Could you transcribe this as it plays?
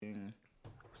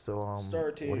So,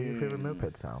 Starting. what are your favorite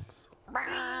moped sounds? Fuck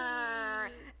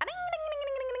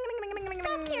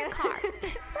your car.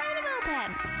 Ride a moped.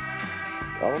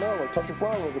 I don't know, like touch a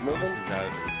flower, was it moving? This is out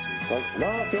of the streets. Like, no,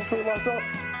 it feels pretty locked up.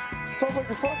 Sounds like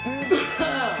you're fucked, dude.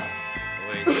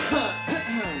 Wait,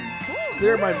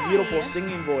 Clear my beautiful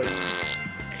singing voice.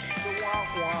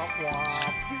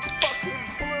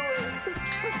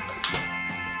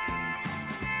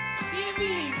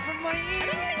 Sammy from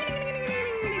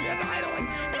Miami. That's idling.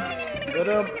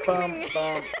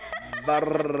 Ba-dum-bum-bum.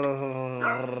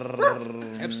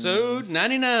 Brrrr. Episode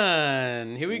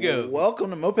 99. Here we go. Welcome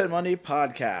to Moped Monday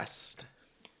Podcast,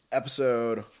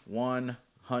 episode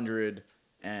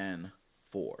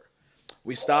 104.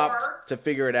 We stopped to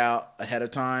figure it out ahead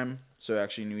of time, so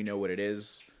actually we know what it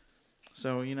is.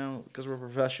 So, because we're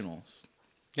professionals.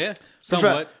 Yeah,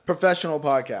 somewhat. Professional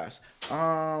podcast.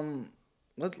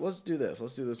 Let's do this.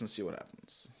 Let's do this and see what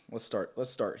happens. Let's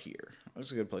start here.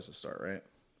 That's a good place to start, right?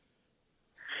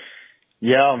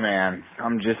 Yo, man,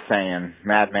 I'm just saying,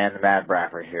 Madman the Mad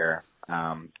Brapper here.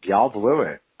 Y'all blew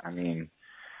it. I mean,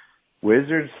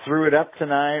 Wizards threw it up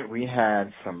tonight. We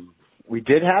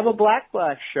did have a Black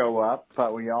show up,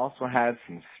 but we also had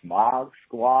some Smog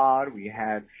Squad. We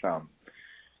had some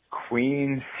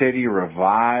Queen City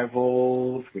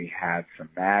Revivals. We had some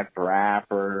Mad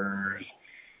Brappers.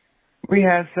 We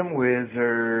had some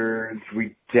Wizards.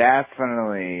 We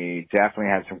definitely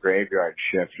had some Graveyard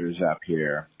Shifters up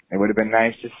here. It would have been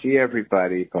nice to see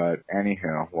everybody, but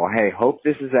anywho. Well, hey, hope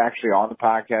this is actually on the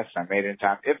podcast and I made it in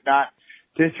time. If not,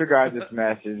 disregard this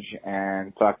message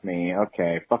and fuck me.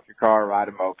 Okay, fuck your car, ride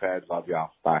a moped. Love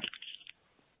y'all. Bye.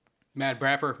 Mad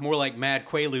Brapper, more like Mad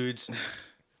Quaaludes.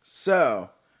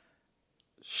 So,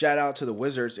 shout out to the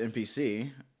Wizards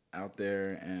NPC out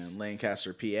there in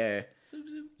Lancaster, PA.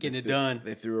 Getting it done.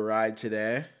 They threw a ride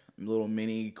today. A little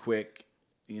mini, quick,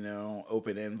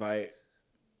 open invite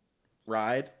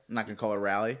ride. I'm not going to call it a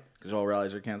rally because all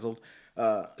rallies are canceled.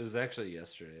 It was actually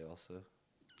yesterday also.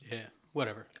 Yeah,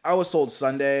 whatever. I was told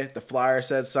Sunday. The flyer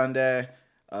said Sunday.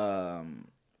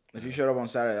 If you showed up on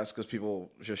Saturday, that's because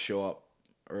people just show up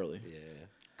early. Yeah.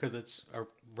 Because it's a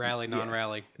rally,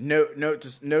 non-rally. Note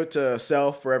to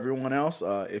self for everyone else.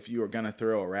 If you are going to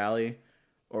throw a rally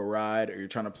or ride or you're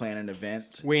trying to plan an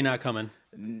event, We ain't not coming.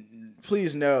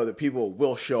 please know that people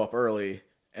will show up early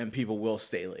and people will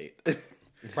stay late.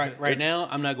 Right now,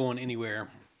 I'm not going anywhere.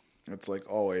 It's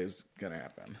like always going to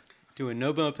happen. Doing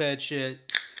no moped shit.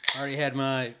 I already had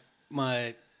my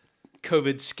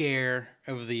COVID scare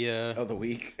of the Of the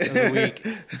week.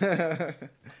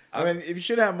 I mean, if you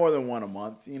should have more than one a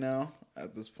month,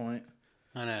 at this point.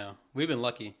 I know. We've been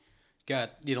lucky.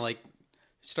 Got,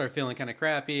 started feeling kind of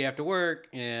crappy after work,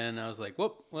 and I was like,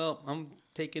 whoop, well, I'm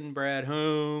taking Brad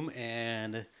home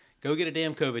and go get a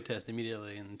damn COVID test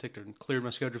immediately, and cleared my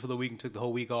schedule for the week and took the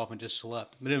whole week off and just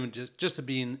slept. But even just to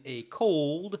being a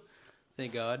cold,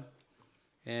 thank God.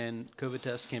 And COVID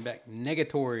test came back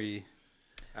negatory.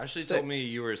 Ashley told me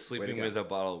you were sleeping with a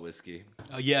bottle of whiskey.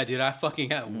 Oh, yeah, dude, I fucking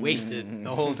got wasted the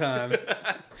whole time.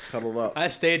 Cuddled up. I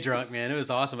stayed drunk, man. It was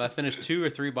awesome. I finished 2 or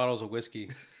 3 bottles of whiskey.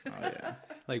 Oh, yeah.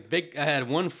 I had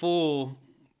one full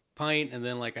pint and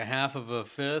then like a half of a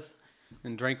fifth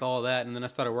and drank all that. And then I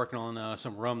started working on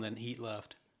some rum that heat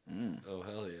left. Oh,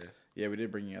 hell yeah. Yeah, we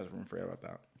did bring you guys room. Forgot about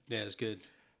that. Yeah, it's good.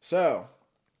 So,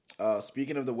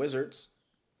 speaking of the Wizards,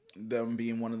 them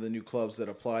being one of the new clubs that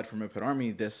applied for Moped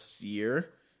Army this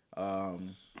year,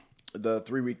 the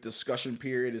 3-week discussion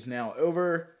period is now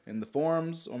over in the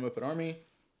forums on Moped Army.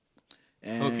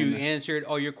 And Hope you answered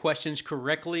all your questions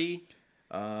correctly.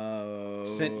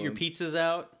 Sent your pizzas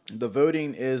out. The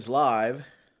voting is live,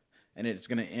 and it's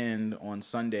going to end on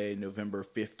Sunday, November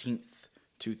 15th,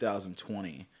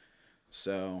 2020.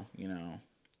 So,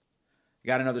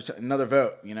 got another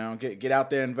vote, Get out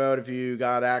there and vote if you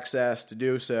got access to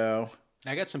do so.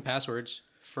 I got some passwords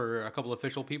for a couple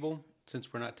official people.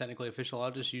 Since we're not technically official,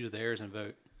 I'll just use theirs and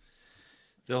vote.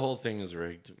 The whole thing is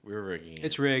rigged. We're rigging it.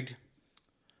 It's rigged.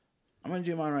 I'm going to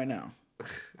do mine right now.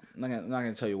 I'm not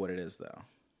going to tell you what it is, though.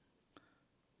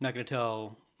 Not going to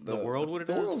tell the world what it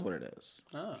is? The world what it is.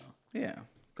 Oh. Yeah.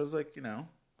 Because, they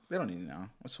don't need to know.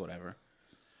 It's whatever.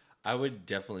 I would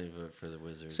definitely vote for the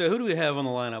Wizards. So who do we have on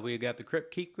the lineup? We got the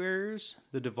Crypt Keepers,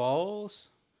 the Duvals,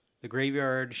 the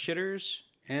Graveyard Shitters,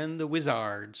 and the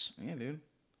Wizards. Yeah, dude.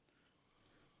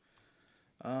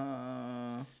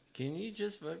 Can you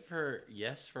just vote for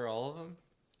yes for all of them?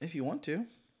 If you want to.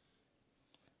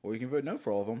 Or you can vote no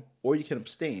for all of them. Or you can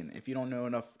abstain. If you don't know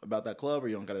enough about that club or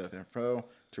you don't got enough info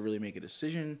to really make a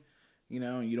decision, you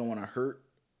don't want to hurt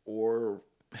or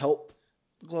help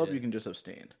the club, You can just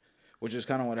abstain. which is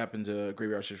kind of what happened to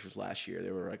Graveyard Shifters last year.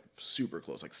 They were like super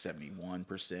close, like 71%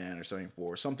 or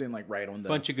 74%, something like right on the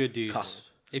Bunch of good dudes. cusp.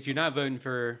 If you're not voting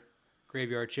for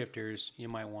Graveyard Shifters, you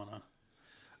might want to.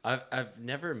 I've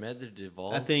never met the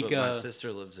Duvals, I think, but my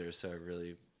sister lives there, so I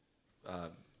really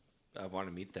I want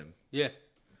to meet them. Yeah.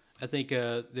 I think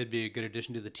they'd be a good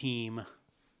addition to the team,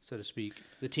 so to speak.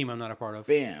 The team I'm not a part of.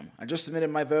 Bam. I just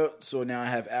submitted my vote, so now I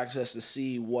have access to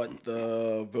see what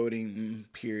the voting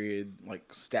period like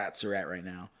stats are at right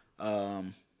now.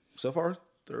 So far,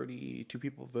 32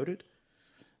 people voted.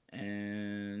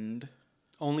 And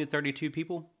Only 32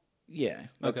 people? yeah,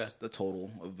 that's the total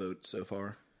of votes so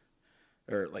far.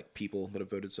 Or like people that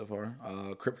have voted so far.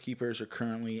 Crypt Keepers are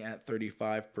currently at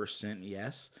 35%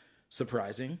 yes.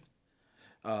 Surprising.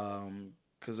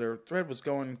 Because their thread was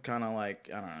going kind of like,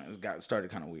 I don't know, it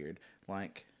started kind of weird.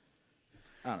 Like,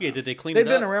 I don't know. Yeah, did they clean They've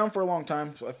it up? been around for a long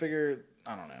time, so I figured,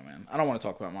 I don't know, man. I don't want to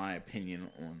talk about my opinion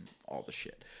on all the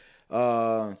shit.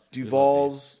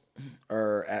 Duvals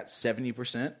are at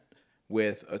 70%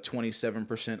 with a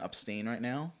 27% abstain right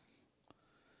now.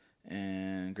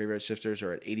 And Graveyard Shifters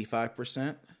are at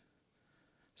 85%.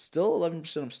 Still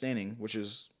 11% abstaining, which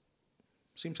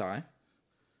seems high.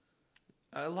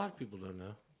 A lot of people don't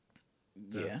know.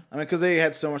 Yeah. I mean, because they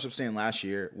had so much abstaining last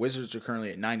year. Wizards are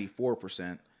currently at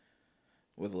 94%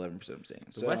 with 11% abstaining.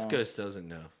 The West Coast doesn't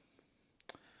know.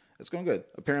 It's going good.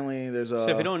 Apparently, there's a... So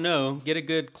if you don't know, get a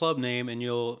good club name and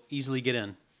you'll easily get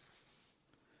in.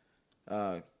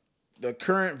 The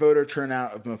current voter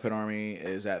turnout of Moped Army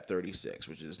is at 36,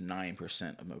 which is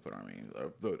 9% of Moped Army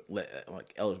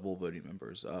like eligible voting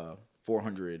members.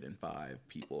 405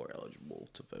 people are eligible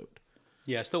to vote.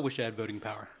 Yeah, I still wish I had voting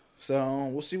power. So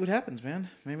we'll see what happens, man.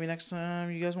 Maybe next time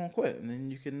you guys won't quit, and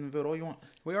then you can vote all you want.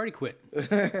 We already quit.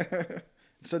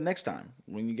 So next time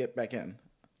when you get back in,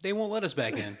 They won't let us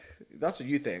back in. that's what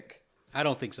you think. I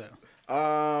don't think so.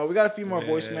 We got a few more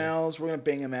voicemails. We're gonna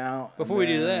bang them out. Before we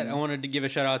do that, I wanted to give a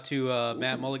shout out to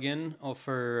Matt Mulligan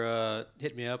for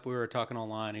hitting me up. We were talking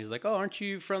online. He's like, "Oh, aren't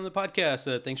you from the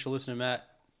podcast? Thanks for listening, Matt.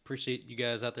 Appreciate you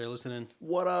guys out there listening."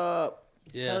 What up?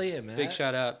 Yeah, Hell yeah, Matt. Big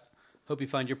shout out. Hope you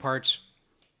find your parts.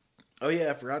 Oh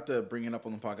yeah, I forgot to bring it up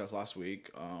on the podcast last week.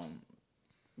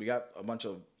 We got a bunch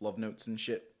of love notes and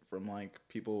shit from like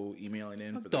people emailing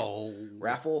in for the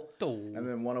raffle, and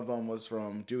then one of them was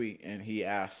from Dewey, and he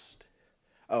asked,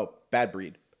 "Oh, Bad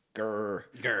Breed, grr,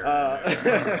 grr."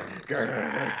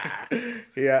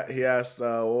 He asked,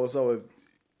 "What was up with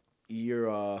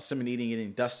your Sim and Eating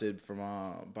getting dusted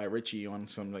from by Richie on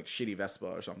some like shitty Vespa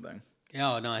or something?"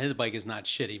 Oh no, his bike is not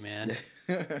shitty, man.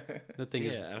 That thing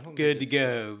is I don't good to think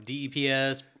go.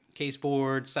 DEPS, case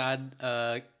board, side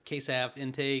case half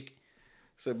intake.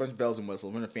 So a bunch of bells and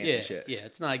whistles, one fancy Yeah, shit. yeah,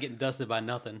 it's not getting dusted by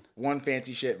nothing. One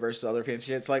fancy shit versus other fancy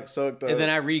shit. It's like so. And then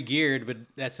I re-geared, but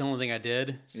that's the only thing I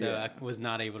did, so Yeah. I was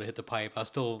not able to hit the pipe. I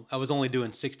was only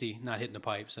doing 60, not hitting the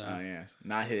pipe. So, Oh yeah,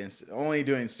 not hitting, only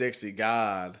doing 60.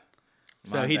 God.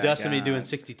 so My he bad, dusted me God. doing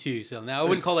 62. So now I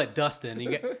wouldn't call that dusting.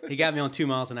 He got me on 2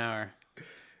 miles an hour.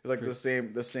 It's like the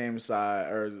same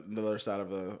side or the other side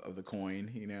of the coin,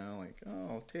 you know, like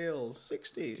tails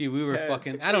 60. Dude, we were heads,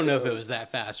 fucking. I don't know if it 62. was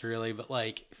that fast, really, but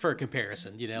like for a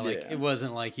comparison, you know, like Yeah. it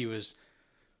wasn't like he was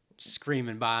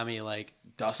screaming by me like "See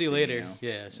Dusting, you later." you know?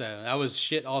 Yeah, so I was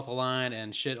shit off the line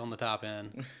and shit on the top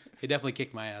end. He definitely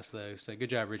kicked my ass though. So good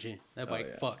job, Richie. That bike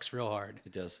yeah. fucks real hard.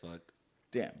 It does fuck.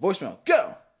 Damn, voicemail,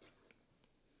 go.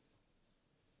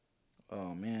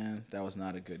 Oh man, that was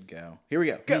not a good go. Here we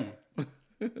go. Go.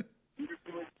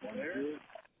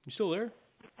 You still there?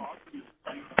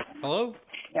 Hello?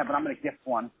 Yeah, but I'm gonna gift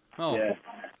one. Oh, Yeah.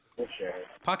 We'll share it.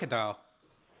 pocket dial.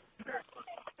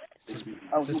 Is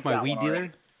Oh, this you my got weed one dealer?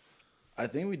 already. I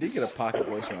think we did get a pocket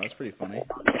voicemail. That's pretty funny.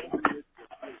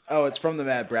 Oh, it's from the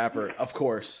Mad Brapper, of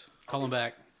course. Call him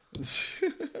back. That's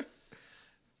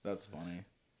funny.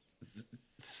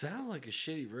 Sound like a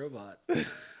shitty robot.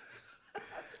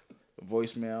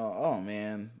 Voicemail. Oh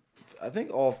man, I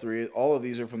think all of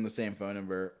these are from the same phone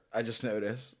number. I just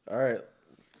noticed. All right,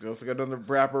 let's go down the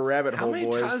Brapper rabbit How hole, many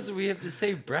boys. times do we have to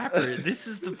say Brapper? This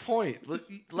is the point. Look,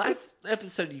 last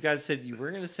episode, you guys said you were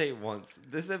going to say it once.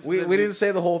 This episode, we didn't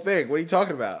say the whole thing. What are you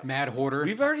talking about? Mad hoarder.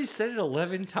 We've already said it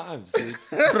 11 times, dude.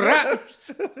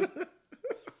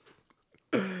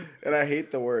 And I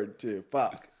hate the word too.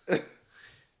 Fuck.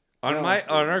 On No,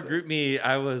 our group meet,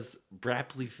 I was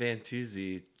Brapley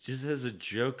Fantuzzi just as a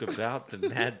joke about the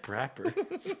Mad Brapper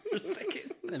for a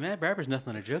second. The Mad Brapper's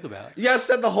nothing to joke about. You guys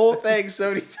said the whole thing so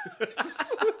many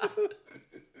times.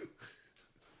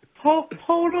 Hold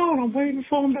on, I'm waiting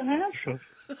for him to answer.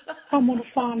 I'm gonna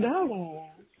find out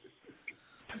all.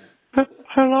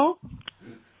 Hello?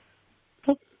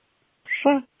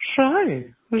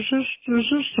 Say, is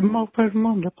this the Moped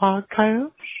Monday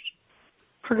podcast?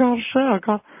 I gotta say,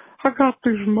 I got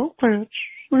these mopeds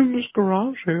in this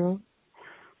garage here.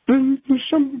 There's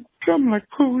some like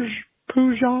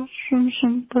Peugeots and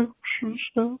some Pooks and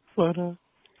stuff, but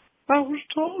I was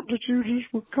told that you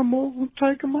just would come over and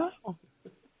take them out.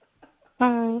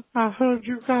 I heard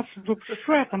you got the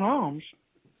strapping arms.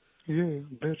 Yeah,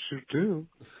 bet you do.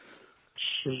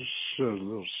 It's a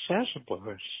little sassy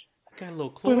boys. Got a little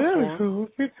But chloroform. anywho,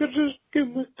 if you could just give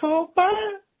me a call back,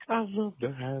 I'd love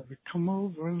to have you come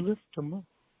over and lift them up.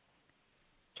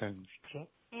 Thanks.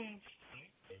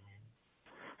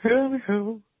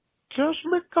 Anywho, just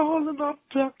me calling. I'll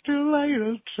talk to you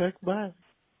later. Check back.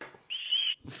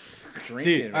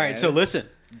 Drinking, Dude, all right, man. so listen.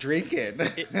 Drinking.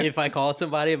 If I called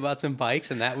somebody about some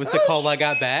bikes and that was the call I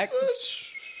got back,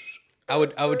 I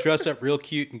would dress up real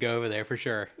cute and go over there for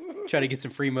sure. Try to get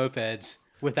some free mopeds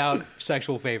without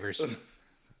sexual favors.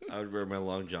 I would wear my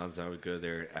long johns and I would go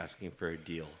there asking for a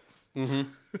deal.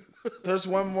 There's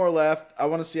one more left. I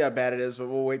want to see how bad it is, but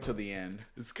we'll wait till the end.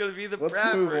 It's gonna be the Let's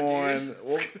Brapper, move dude. on.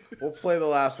 We'll play the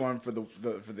last one for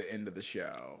the end of the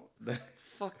show.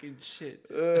 Fucking shit.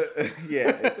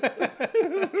 Yeah.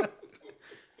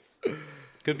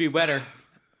 Could be better.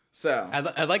 So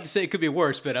I'd like to say it could be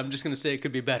worse, but I'm just going to say it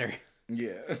could be better.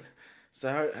 yeah.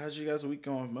 So how's you guys' week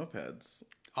going with mopeds?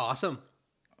 Awesome.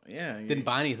 Yeah. Didn't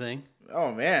buy anything.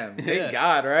 Oh man, thank Yeah.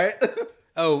 God, right?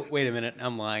 Oh, wait a minute.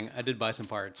 I'm lying. I did buy some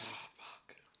parts.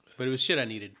 But it was shit I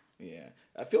needed. Yeah.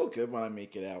 I feel good when I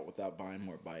make it out without buying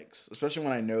more bikes, especially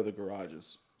when I know the garage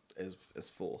is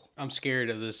full. I'm scared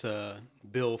of this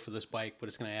bill for this bike, what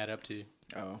it's going to add up to.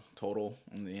 Oh, total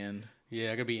in the end. Yeah,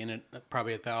 I'm going to be in it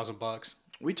probably $1,000.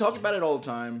 We talk about it all the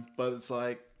time, but it's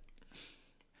like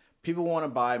people want to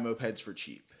buy mopeds for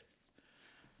cheap.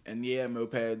 And yeah,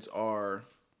 mopeds are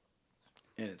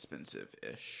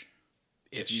inexpensive-ish.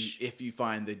 If you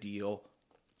find the deal.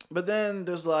 But then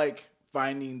there's like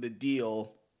finding the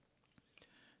deal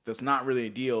that's not really a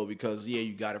deal because yeah,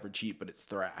 you got it for cheap, but it's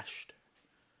thrashed.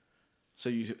 So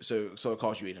it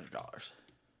costs you $800.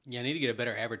 Yeah, I need to get a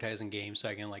better advertising game so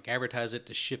I can like advertise it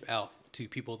to ship out to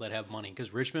people that have money.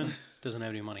 Because Richmond doesn't have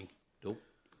any money. Nope.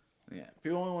 Yeah,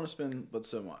 people only want to spend but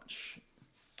so much.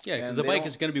 Yeah, because And the they bike don't-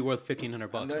 is going to be worth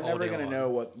 $1,500 They're all never day going to long. know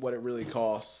what it really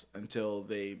costs until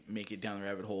they make it down the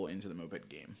rabbit hole into the moped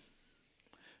game.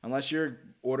 Unless you're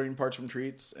ordering parts from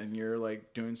Treats and you're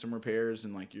like doing some repairs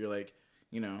and like you're like,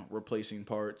 you know, replacing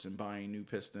parts and buying new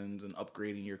pistons and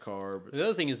upgrading your car. But, The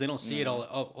other thing is they don't see it all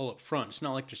up front. It's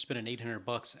not like they're spending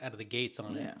 $800 out of the gates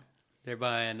on it. Yeah. They're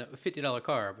buying a $50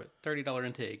 car, but $30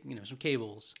 intake. You know, some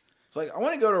cables. it's like I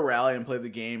want to go to a rally and play the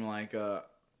game like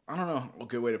I don't know a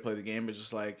good way to play the game, but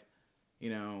just like, you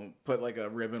know, put like a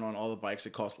ribbon on all the bikes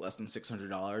that cost less than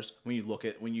 $600.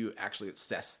 When you actually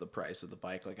assess the price of the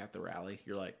bike, like at the rally,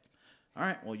 you're like, all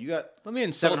right, well, you got Let me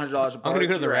insult. $700. I'm going to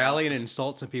go to the rally and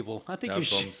insult some people. I think That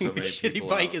your, bums so your many shitty people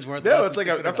bike out. is worth. No, less it's than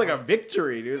like that's like a $600.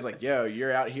 victory, dude. It's like, yo,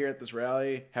 you're out here at this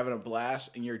rally having a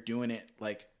blast, and you're doing it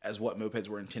like as what mopeds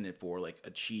were intended for, like a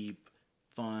cheap,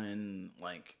 fun,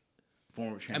 like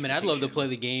form of I transportation. mean, I'd love to play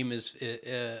the game as,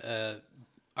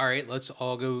 all right, let's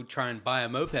all go try and buy a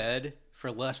moped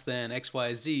for less than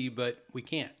XYZ, but we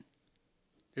can't.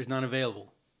 There's none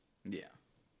available. Yeah,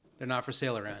 They're not for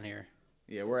sale around here.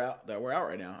 yeah, we're out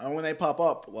right now, and when they pop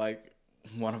up, like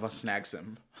one of us snags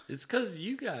them. It's because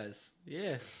you guys.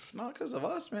 Yeah. Not because of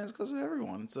us, man. It's because of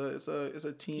everyone. It's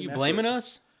a team. You effort. blaming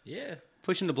us? Yeah.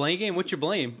 Pushing the blame game? What's your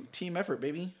blame? Team effort,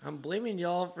 baby. I'm blaming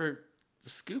y'all for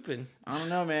scooping. I don't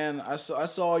know, man. I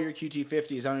saw your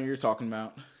QT50s. I don't know what you're talking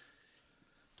about.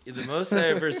 The most I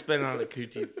ever spent on a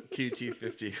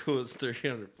QT50 was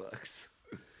 $300.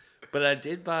 But I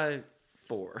did buy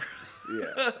 4.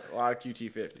 Yeah, a lot of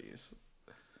QT50s.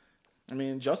 I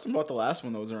mean, Justin bought the last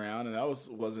one that was around, and that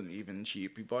wasn't even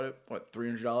cheap. He bought it, what,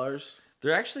 $300?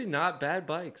 They're actually not bad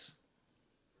bikes.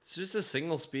 It's just a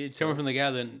single speed. Coming from the guy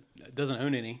that doesn't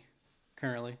own any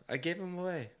currently. I gave them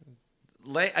away.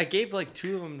 I gave like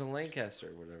 2 of them to Lancaster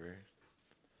or whatever.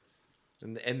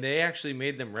 And they actually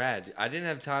made them rad. I didn't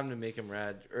have time to make them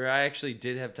rad. Or I actually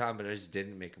did have time, but I just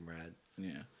didn't make them rad.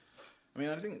 Yeah. I mean,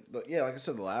 I think, like I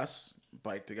said, the last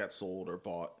bike that got sold or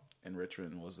bought in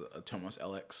Richmond was a Tomos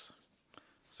LX.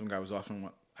 Some guy was asking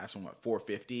what,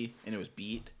 $450, and it was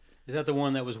beat. Is that the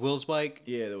one that was Will's bike?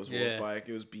 Yeah, that was Will's Yeah. bike.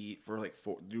 It was beat for like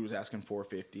dude was asking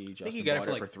 $450. Justin I think you got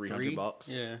bought it for like $300.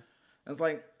 Yeah. And it's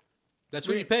like That's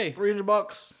what you pay.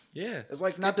 $300. Yeah. It's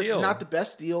like a not good deal. the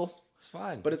best deal, It's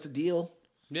fine. but it's a deal.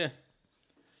 Yeah.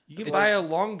 you can buy a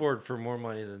longboard for more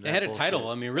money than that. It had a bullshit. title.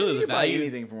 I mean, really, You the can buy value,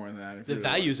 anything for more than that. if the you really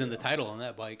value's want in the to. title on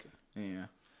that bike. Yeah.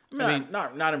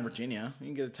 Not in Virginia. You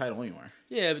can get a title anywhere.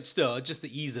 Yeah, but still, it's just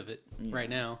the ease of it right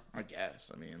now. I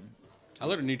guess. I mean, I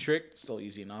learned a new trick. still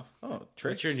easy enough. Oh,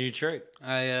 tricks. What's your new trick?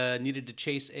 I needed to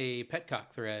chase a petcock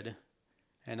thread,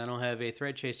 and I don't have a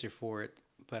thread chaser for it.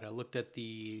 But I looked at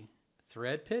the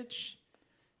thread pitch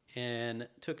and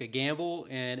took a gamble,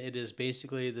 and it is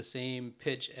basically the same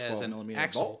pitch as 12 an millimeter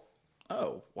axle. bolt?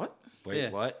 Oh, what? Wait, Yeah.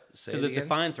 what? Say it Because it's a again?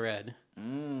 fine thread.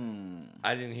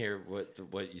 I didn't hear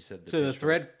what you said. So the pitch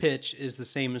thread was. pitch is the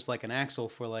same as like an axle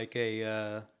for like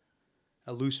a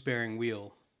loose bearing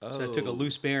wheel. So I took a Oh.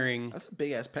 loose bearing. That's a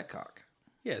big ass petcock.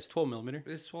 Yeah, it's 12 millimeter.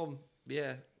 This one,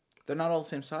 yeah. They're not all the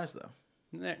same size though.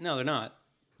 No, they're not.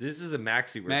 This is a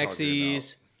maxi. We're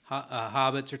Maxis,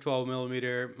 Hobbits are 12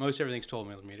 millimeter. Most everything's 12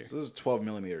 millimeter. So this is a 12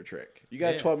 millimeter trick. You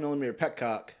got Yeah. a 12 millimeter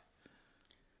petcock.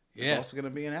 It's Yeah, also going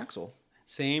to be an axle.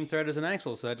 same thread as an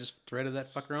axle. So I just threaded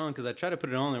that fucker on because I tried to put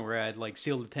it on there where I'd like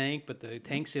sealed the tank, but the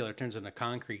tank sealer turns into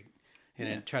concrete and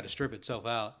it tried to strip itself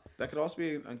out. That could also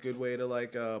be a good way to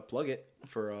like plug it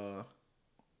for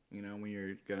when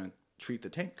you're going to treat the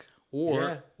tank.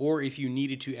 Or if you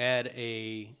needed to add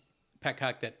a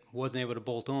petcock that wasn't able to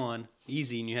bolt on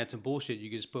easy and you had some bullshit, you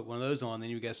could just put one of those on. Then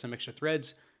you got some extra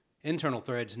threads, internal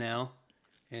threads now.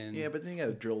 And Yeah, but then you got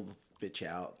to drill the bitch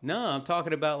out. no, I'm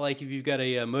talking about like if you've got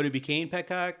a Motobi Cane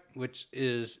petcock, which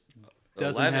doesn't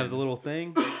 11. have the little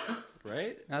thing.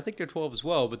 right? I think they're 12 as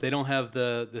well, but they don't have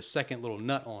the second little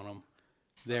nut on them.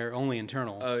 They're only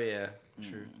internal. Oh yeah,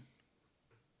 true.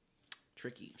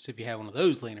 Tricky. So if you have one of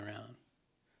those laying around,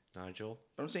 Nigel.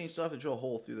 But I'm saying you still have to drill a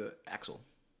hole through the axle.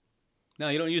 no,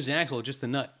 you don't use the axle, just the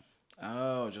nut.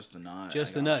 Oh, just the nut.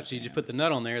 Just the nut. So you just put the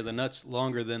nut on there. The nut's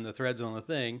longer than the threads on the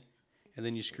thing, and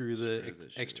then you screw the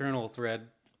external thread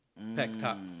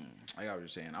petcock. I got what you're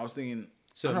saying. I was thinking.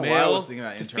 So I don't know why I male was thinking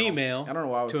about to internal. female I don't know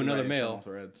why I was to thinking another about internal male.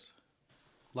 threads.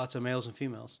 Lots of males and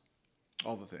females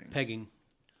All the things. pegging.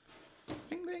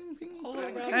 Ping, ping, ping, All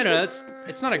ping. around. I don't know.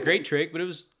 It's not a great trick, but it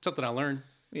was something I learned.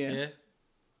 Yeah. Yeah.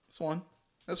 That's one.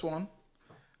 That's one.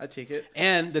 I take it.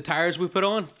 And the tires we put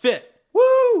on fit.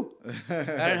 Woo! I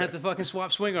didn't have to fucking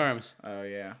swap swing arms. Oh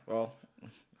yeah. Well, we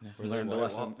Were there, learned a white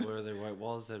lesson. were there white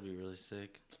walls? That'd be really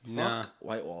sick. Nah. Fuck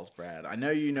white walls, Brad. I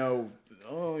know you know.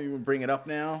 Oh, you would bring it up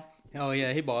now. Oh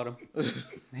yeah, he bought them.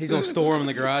 He's gonna store them in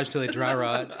the garage till they dry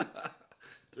rot.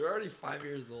 They're already 5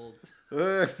 years old.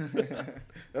 That's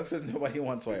because nobody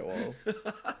wants white walls.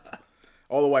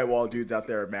 All the white wall dudes out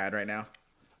there are mad right now.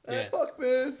 Hey, Yeah. fuck,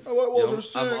 man. My white walls are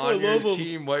sick. I'm I on your love them.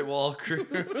 team, White Wall crew.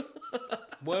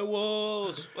 White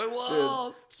walls. White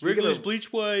Walls. Speaking Wrigley's of,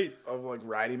 bleach white. of like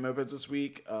riding mopeds this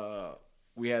week,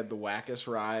 we had the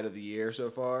wackest ride of the year so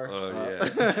far. Oh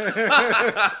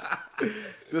yeah.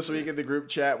 This week in the group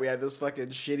chat, we had this fucking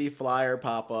shitty flyer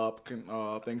pop up.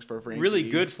 Thanks for Frankie. Really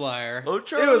good flyer. Oh It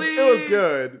Charlie. was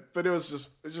good, but it's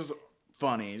just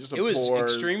funny. Just a It was poor,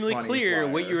 extremely funny clear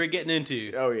what flyer. you were getting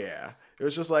into. Oh yeah, it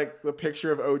was just like the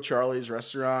picture of O'Charlie's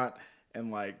restaurant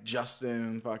and like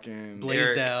Justin fucking Blazed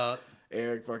Eric. out.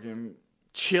 Eric fucking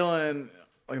chilling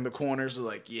in the corners.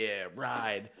 Like, yeah,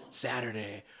 ride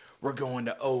Saturday. We're going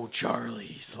to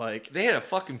O'Charlie's. Like, They had a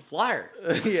fucking flyer.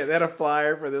 yeah, they had a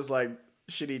flyer for this like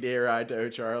shitty day ride to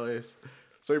O'Charlie's.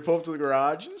 So we pulled up to the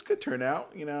garage. It was a good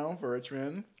turnout, for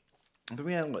Richmond. I think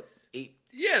we had what 8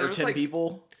 Yeah, there or was 10 like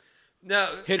people. no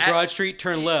Hit at- Broad Street,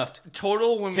 turn left.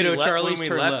 total when Hit we left. O'Charlie's, When we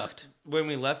turn left, left. When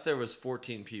we left, there was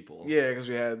 14 people. Yeah, because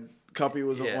we had Cuppy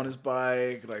was Yeah. on his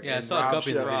bike. Like, Yeah, I and saw Cuppy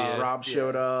in the video. Rob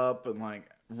showed up and like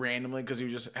randomly because he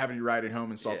was just having to ride it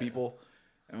home and saw Yeah. people,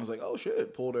 and was like, "Oh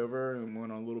shit!" Pulled over and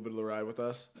went on a little bit of the ride with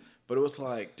us. But it was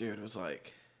like, dude, it was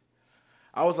like,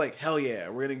 I was like, hell yeah,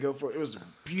 we're gonna go for it. It was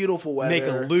beautiful weather, Make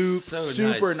a loop. So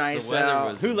super nice. nice The weather out.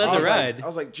 was Who led I the was like- ride? I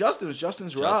was like, it was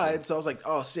Justin's ride. So I was like,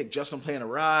 oh, sick. Justin playing a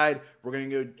ride. We're gonna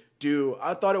go do.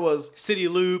 I thought it was. City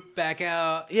loop, back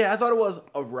out. Yeah, I thought it was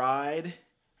a ride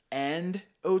and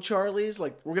O'Charlie's.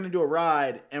 Like, we're going to do a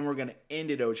ride and we're going to end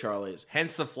at O'Charlie's.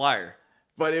 Hence the flyer.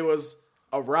 But it was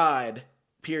a ride,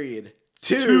 period,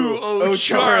 to To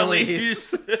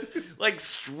O'Charlie's. Like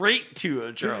straight to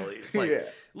O'Charlie's. Like Yeah.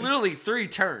 literally 3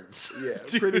 turns. Yeah,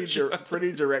 to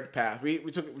pretty direct path. We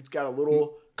got a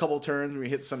little couple turns and we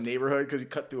hit some neighborhood because we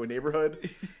cut through a neighborhood.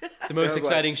 The most was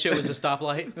exciting shit was the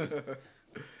stoplight.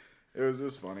 It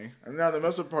was funny. And now the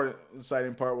most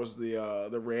exciting part was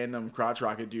the random crotch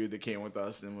rocket dude that came with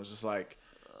us and was just like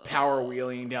power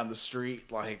wheeling down the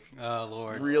street, like Oh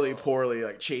Lord. really poorly,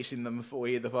 like chasing them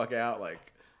way the fuck out. Like,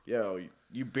 yo,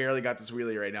 you barely got this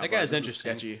wheelie right now. That bud. guy's This is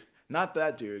interesting. sketchy. Not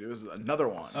that dude. It was another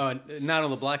one. Oh, not on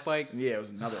the black bike. Yeah, it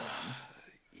was another one.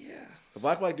 Yeah. The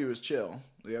black dude was chill.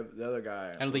 The other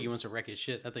guy. I don't think he wants to wrek his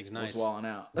shit. That thing's nice. was walling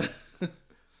out.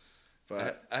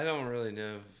 But I don't really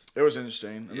know. It was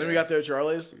interesting. And then we got there at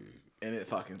Charlie's, and it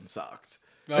fucking sucked.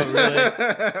 Oh,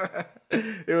 really?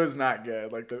 It was not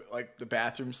good. Like the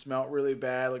bathroom smelled really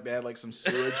bad. Like they had like some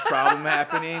sewage problem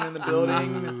happening in the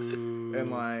building.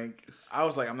 And like I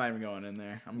was like, I'm not even going in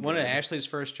there. One of Ashley's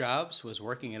first jobs was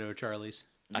working at O'Charlie's.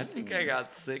 I think I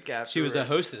got sick after. She was a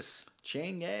hostess.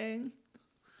 Chain gang.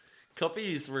 Cuppy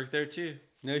used to work there too.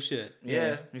 No shit.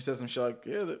 Yeah. He said some shit like,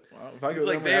 yeah, if I go He's there,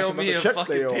 like, I'm they gonna ask owe them about me the a checks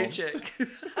they fucking owe.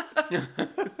 paycheck.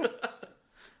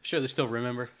 I'm sure they still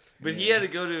remember. But he had to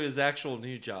go to his actual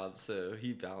new job, so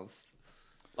he bounced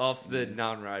off the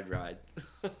non-ride ride.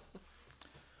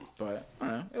 But I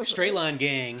don't know. It was Straight line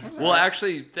gang. Well,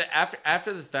 actually,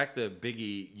 after the fact that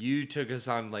Biggie, you took us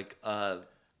on like I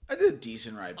did a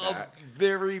decent ride a back.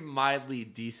 very mildly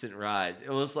decent ride.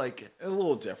 It was like It was a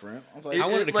little different. I was like, I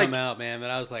wanted to like- come out, man, but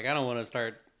I was like, I don't want to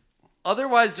start.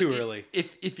 otherwise Too early.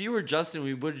 If you were Justin,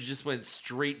 we would have just went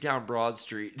straight down Broad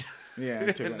Street. yeah,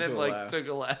 it took and it then to the like left. took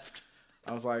a left.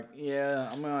 I was like, yeah,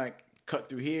 I'm gonna like cut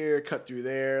through here, cut through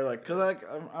there, like, cause like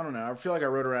I don't know, I feel like I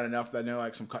rode around enough that I know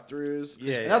like some cut throughs.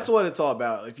 Yeah, and that's what it's all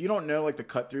about. If you don't know like the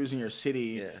cut throughs in your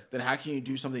city, Yeah. then how can you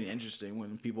do something interesting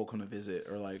when people come to visit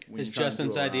or like when Is you're trying to do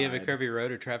Justin's a idea of a ride? curvy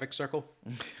road a traffic circle?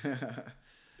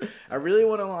 I really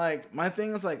want to like my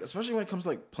thing is like, especially when it comes to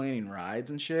like planning rides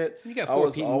and shit. You got I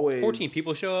was 14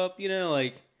 people show up, you know,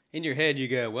 like in your head you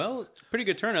go, well, it's pretty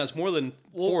good turnout. It's more than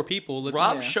 4 people. Let's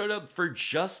Rob showed up for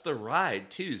just the ride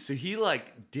too, so he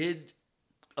like did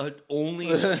an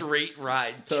only straight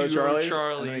ride To to Charlie's?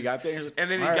 Charlie's. And then he got there, he was like,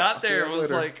 and then he "All right, got I'll see there you and guys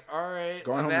was later." like, "All right,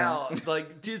 Going I'm home now. out."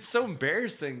 Like, dude, it's so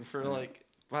embarrassing for like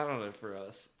I don't know for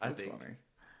us. I That's think. funny.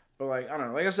 But like I don't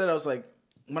know. Like I said, I was like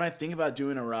when I think about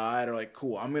doing a ride or like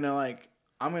cool, I'm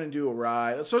gonna do a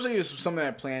ride, especially if it's something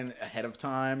I plan ahead of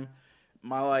time.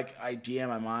 My like idea in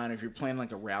my mind, if you're planning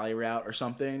like a rally route or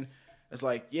something, it's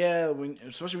like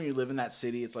especially when you live in that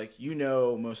city, it's like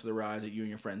most of the rides that you and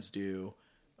your friends do,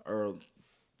 or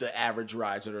the average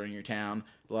rides that are in your town.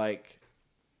 Like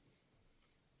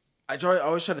I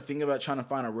always try to think about trying to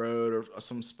find a road or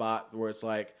some spot where it's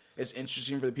like it's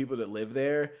interesting for the people that live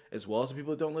there as well as the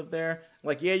people that don't live there.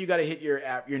 Like, yeah, you got to hit your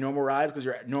normal rides because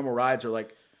your normal rides are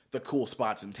like the cool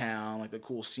spots in town, like the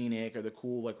cool scenic or the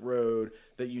cool like road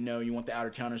that you want the outer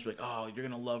towners to be like, oh, you're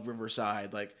gonna love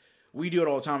Riverside. Like we do it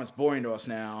all the time. It's boring to us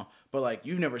now, but like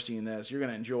you've never seen this, you're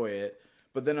gonna enjoy it.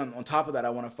 But then on top of that, I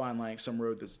want to find like some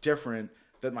road that's different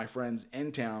that my friends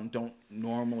in town don't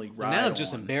normally ride. Now I'm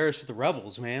just on. embarrassed with the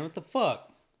Rebels, man. What the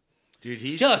fuck? Dude,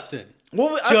 he Justin.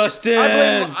 Well, Justin!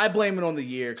 I blame it on the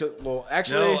year.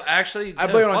 Actually, I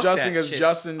no, blame it on fuck Justin that because shit.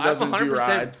 Justin doesn't I'm do 100%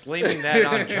 rides. blaming that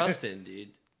on Justin, dude.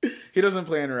 He doesn't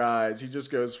plan rides. He just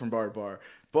goes from bar to bar.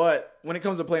 But when it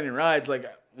comes to planning rides, like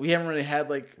we haven't really had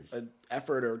like an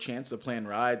effort or a chance to plan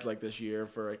rides like this year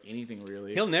for like anything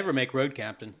really. He'll never make road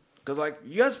captain. Because like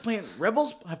you guys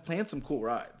Rebels have planned some cool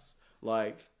rides.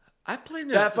 Like I planned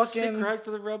That a sick fucking- ride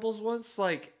for the Rebels once.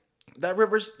 Like that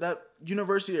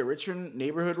University of Richmond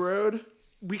neighborhood road.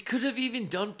 we could have even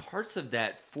done parts of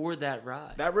that for that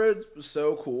ride. That road was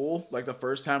so cool. Like the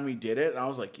first time we did it, and I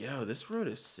was like, yo, this road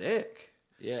is sick.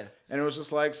 Yeah. And it was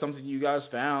just like something you guys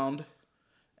found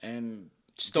and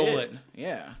Stole did. it.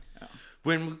 Yeah.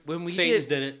 When we Satan's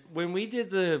did it. When we did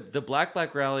the Black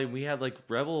rally, we had like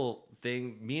Rebel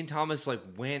thing. Me and Thomas like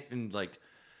went and like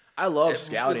I love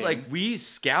scouting. Like we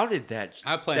scouted that.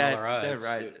 I planned all the rides. That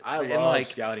ride. Dude, I And, love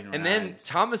scouting And then rides.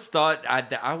 Thomas thought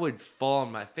that I would fall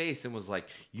on my face and was like,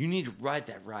 "You need to ride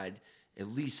that ride at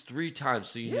least 3 times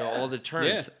so you know all the turns."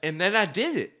 Yeah. And then I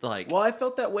did it. Like, well, I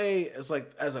felt that way as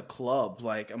a club.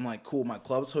 Like I'm like, cool, my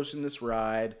club's hosting this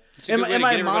ride. It's a good way to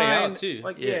get everybody out, too.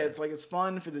 Like Yeah. it's like it's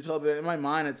fun for the club. But in my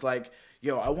mind, it's like,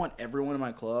 yo, I want everyone in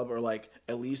my club or like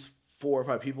at least 4 or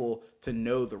 5 people to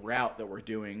know the route that we're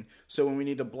doing. So when we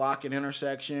need to block an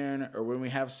intersection or when we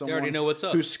have someone already know what's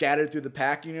up. who's scattered through the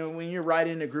pack, when you're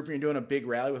riding in a group and you're doing a big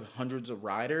rally with hundreds of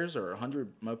riders or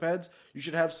 100 mopeds, you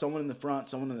should have someone in the front,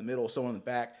 someone in the middle, someone in the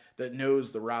back that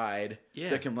knows the ride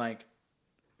that can like,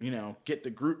 get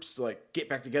the groups to like get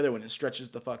back together when it stretches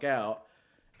the fuck out.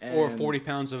 Or And- 40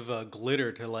 pounds of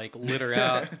glitter to like litter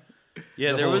out.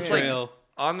 yeah, the there whole was like trail.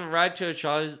 on the ride to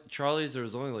Charlie's, there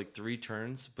was only like 3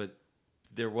 turns, but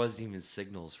there wasn't even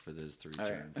signals for those 3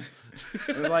 turns.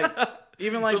 It was like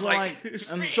even like It was when like-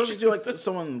 and especially too like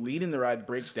someone leading the ride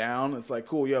breaks down. It's like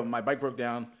cool, yo, my bike broke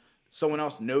down. Someone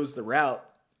else knows the route,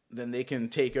 then they can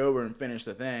take over and finish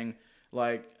the thing.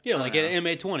 Like Yeah, I like don't at know.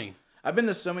 MA20. I've been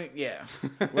to so many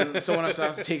when someone else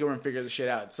has to take over and figure the shit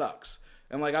out, it sucks.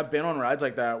 And like I've been on rides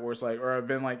like that where it's like, or I've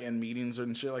been like in meetings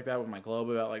and shit like that with my club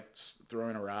about like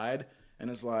throwing a ride, and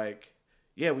it's like,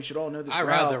 yeah, we should all know this I route.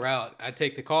 ride the route. I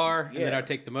take the car, and then Yeah. I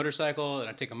take the motorcycle, and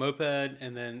I take a moped,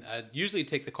 and then I usually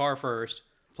take the car first,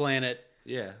 plan it,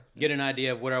 Yeah. get an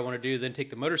idea of what I want to do, then take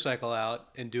the motorcycle out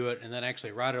and do it, and then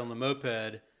actually ride it on the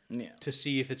moped Yeah. to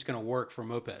see if it's going to work for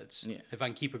mopeds. Yeah. If I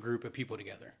can keep a group of people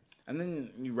together. And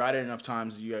then you ride it enough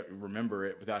times you remember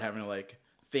it without having to like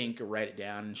think or write it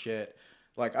down and shit.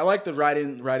 Like I like the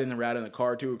riding the route in the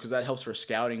car too because that helps for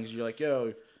scouting because you're like,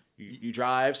 yo, you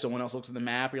drive, someone else looks at the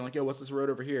map, and you're like, yo, what's this road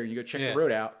over here? And you go check Yeah. the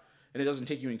road out, and it doesn't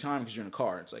take you any time because you're in a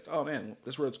car. It's like, oh man,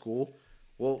 this road's cool.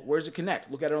 Well, where does it connect?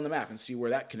 Look at it on the map and see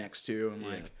where that connects to. And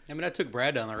like, I mean, I took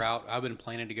Brad down the route. I've been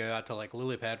planning to go out to like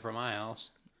Lily Pad from my house.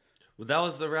 Well, that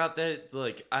was the route that,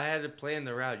 like, I had to plan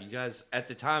the route. You guys, at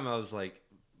the time, I was, like,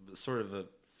 sort of a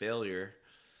failure.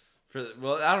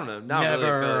 Well, I don't know. Not really a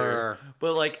Never. failure.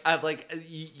 But, like,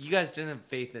 you guys didn't have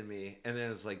faith in me. And then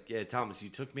it was like, yeah, Thomas, you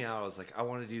took me out. I was like, I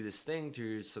want to do this thing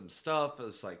through some stuff. It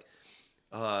was like,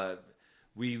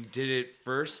 we did it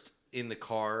first in the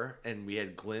car, and we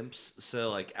had glimpse. So,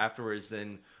 like, afterwards,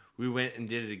 then we went and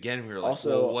did it again. We were like,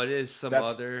 Also, well, what is some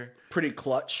that's other... pretty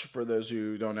clutch for those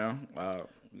who don't know.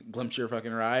 Glimpse your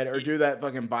fucking ride or do that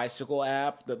fucking bicycle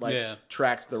app that like Yeah.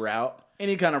 tracks the route.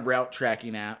 Any kind of route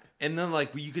tracking app. And then, like,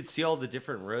 you could see all the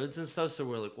different roads and stuff. So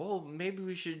we're like, well, maybe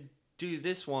we should do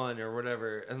this one or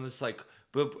whatever. And it's like,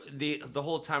 but the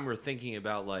whole time we're thinking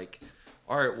about, like,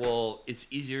 all right, well, it's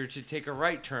easier to take a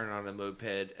right turn on a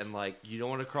moped. And, like, you don't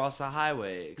want to cross a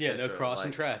highway, Yeah, etc. no crossing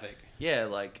like, traffic. Yeah,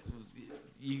 like,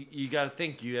 you got to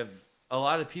think. You have a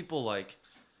lot of people, like,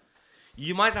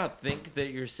 you might not think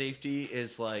that your safety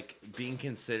is like being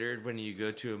considered when you go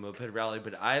to a moped rally,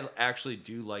 but I actually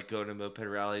do like going to moped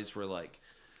rallies where like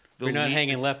We're not lead-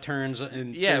 hanging left turns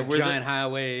and Yeah, through we're the- giant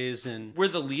highways and where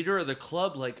the leader of the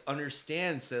club like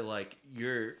understands that like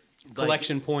your like,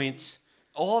 collection points.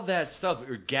 all of that stuff,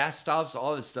 or gas stops,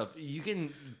 all this stuff. You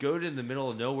can go to the middle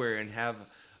of nowhere and have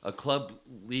a club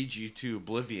lead you to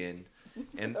oblivion,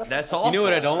 and that's all. You know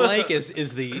what I don't like is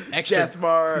the extra Death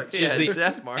March. Yeah, is the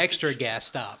Death March. extra gas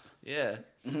stop. Yeah.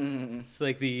 It's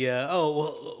like the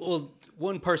well,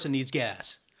 one person needs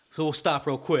gas, so we'll stop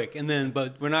real quick, and then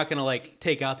but we're not gonna like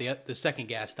take out the second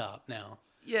gas stop now.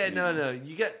 Yeah, no.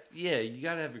 You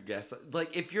gotta have your gas.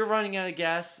 Like if you're running out of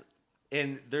gas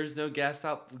and there's no gas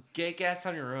stop, get gas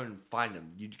on your own and find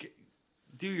them.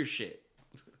 Do your shit.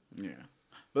 Yeah.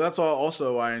 But that's all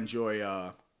also I enjoy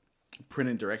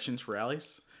printed directions for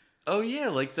rallies. Oh yeah,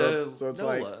 like So the it's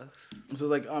NOLA. like so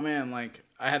like oh man, like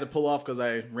I had to pull off because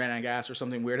I ran out of gas or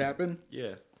something weird happened.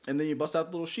 Yeah. And then you bust out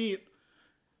the little sheet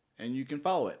and you can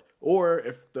follow it. Or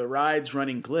if the ride's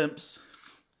running glimpse,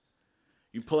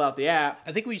 you pull out the app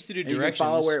I think we used to do and you can directions,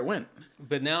 follow where it went.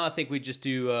 but now I think we just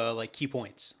do like key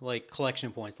points, like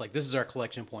collection points. Like this is our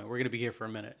collection point. We're gonna be here for a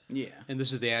minute. Yeah. And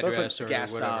this is the That's address like or a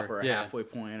gas whatever. stop or a yeah. halfway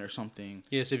point or something.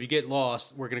 Yeah, so if you get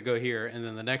lost, we're going to go here, and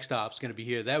then the next stop's going to be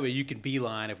here. That way you can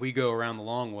beeline if we go around the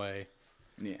long way.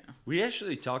 Yeah. We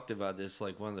actually talked about this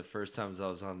like one of the first times I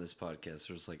was on this podcast.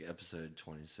 It was like episode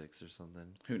 26 or something.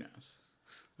 Who knows?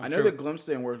 I know sure. the glimpse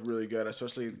thing worked really good,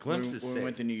 especially Glimpse when, is when we sick.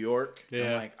 went to New York. And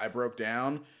Yeah. like I broke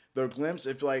down the glimpse.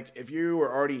 If you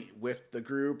were already with the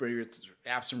group or your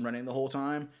app's been running the whole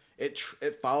time, it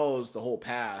follows the whole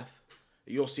path.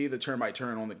 You'll see the turn by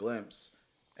turn on the glimpse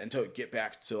until it get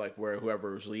back to like where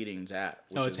whoever's leading's at.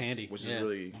 Which It's is, handy. which Yeah. is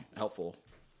really helpful.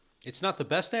 It's not the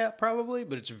best app, probably,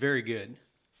 but it's very good.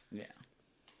 Yeah.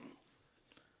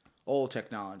 Old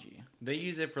technology. They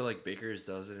use it for like Baker's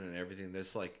Dozen and everything.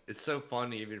 This like it's so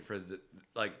fun even for the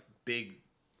like big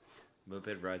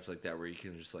moped rides like that where you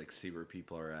can just like see where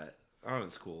people are at. Oh,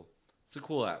 it's cool. It's a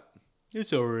cool app.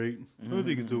 It's all right. I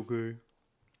think it's okay.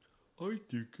 I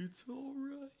think it's all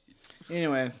right.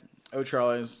 Anyway,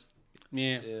 Charlie's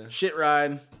Yeah. Yeah. shit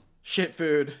ride, shit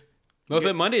food.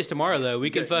 Moped Monday's tomorrow, though. We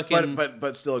can fucking...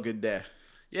 but still a good day.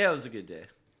 Yeah, it was a good day.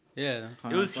 yeah.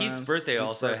 It was Heat's Friends, birthday Heat's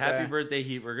also. birthday. Happy birthday,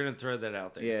 Heat. We're going to throw that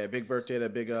out there. Yeah, big birthday to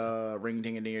big ring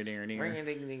ding a dinger dinger dinger.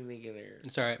 Ring-a-ding-ding-ding-ding.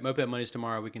 It's all right. Moped Monday's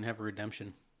tomorrow. We can have a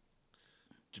redemption.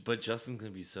 But Justin's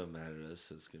going to be so mad at us,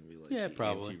 so it's going to be like Yeah, the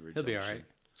probably. He'll be all anti-redemption.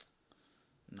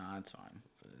 right. Nah, it's fine.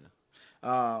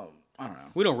 I don't know.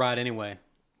 We don't ride anyway.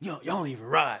 Y'all don't even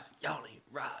ride. Y'all ain't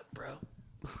right, bro.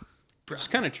 It's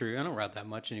kind of true. I don't ride that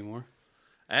much anymore.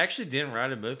 I actually didn't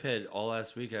ride a moped all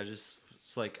last week. I just,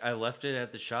 it's like, I left it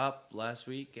at the shop last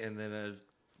week, and then I've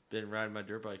been riding my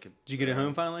dirt bike. Did you get it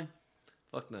home finally?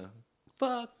 Fuck no.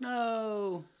 Fuck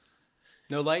no.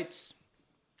 No lights?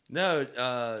 No,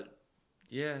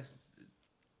 yeah.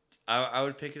 I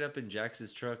would pick it up in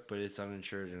Jax's truck, but it's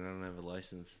uninsured and I don't have a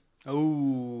license.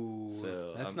 Oh,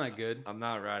 So that's I'm- not good. I'm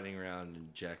not riding around in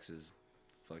Jax's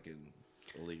fucking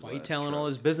Illegal Why are you ass telling truck. all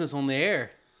his business on the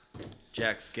air?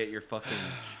 Jax, get your fucking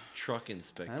truck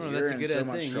inspected. I don't know. You're That's a in good so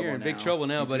much thing. trouble You're in big now. trouble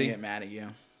now, He's gonna buddy. get mad at you.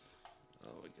 Oh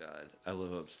my god. I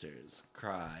live upstairs.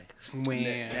 Cry.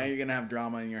 Now you're gonna have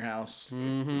drama in your house.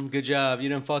 Mm-hmm. Good job. You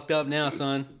done fucked up now,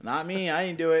 son. Not me. I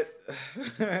didn't do it.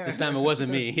 This time it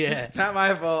wasn't me. Yeah. Not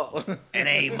my fault. It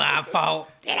ain't my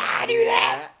fault. Did I do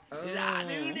that? Did I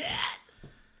do that?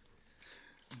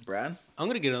 Brad? I'm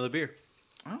gonna get another beer.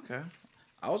 Okay.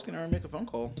 I was gonna make a phone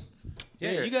call.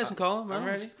 Yeah, Here, you guys can call him. I'm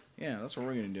ready. Yeah, that's what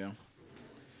we're gonna do.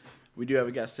 We do have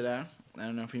a guest today. I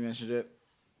don't know if he mentioned it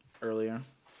earlier,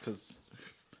 because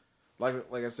like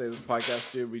I say, this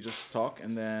podcast, dude, we just talk,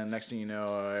 and then next thing you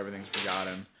know, everything's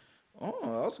forgotten. Oh,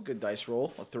 that was a good dice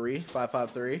roll. A 3, 5,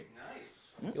 5, 3.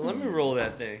 Yo, let me roll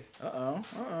that thing.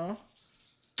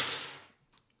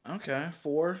 Okay,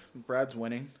 4. Brad's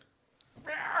winning.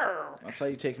 That's how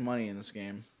you take money in this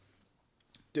game,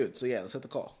 dude. So yeah, let's hit the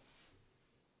call.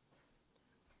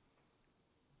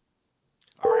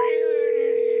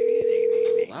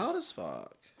 Loud as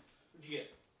fuck. What'd you get?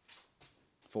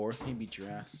 4. He beat your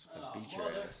ass. Beat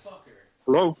your ass.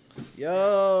 Hello.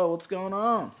 Yo, what's going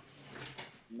on?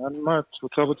 Nothing much.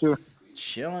 What's up with you?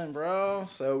 Chilling, bro.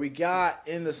 So we got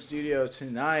in the studio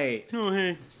tonight Oh,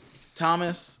 hey.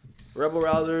 Thomas, Rebel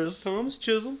Rousers, Thomas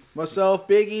Chisholm, myself,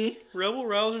 Biggie, Rebel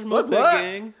Rousers, What, Moped what?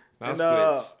 Gang. Mouse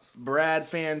and squids. Brad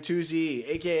Fantuzzi,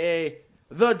 aka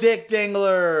the Dick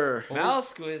Dingler, Mouse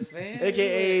squids, man.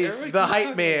 aka Everybody the keeps Hype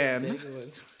talking Man. about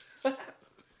Dingling.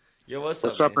 Yo, what's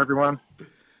What's up, up, everyone?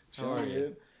 How are you?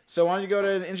 Dude. So why don't you go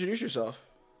ahead and introduce yourself?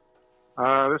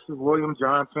 This is William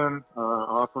Johnson,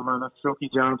 also known as Silky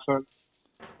Johnson,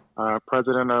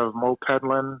 president of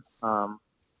Mopedland.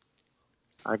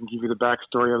 I can give you the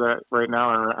backstory of that right now,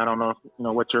 or I don't know if,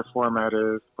 what your format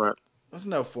is, but There's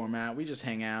no format. We just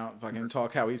hang out, fucking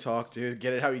talk how we talk, dude.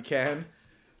 Get it how we can.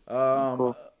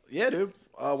 Cool. Yeah, dude.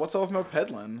 What's up with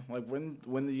Mopedland? Like, when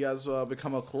did you guys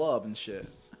become a club and shit?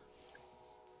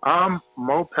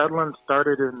 Mopedland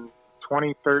started in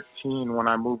 2013 when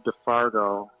I moved to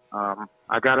Fargo.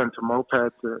 I got into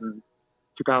mopeds in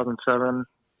 2007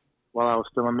 while I was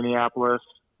still in Minneapolis.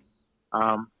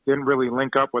 Didn't really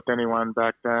link up with anyone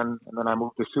back then, and then I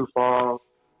moved to Sioux Falls.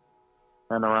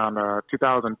 And around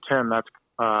 2010, that's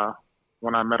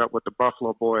when I met up with the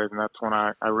Buffalo Boys, and that's when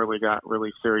I really got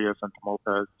really serious into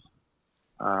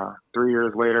mopeds. 3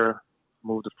 years later,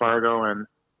 moved to Fargo, and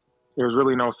there's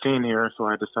really no scene here, so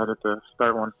I decided to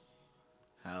start one.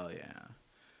 Hell yeah.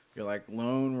 You're like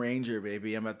Lone Ranger,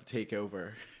 baby. I'm about to take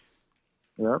over.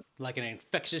 Yep. Like an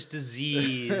infectious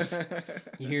disease.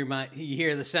 You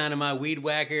hear the sound of my weed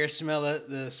whacker, smell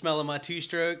the smell of my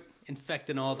two-stroke,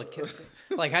 infecting all the kids.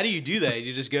 Like, how do you do that?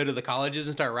 You just go to the colleges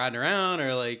and start riding around,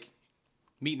 or like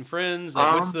meeting friends?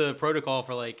 Like, what's the protocol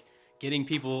for like getting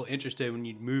people interested when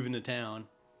you move into town?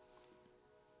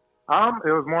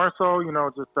 It was more so,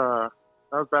 just that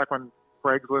was back when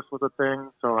Craigslist was a thing.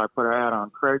 So I put an ad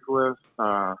on Craigslist.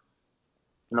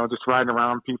 Just riding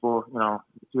around people. You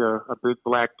see a big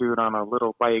black dude on a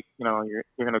little bike. You're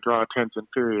gonna draw attention.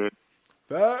 Period.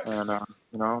 Facts.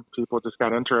 And people just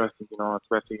got interested.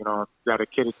 Especially if you got a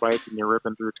kiddie bike and you're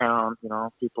ripping through town.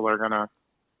 People are gonna,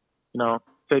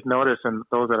 take notice, and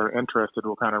those that are interested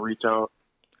will kind of reach out.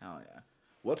 Hell yeah.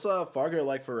 What's Fargo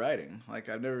like for riding? Like,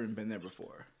 I've never even been there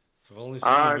before. I've only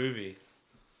seen the movie.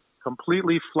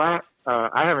 Completely flat.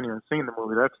 I haven't even seen the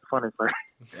movie. That's the funny part.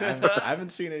 Yeah, I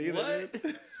haven't seen it either, What?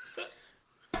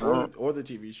 dude. Or the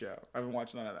TV show. I haven't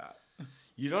watched none of that.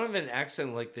 You don't have an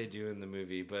accent like they do in the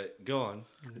movie, but go on.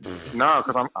 No,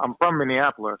 because I'm from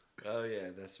Minneapolis. Oh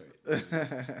yeah, that's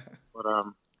right. But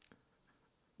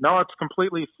no, it's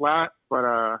completely flat,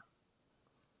 but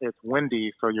it's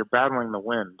windy, so you're battling the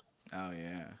wind. Oh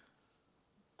yeah.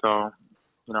 So,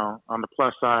 on the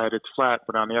plus side, it's flat,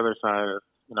 but on the other side,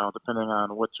 depending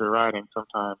on what you're riding,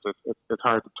 sometimes it's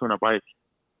hard to tune a bike.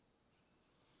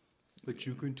 But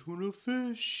you can tune a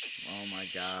fish. Oh my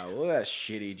god. Look at that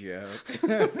shitty joke.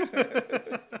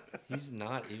 He's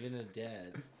not even a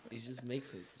dad. He just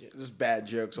makes it. Just bad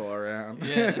jokes all around.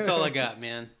 Yeah, that's all I got,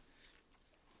 man.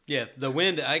 Yeah, the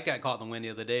wind. I got caught in the wind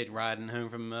the other day riding home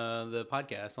from the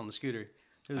podcast on the scooter.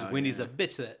 It was windy as a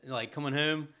bitch. That like coming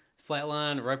home,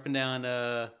 flatline, right up and down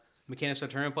Mechanicsville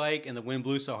Turnpike, and the wind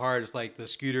blew so hard. It's like the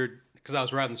scooter, because I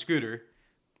was riding the scooter,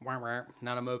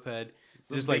 not a moped.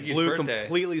 Just like Biggie's blew birthday.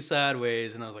 completely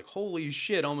sideways, and I was like, "Holy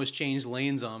shit!" Almost changed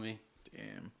lanes on me.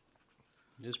 Damn.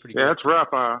 It was pretty. Yeah, good. it's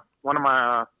rough. One of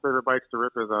my favorite bikes to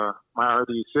rip is my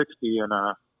RD60,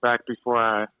 and back before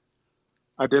I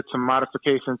did some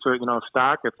modifications to it,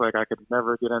 stock. It's like I could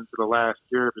never get into the last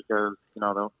gear because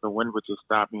the wind would just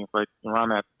stop me. It's like around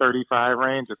that 35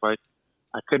 range. It's like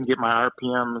couldn't get my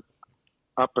RPMs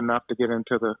up enough to get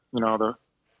into the the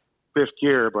fifth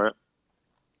gear, but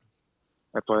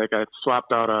it's like I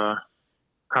swapped out a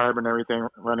carb and everything,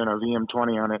 running a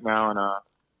VM20 on it now and a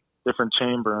different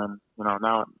chamber, and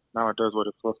now it does what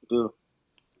it's supposed to do.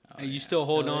 Are you still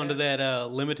holding on to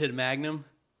that limited Magnum?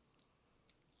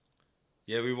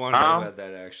 Yeah, we want to know about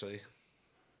that actually.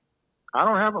 I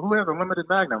don't have who has a limited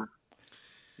Magnum.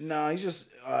 No, he's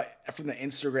just from the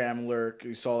Instagram lurk.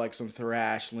 We saw like some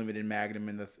Thrash limited Magnum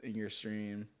in your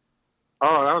stream.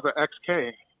 Oh, that was an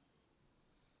XK.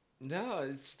 No,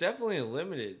 it's definitely a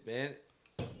limited, man.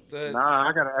 Nah,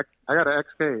 I got an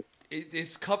XK.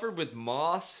 It's covered with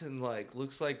moss and like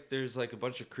looks like there's like a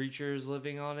bunch of creatures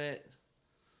living on it.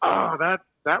 Oh,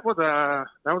 that was a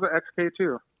XK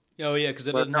too. Oh yeah, because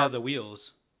it doesn't have the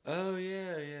wheels. Oh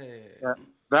yeah.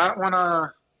 That one I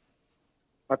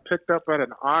picked up at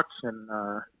an auction.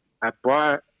 I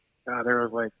bought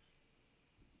there's like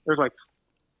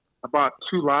I bought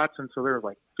 2 lots, and so there was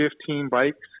like 15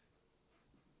 bikes,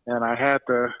 and I had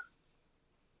to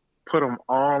put them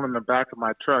all in the back of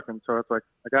my truck, and so it's like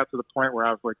I got to the point where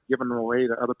I was like giving them away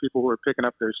to other people who were picking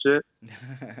up their shit.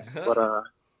 But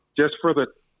just for the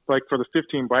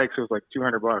 15 bikes, it was like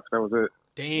 $200. That was it.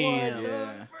 Damn.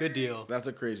 Yeah. Good deal. That's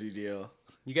a crazy deal.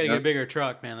 You got to get a bigger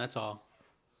truck, man. That's all.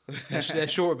 That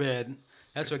short bed.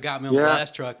 That's what got me on the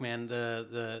last truck, man.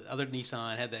 The other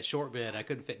Nissan had that short bed. I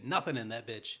couldn't fit nothing in that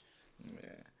bitch. Yeah.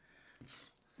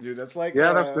 Dude, that's like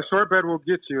that's the short bed will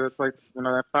get you. It's like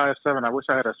that 5.7. I wish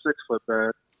I had a 6-foot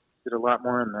bed. Get a lot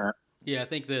more in that. Yeah, I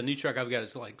think the new truck I've got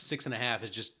is like 6.5.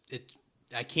 It's just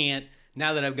I can't,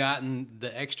 now that I've gotten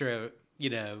the extra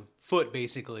foot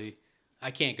basically,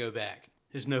 I can't go back.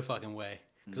 There's no fucking way.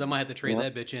 Because I might have to trade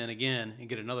that bitch in again and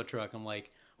get another truck. I'm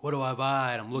like, what do I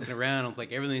buy? And I'm looking around. I'm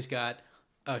like, everything's got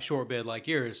a short bed like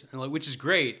yours, and like, which is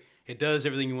great. It does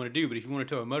everything you want to do. But if you want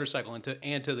to tow a motorcycle and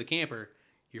tow the camper,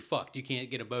 you're fucked. You can't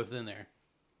get them both in there.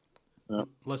 Yep.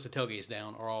 Unless the tailgate's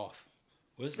down or off.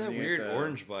 What's that weird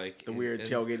orange bike? The weird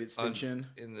tailgate extension?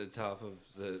 In the top of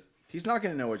the... He's not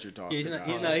going to know what you're talking about.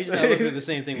 He's not looking at the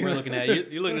same thing we're looking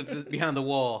at. You're looking at behind the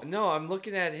wall. No, I'm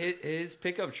looking at his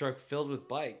pickup truck filled with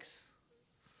bikes.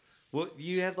 Well,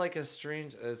 you had like a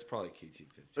strange... it's probably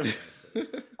QT50.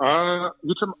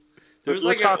 There's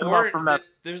like an orange...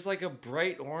 There's like a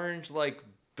bright orange, like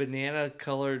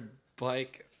banana-colored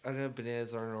bike. I know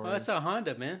bananas aren't orange. Oh, that's a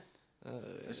Honda, man.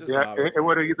 It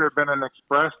would have either been an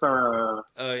Express or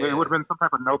it would have been some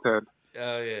type of moped.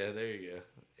 Oh yeah, there you go.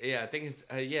 Yeah, I think it's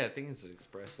an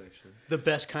Express actually. The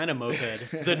best kind of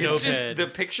moped. The noped. The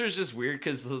picture's just weird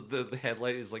because the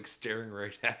headlight is like staring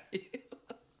right at you.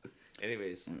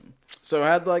 Anyways, so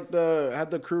how'd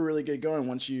the crew really get going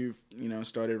once you've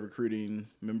started recruiting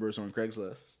members on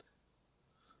Craigslist?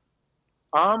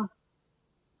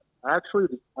 Actually,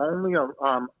 the only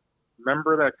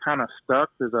member that kind of stuck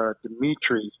is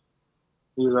Dimitri.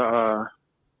 He's a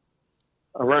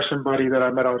Russian buddy that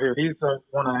I met out here. He's the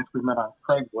one I actually met on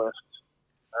Craigslist,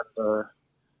 and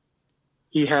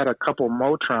he had a couple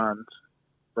Motrons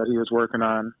that he was working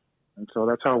on, and so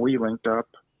that's how we linked up.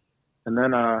 And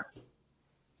then, I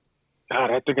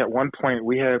think at one point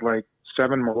we had like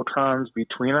 7 Motrons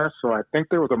between us, so I think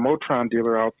there was a Motron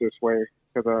dealer out this way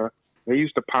because they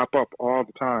used to pop up all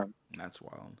the time. That's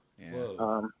wild.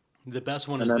 Yeah. The best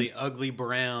one is the ugly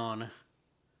brown.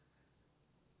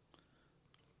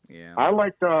 Yeah. I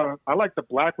like the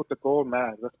black with the gold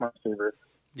mag. That's my favorite.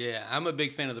 Yeah, I'm a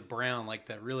big fan of the brown, like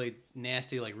that really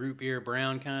nasty, like root beer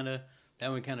brown kind of.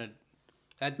 That one kind of.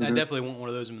 I definitely want one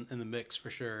of those in the mix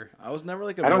for sure. I was never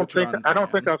like a I don't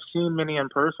Motron think I've seen many in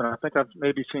person. I think I've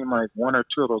maybe seen like 1 or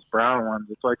 2 of those brown ones.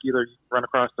 It's like either you run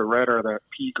across the red or that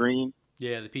pea green.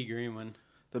 Yeah, the pea green one.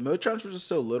 The Motrons were just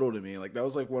so little to me. Like that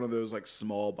was like one of those like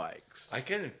small bikes. I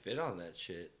couldn't fit on that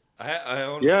shit. I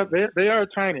own. Yeah, they are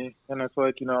tiny, and it's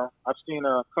like I've seen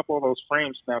a couple of those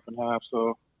frames snap in half.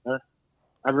 So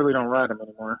I really don't ride them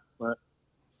anymore. But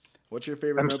what's your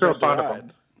favorite moped to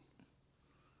ride?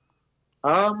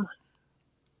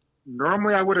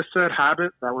 Normally I would have said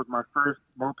Habit. That was my first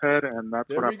moped, and that's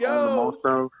what I've owned the most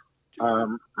of.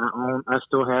 I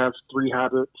still have 3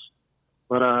 Habits,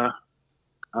 but I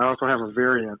also have a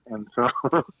variant, and so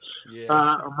I'm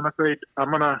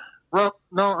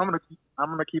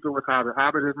gonna keep it with Habit.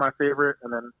 Habit is my favorite,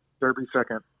 and then Derby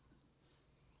second.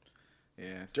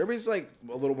 Yeah, Derby's like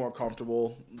a little more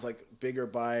comfortable. It's like bigger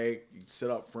bike. You sit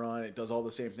up front. It does all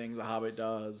the same things a Hobbit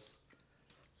does.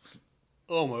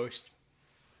 Almost.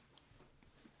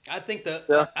 I think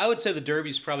I would say the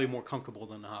Derby's probably more comfortable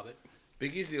than the Hobbit.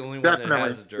 Biggie's the only one that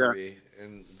has a Derby,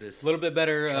 and this A little bit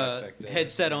better trifecta,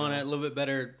 headset you on know? it, a little bit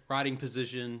better riding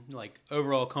position, like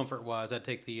overall comfort wise. I'd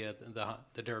take the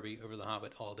Derby over the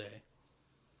Hobbit all day.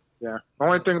 Yeah. The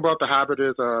only thing about the Hobbit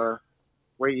is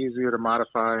way easier to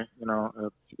modify. You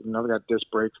know, they got disc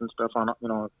brakes and stuff on it. You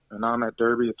know, and on that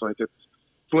Derby, it's a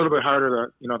little bit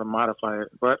harder to modify it.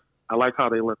 But I like how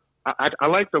they look. I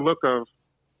like the look of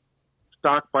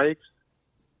stock bikes.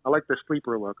 I like the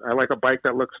sleeper look. I like a bike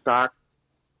that looks stock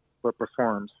but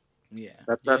performs. Yeah.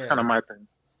 That's Yeah. kind of my thing.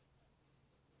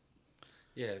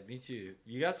 Yeah, me too.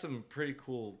 You got some pretty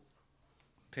cool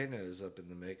Pintos up in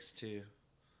the mix too.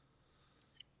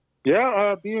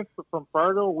 Yeah, being from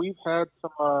Fargo, we've had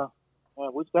some.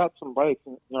 We've got some bikes.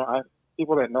 And,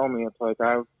 people that know me, it's like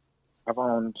I've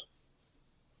owned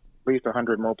at least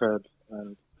 100 mopeds,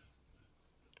 and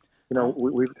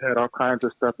we've had all kinds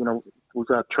of stuff. We've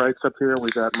got trikes up here.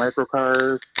 We've got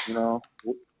microcars.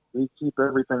 We keep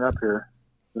everything up here.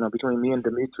 Between me and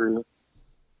Dimitri.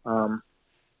 Going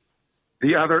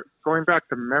back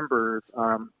to members,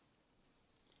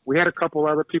 we had a couple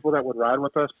other people that would ride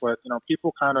with us, but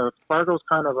Fargo's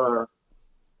kind of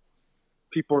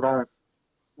people don't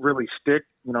really stick.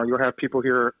 You'll have people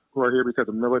here who are here because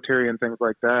of military and things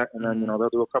like that, and then they'll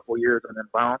do a couple years and then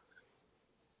bounce.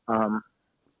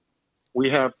 We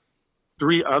have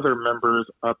 3 other members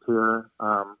up here.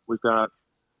 We've got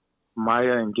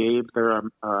Maya and Gabe. They're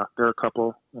a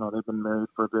couple. They've been married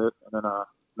for a bit, and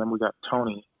then we got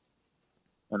Tony.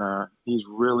 And he's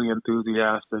really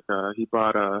enthusiastic. He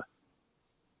bought all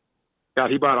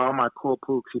my cool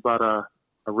pooks. He bought a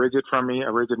Rigid from me,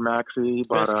 a Rigid Maxi. He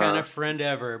bought Best kind of friend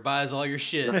ever. Buys all your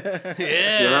shit. Yeah.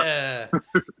 Yeah.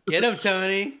 Get him,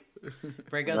 Tony.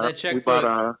 Break out that He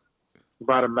checkbook.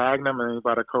 bought a Magnum and he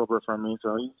bought a Cobra from me.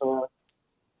 So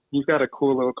he's got a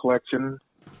cool little collection.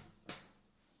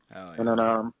 Hell yeah. And then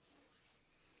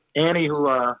Annie, who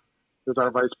is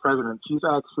our vice president, she's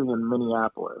actually in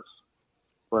Minneapolis.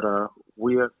 But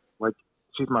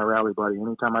she's my rally buddy.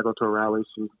 Anytime I go to a rally,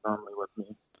 she's normally with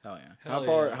me. Hell yeah.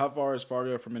 Hell How far is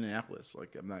Fargo from Minneapolis?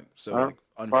 Like, I'm not so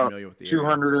unfamiliar with the area.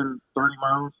 230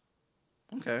 miles.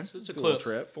 Okay. So it's a little clip.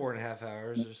 trip. 4.5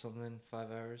 hours or something,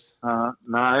 5 hours. No,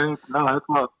 it's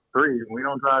about 3. We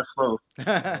don't drive slow.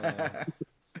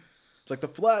 It's like the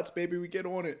flats, baby. We get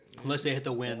on it. Unless they hit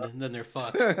the wind, and then they're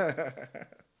fucked.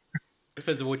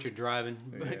 Depends on what you're driving.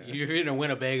 Yeah. You're in a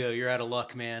Winnebago, you're out of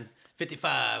luck, man.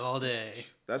 55 all day.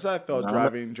 That's how I felt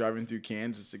driving through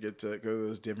Kansas to go to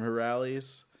those Denver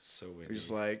rallies. So windy. It's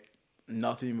just like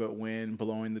nothing but wind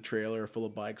blowing the trailer full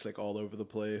of bikes like all over the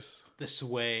place. The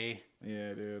sway.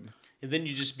 Yeah, dude. And then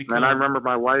you just become... And I remember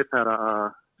my wife had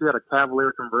a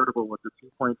Cavalier convertible with the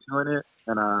 2.2 in it,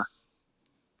 and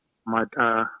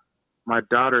my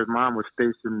daughter's mom was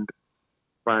stationed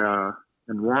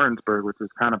in Warrensburg, which is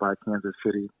kind of by Kansas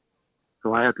City.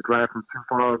 So I had to drive from Sioux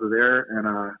Falls to there,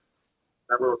 and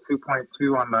that little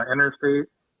 2.2 on the interstate,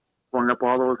 going up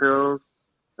all those hills.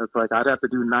 It's like I'd have to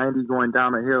do 90 going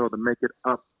down a hill to make it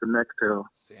up the next hill.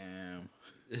 Damn.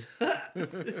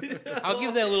 I'll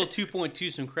give that little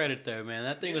 2.2 some credit, though, man.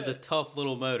 That thing was a tough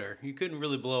little motor. You couldn't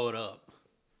really blow it up.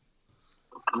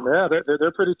 Yeah,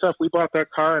 they're pretty tough. We bought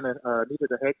that car and it needed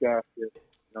a head gasket.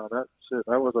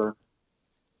 That was a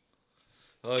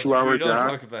Oh, dude, 2 hour we don't job.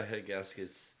 talk about head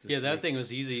gaskets. Yeah, that thing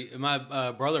was easy.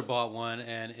 My brother bought one,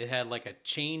 and it had like a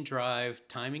chain drive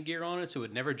timing gear on it, so it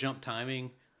would never jump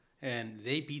timing. And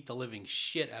they beat the living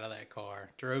shit out of that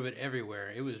car. Drove it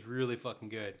everywhere. It was really fucking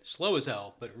good. Slow as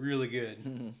hell, but really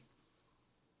good.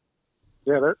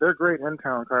 Yeah, they're great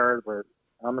in-town cars, but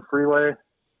on the freeway,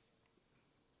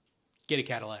 Get a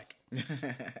Cadillac.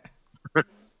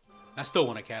 I still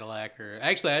want a Cadillac. Or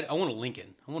actually, I want a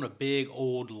Lincoln. I want a big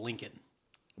old Lincoln.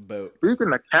 Boat.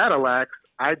 speaking of Cadillacs,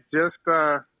 I've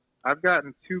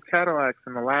gotten 2 Cadillacs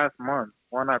in the last month.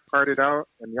 One I parted out,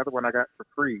 and the other one I got for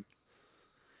free.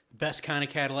 Best kind of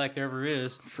Cadillac there ever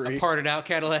is. Free. A parted out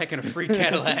Cadillac and a free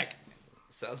Cadillac.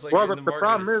 Sounds like Well, you're in the the market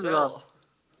problem to is, sell.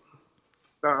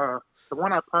 The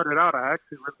one I parted out,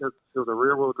 it was a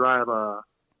rear-wheel drive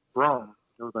Rome.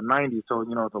 It was a 90, so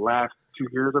the last 2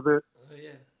 years of it. Oh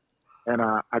yeah. And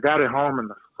I got it home, and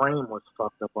the frame was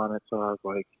fucked up on it. So I was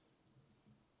like,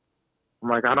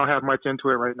 I don't have much into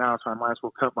it right now, so I might as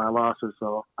well cut my losses.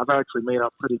 So I've actually made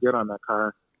up pretty good on that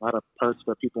car. A lot of parts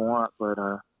that people want, but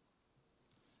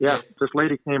yeah, this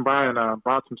lady came by and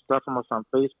bought some stuff from us on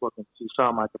Facebook, and she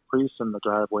saw my Caprice in the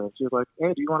driveway, and she was like,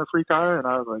 "Hey, do you want a free car?" And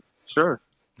I was like, "Sure."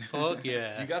 Fuck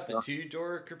yeah. You got the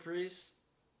 2-door Caprice?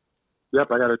 Yep,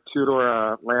 I got a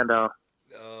 2-door Landau.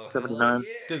 Oh, 79. hell yeah.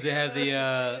 Does it have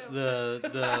the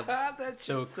That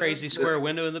so shit's crazy square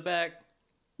window in the back?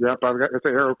 Yep, it's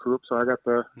an Aero Coupe, so I got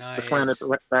the Nice. slanted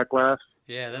back glass.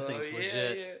 Yeah, that thing's Oh,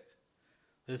 legit. Yeah.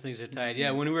 Those things are tight.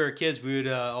 Yeah, when we were kids, we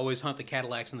would always hunt the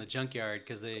Cadillacs in the junkyard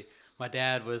because my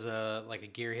dad was like a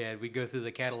gearhead. We'd go through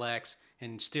the Cadillacs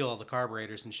and steal all the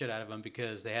carburetors and shit out of them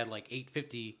because they had like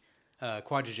 850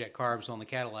 quadrijet carbs on the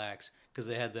Cadillacs because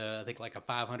they had I think like a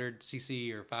 500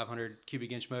 cc or 500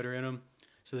 cubic inch motor in them.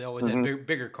 So they always had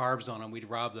bigger carbs on them. We'd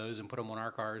rob those and put them on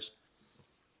our cars.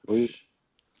 Sweet.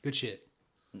 Good shit.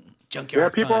 Yeah,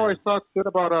 Junkyard people fun. always talk shit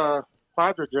about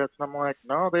quadrojets, and I'm like,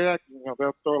 no,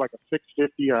 they'll throw like a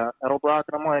 650 Edelbrock,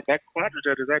 and I'm like, that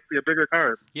quadrojet is actually a bigger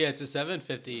car. Yeah, it's a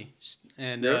 750,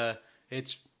 and Yep.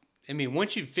 I mean,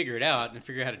 once you figure it out and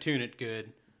figure out how to tune it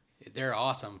good, they're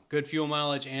awesome. Good fuel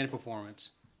mileage and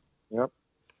performance. Yep.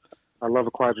 I love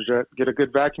a quadrojet. Get a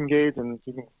good vacuum gauge, and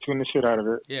you can tune the shit out of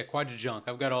it. Yeah, Quadra-Junk.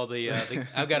 I've got all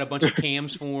I've got a bunch of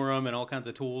cams for them and all kinds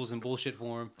of tools and bullshit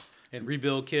for them and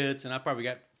rebuild kits, and I've probably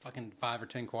got fucking 5 or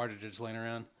 10 Quadrojets laying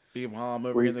around. Meanwhile, I'm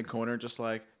over here in the corner just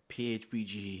like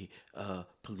PHBG,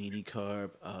 Polini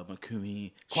Carb,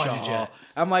 Makuni, Shaw. Quadrojet.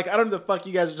 I'm like, I don't know the fuck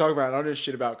you guys are talking about. I don't know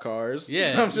shit about cars.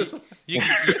 Yeah, So I'm just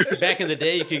back in the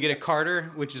day, you could get a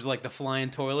Carter, which is like the flying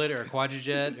toilet, or a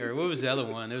Quadrojet, or what was the other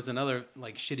one? There was another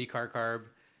like shitty car carb.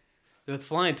 The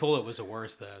flying toilet was the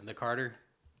worst though. The Carter,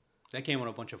 that came on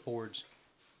a bunch of Fords.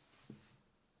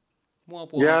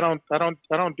 Womp womp. Yeah,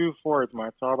 I don't do Fords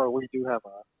much, although we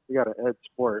got an Ed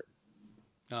Sport.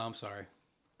 Oh, I'm sorry.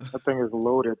 That thing is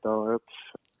loaded though.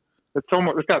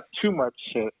 It's got too much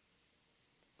shit.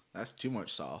 that's too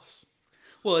much sauce.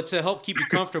 Well, it's to help keep you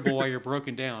comfortable while you're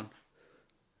broken down.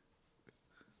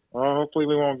 Well, hopefully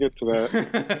we won't get to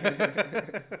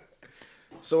that.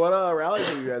 So what rallies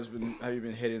have you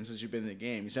been hitting since you've been in the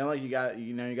game? You sound like you got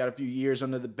a few years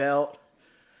under the belt.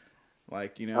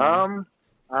 Like,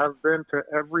 I've been to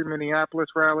every Minneapolis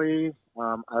rally.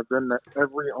 I've been to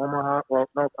every Omaha. Well,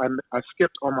 no, I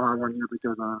skipped Omaha one year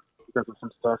because of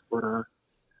some stuff. But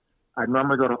I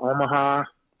normally go to Omaha.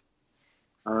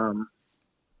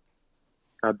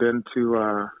 I've been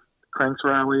to Cranks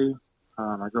rally.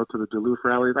 I go to the Duluth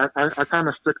rallies. I kind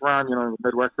of stick around, the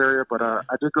Midwest area. But I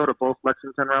did go to both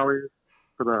Lexington rallies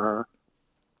for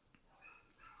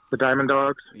the Diamond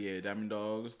Dogs. Yeah, Diamond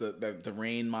Dogs, the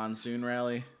rain monsoon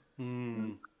rally.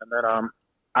 And then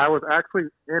I was actually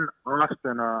in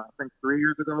Austin, I think 3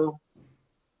 years ago,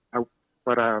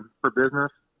 but for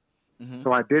business. Mm-hmm.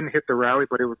 So I didn't hit the rally,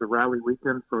 but it was the rally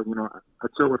weekend. So, I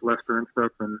chill with Lester and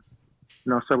stuff and,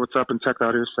 said what's up and checked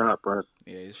out his shop. But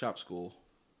Yeah, his shop's cool.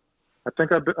 I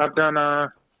think I've done, I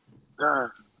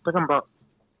think I'm about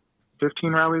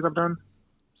 15 rallies I've done.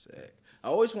 Sick. I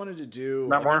always wanted to do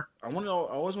Not more? I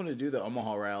always wanted to do the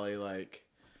Omaha rally, like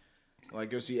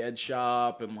go see Ed's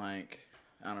shop and like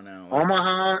I don't know. Like,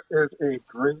 Omaha is a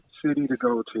great city to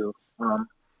go to.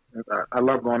 I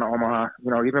love going to Omaha.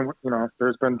 Even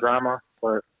there's been drama,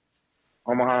 but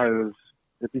Omaha is.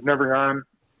 If you've never gone,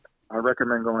 I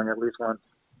recommend going at least once.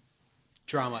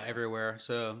 Drama everywhere,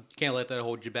 so can't let that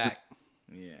hold you back.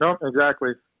 Yeah. Nope,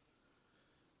 exactly.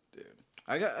 Dude.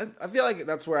 I feel like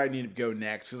that's where I need to go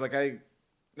next because like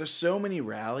there's so many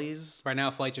rallies. Right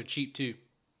now, flights are cheap too.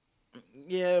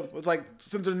 Yeah, it's like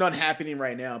since there's none happening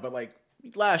right now, but like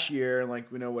last year and like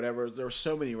whatever, there were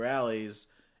so many rallies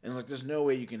and like there's no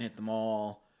way you can hit them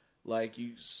all. Like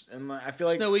and I feel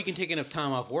like There's no way you can take enough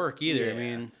time off work either. Yeah. I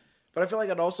mean, but I feel like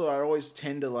I always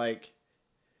tend to like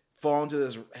fall into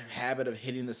this habit of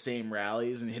hitting the same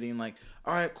rallies and hitting like,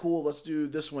 all right, cool, let's do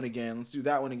this one again, let's do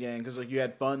that one again, because like you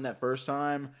had fun that first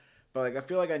time, but like I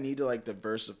feel like I need to like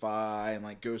diversify and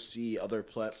like go see other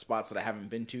spots that I haven't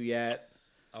been to yet.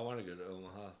 I want to go to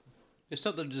Omaha. there's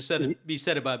something to be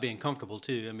said about being comfortable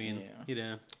too. I mean,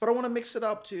 But I want to mix it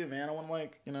up too, man. I want to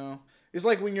like it's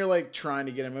like when you're like trying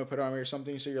to get a moped on me or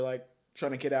something, so you're like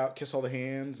trying to get out, kiss all the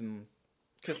hands and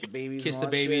kiss the babies, kiss and the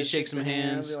all that babies, shit, shake some the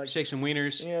hands, You're like, shake some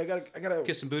wieners, yeah, I gotta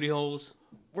kiss some booty holes.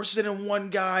 We're sending one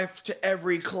guy to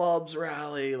every club's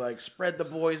rally, like spread the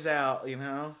boys out,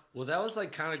 Well, that was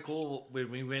like kind of cool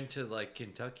when we went to like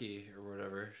Kentucky or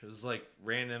whatever. It was like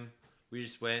random. We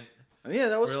just went. Yeah,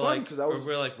 that was We're fun like- because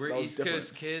we're we're East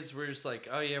Coast kids. We're just like,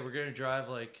 oh yeah, we're gonna drive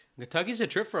like Kentucky's a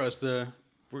trip for us, though.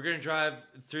 we're gonna drive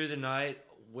through the night,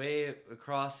 way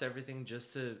across everything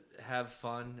just to have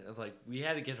fun. And, like we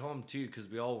had to get home too because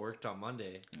we all worked on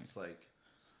Monday. It's like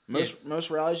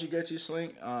Most rallies you go to,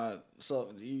 Slink.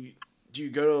 So do you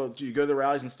go to the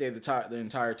rallies and stay the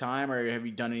entire time, or have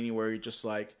you done any where you just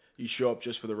like you show up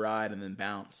just for the ride and then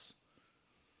bounce?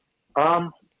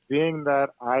 Being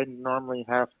that I normally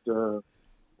have to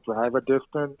drive a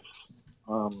distance,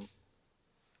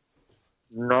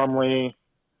 normally,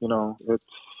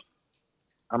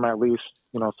 I'm at least,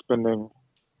 spending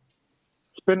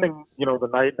spending, the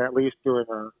night and at least doing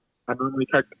I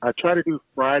try to do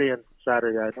Friday and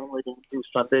Saturday. I normally don't do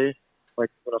Sunday. Like,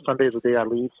 Sunday's the day I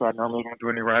leave, so I normally don't do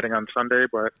any riding on Sunday,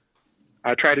 but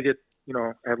I try to get,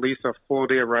 at least a full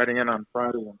day of riding in on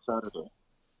Friday and Saturday.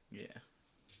 Yeah.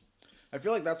 I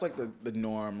feel like that's like the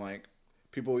norm. Like,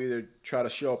 people either try to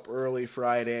show up early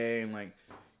Friday and like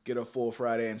get a full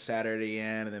Friday and Saturday in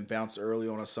and then bounce early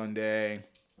on a Sunday.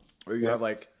 Or you have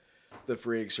like the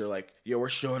freaks who are like, yo, we're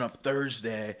showing up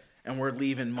Thursday and we're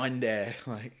leaving Monday.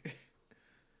 Like,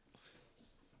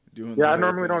 doing I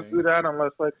normally don't do that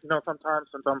unless, like, sometimes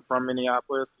since I'm from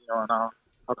Minneapolis, and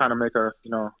I'll kind of make a,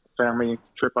 family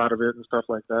trip out of it and stuff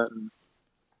like that. And,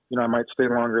 I might stay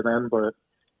longer then, but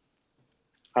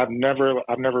I've never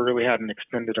really had an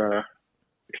extended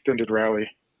rally.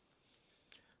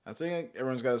 I think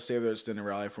everyone's got to save their extended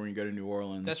rally for when you go to New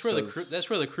Orleans. That's where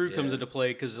the crew comes into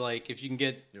play, because like if you can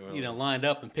get lined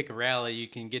up and pick a rally, you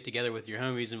can get together with your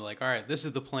homies and be like, all right, this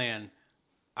is the plan.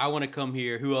 I want to come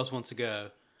here. Who else wants to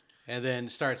go? And then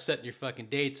start setting your fucking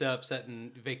dates up,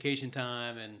 setting vacation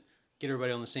time, and get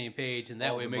everybody on the same page. And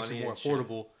that way it makes it more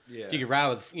affordable. Yeah. You can ride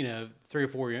with 3 or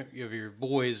 4 of your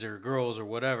boys or girls or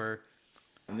whatever.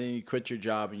 And then you quit your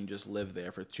job and you just live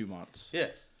there for 2 months. Yeah.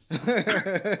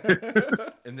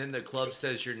 And then the club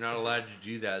says you're not allowed to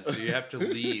do that, so you have to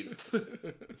leave.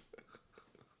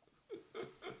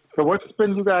 So what's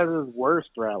been you guys' worst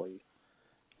rally?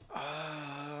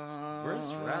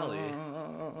 Worst rally?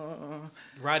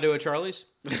 Ride to a Charlie's?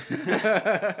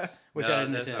 Which I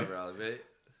didn't that's attend. not rally, but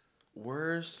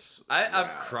Worst. I've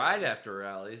cried after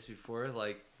rallies before.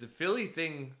 Like, the Philly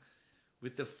thing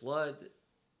with the flood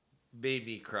made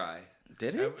me cry.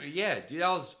 Did it? Yeah, dude.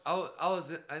 I was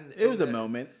It was a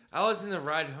moment. I was in the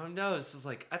ride home. No, it's just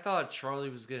like I thought Charlie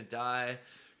was gonna die.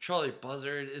 Charlie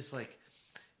Buzzard is like,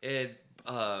 and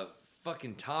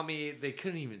fucking Tommy. They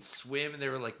couldn't even swim, and they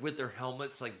were like with their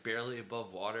helmets like barely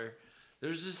above water. There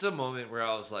was just a moment where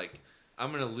I was like,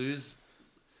 I'm gonna lose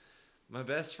my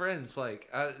best friends. Like,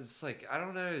 it's like I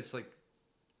don't know. It's like.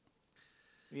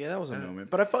 Yeah, that was a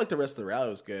moment. But I felt like the rest of the rally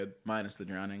was good, minus the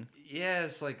drowning. Yeah,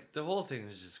 it's like the whole thing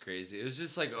was just crazy. It was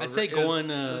just like I'd say going.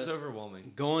 It was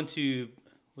overwhelming. Going to,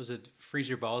 was it Freeze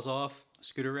Your Balls Off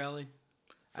scooter rally?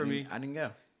 For me, I didn't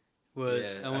go.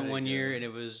 I went one year and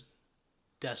it was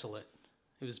desolate.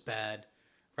 It was bad.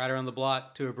 Ride around the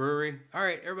block to a brewery. All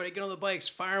right, everybody get on the bikes,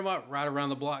 fire them up. Ride around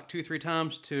the block 2-3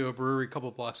 times to a brewery a couple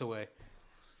blocks away.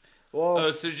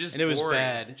 Well, so just and it was boring.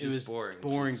 bad. Just It was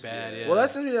boring, Just, bad. Yeah. Well,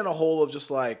 that's in a whole of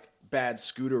just like bad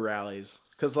scooter rallies.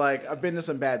 Because like I've been to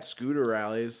some bad scooter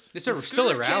rallies. It's still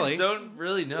a rally. Kids don't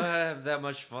really know how to have that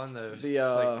much fun though.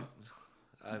 The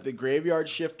graveyard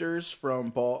shifters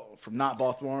from not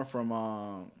Baltimore,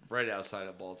 from right outside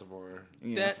of Baltimore.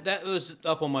 That was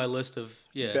up on my list of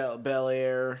Bel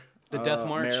Air, the Death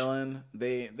March, Maryland.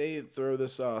 They throw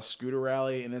this scooter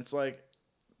rally, and it's like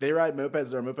they ride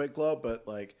mopeds. They're a moped club, but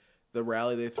like the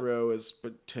rally they throw is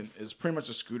pretty much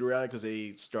a scooter rally because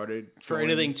they started for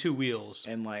anything 2 wheels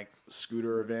and like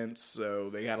scooter events. So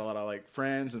they had a lot of like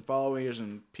friends and followers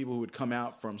and people who would come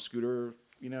out from scooter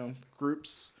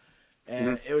groups,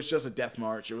 and it was just a death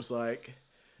march. It was like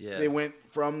they went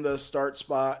from the start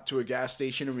spot to a gas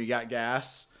station and we got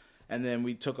gas, and then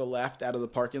we took a left out of the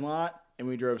parking lot and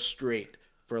we drove straight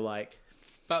for like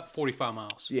about 45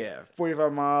 miles. Yeah,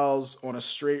 45 miles on a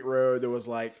straight road that was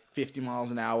like 50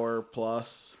 miles an hour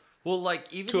plus. Well,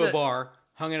 like even to a bar,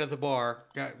 hung out at the bar,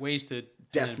 got wasted,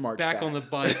 death march back on the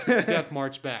bike, death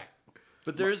march back.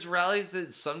 But there's rallies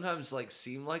that sometimes like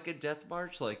seem like a death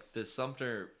march, like the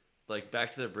Sumter, like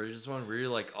Back to the Bridges one, where you're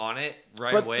like on it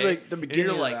right away. Like the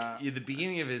beginning, the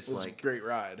beginning of it is was like a great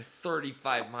ride,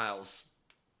 35 miles.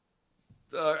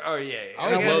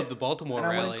 I love the Baltimore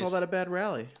rallies. I wouldn't call that a bad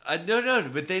rally. No,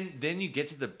 but then you get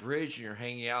to the bridge and you're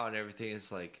hanging out and everything.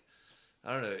 It's like,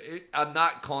 I don't know. I'm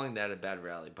not calling that a bad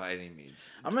rally by any means.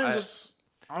 I got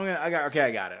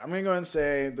it. I'm gonna go and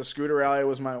say the scooter rally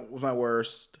was my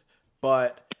worst,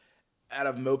 but out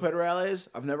of moped rallies,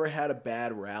 I've never had a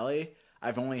bad rally.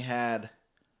 I've only had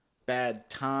bad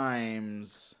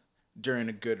times during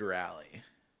a good rally.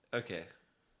 Okay.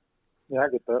 Yeah, I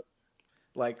get that.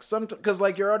 Like because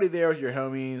like you're already there with your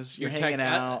homies, you're hanging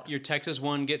out. Your Texas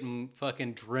one getting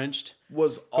fucking drenched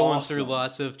was going awesome. through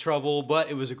lots of trouble,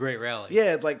 but it was a great rally.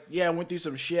 Yeah, it's like I went through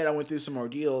some shit, I went through some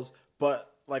ordeals,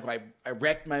 but like I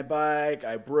wrecked my bike,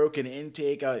 I broke an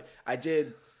intake, I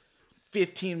did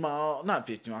 15 miles, not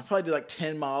 15 miles, I probably did like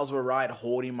 10 miles of a ride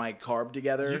holding my carb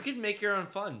together. You can make your own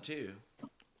fun too.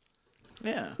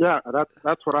 Yeah. Yeah,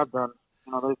 that's what I've done.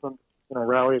 There's been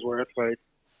rallies where it's like,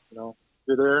 you're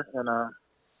there and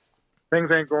things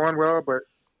ain't going well, but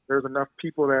there's enough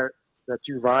people that that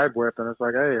you vibe with, and it's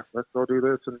like, hey, let's go do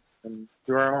this and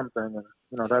do our own thing, and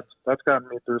you know that's gotten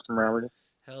me through some rallies.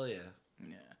 Hell yeah.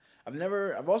 Yeah.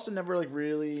 I've also never like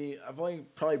really, I've only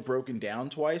probably broken down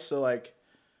twice. So like,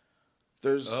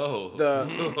 there's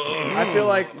I feel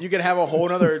like you could have a whole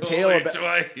nother tale about.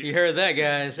 Twice. You heard that,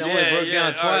 guys? I only broke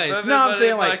down twice. No, I'm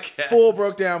saying like full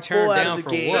broke down, Turned full out down of the for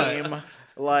game,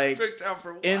 like Broke down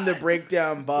for in the what?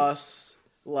 breakdown bus,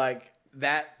 like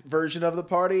that version of the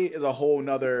party is a whole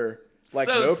nother like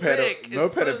So moped sick. It's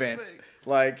moped so event. sick.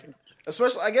 Like,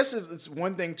 especially, I guess it's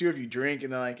one thing too if you drink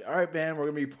and they're like, all right, man, we're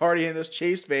gonna be partying in this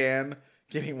Chase van,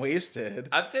 getting wasted.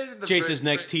 I've been in the Jason's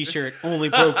next T-shirt only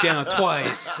broke down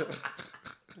twice.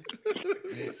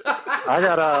 I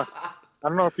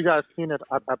don't know if you guys seen it.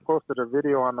 I posted a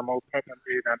video on the Moped page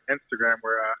on Instagram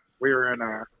where we were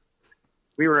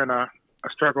in a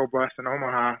struggle bus in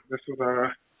Omaha. This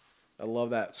was I love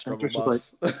that struggle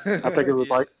This bus. I think it was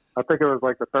like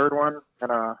the third one,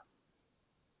 and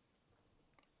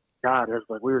God, it was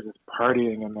like we were just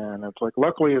partying in there, and it's like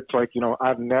luckily it's like, you know,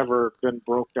 I've never been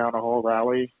broke down a whole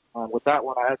rally. With that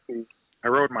one, I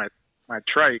rode my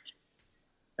trike,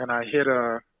 and I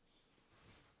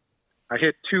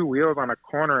hit two wheels on a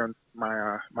corner, and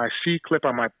my C clip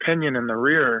on my pinion in the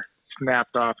rear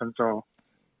snapped off, and so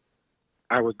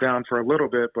I was down for a little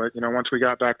bit. But you know, once we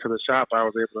got back to the shop, I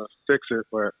was able to fix it.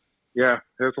 But yeah,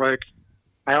 it's like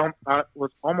I was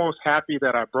almost happy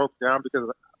that I broke down because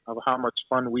of how much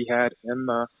fun we had in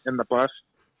the bus.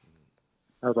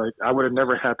 I was like, I would have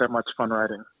never had that much fun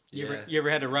riding. You ever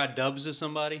had to ride dubs with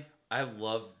somebody? I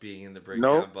love being in the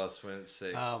breakdown Nope. bus when it's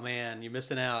sick. Oh man, you're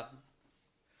missing out.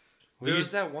 There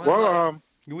was that one. Well,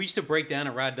 We used to break down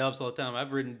and ride dubs all the time.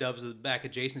 I've ridden dubs at the back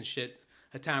of Jason's shit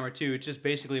a time or two. It's just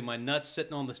basically my nuts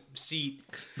sitting on the seat,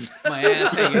 my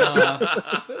ass hanging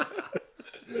off.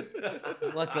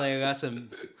 Luckily, I got some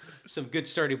good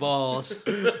sturdy balls.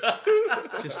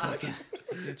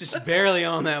 Just barely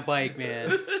on that bike, man.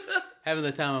 Having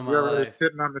the time of my you're ever life.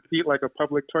 sitting on the seat like a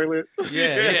public toilet.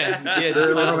 Yeah.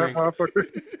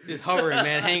 Just hovering,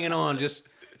 man, hanging on, just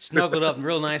snuggled up and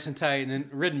real nice and tight, and then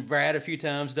ridden Brad a few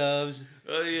times, Doves.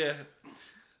 Oh yeah,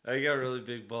 I got really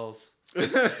big balls. Who's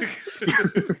got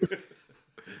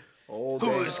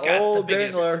the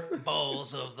biggest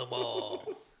balls of them all?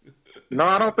 No,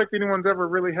 I don't think anyone's ever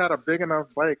really had a big enough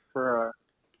bike for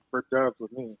dubs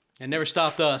with me. It never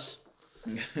stopped us.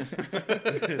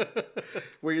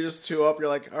 Where you just two up, you're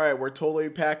like, all right, we're totally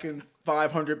packing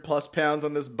 500 plus pounds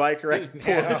on this bike right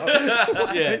now.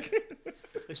 Yeah.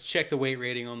 Let's check the weight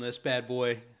rating on this bad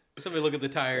boy. Somebody look at the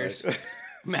tires.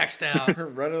 Maxed out.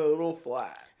 Running a little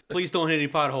flat. Please don't hit any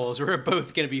potholes. We're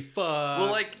both going to be fucked. Well,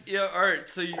 like, yeah, all right.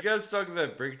 So you guys talk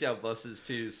about breakdown buses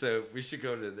too. So we should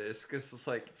go into this because it's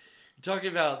like you're talking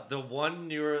about the one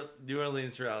New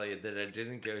Orleans rally that I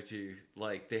didn't go to.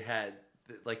 Like they had,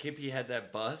 like Hippie had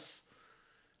that bus.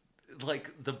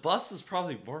 Like the bus was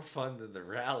probably more fun than the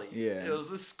rally. Yeah, it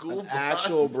was a school bus.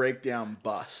 Actual breakdown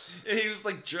bus. And he was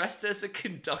like dressed as a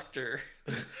conductor.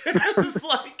 It was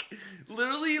like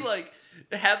literally like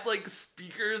had like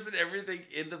speakers and everything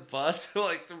in the bus.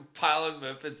 Like they're piling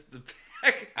mopeds in the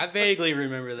back. I vaguely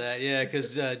remember that, yeah,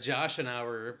 because Josh and I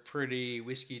were pretty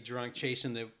whiskey drunk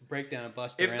chasing the breakdown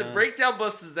bus around. If the breakdown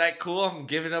bus is that cool, I'm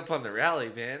giving up on the rally,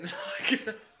 man.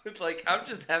 Like I'm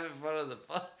just having fun on the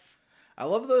bus. I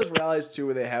love those rallies too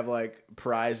where they have like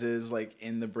prizes like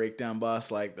in the breakdown bus.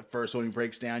 Like the first one who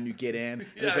breaks down, you get in.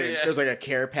 There's like a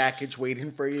care package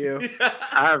waiting for you.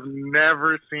 I've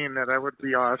never seen that. That would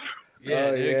be awesome.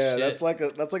 Yeah, that's like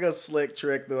a slick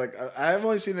trick. They're like I've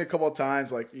only seen it a couple of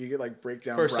times. Like you get like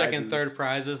breakdown first, prizes. second, third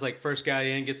prizes. Like first guy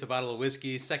in gets a bottle of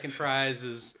whiskey. Second prize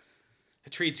is a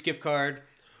treats gift card.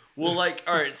 Well, like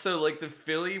all right, so like the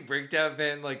Philly breakdown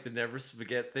van, like the Never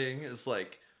Spaghetti thing is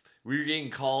like. We were getting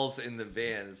calls in the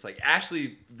van. It's like,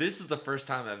 Ashley, this is the first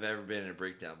time I've ever been in a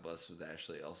breakdown bus with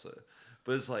Ashley also.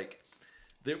 But it's like,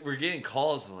 we're getting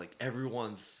calls and like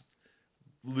everyone's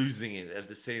losing it at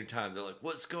the same time. They're like,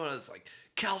 what's going on? It's like,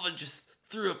 Calvin just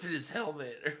threw up in his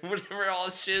helmet or whatever all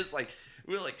this shit is. Like,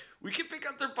 we're like, we can pick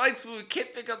up their bikes, but we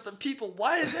can't pick up the people.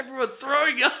 Why is everyone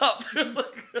throwing up?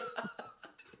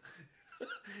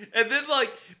 And then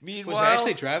like meanwhile, was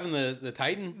Ashley driving the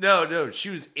Titan? No, she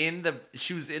was in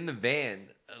the van,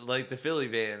 like the Philly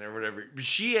van or whatever. But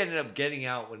she ended up getting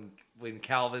out when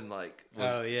Calvin like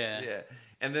was, oh yeah.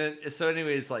 And then so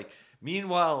anyways, like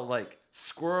meanwhile, like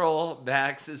Squirrel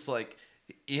Max is like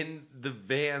in the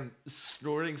van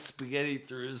snorting spaghetti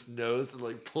through his nose and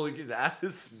like pulling it out of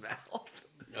his mouth.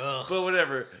 Ugh. But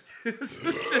whatever, it's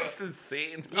just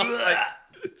insane. Like,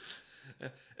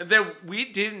 And then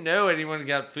we didn't know anyone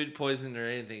got food poisoning or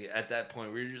anything at that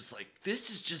point. We were just like,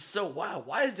 this is just so wild.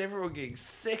 Why is everyone getting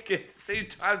sick at the same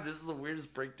time? This is the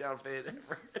weirdest breakdown fan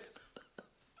ever.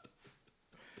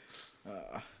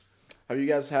 Have you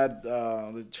guys had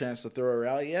the chance to throw a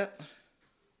rally yet?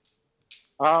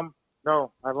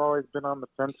 No, I've always been on the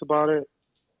fence about it.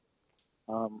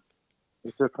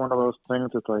 It's just one of those things.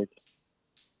 It's like,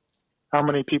 how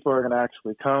many people are going to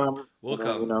actually come? We'll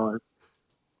come. You know,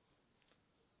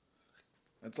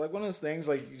 It's like one of those things,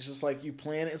 like, it's just like you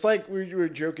plan it. It's like we were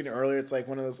joking earlier. It's like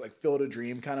one of those, like, field a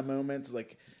dream kind of moments. It's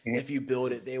like, if you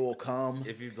build it, they will come.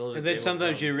 If you build it, And then they will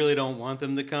sometimes come. you really don't want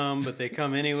them to come, but they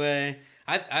come anyway.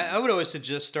 I would always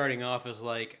suggest starting off as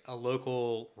like a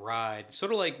local ride,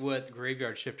 sort of like what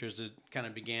Graveyard Shifters had kind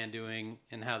of began doing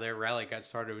and how their rally got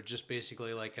started with just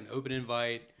basically like an open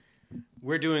invite.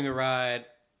 We're doing a ride.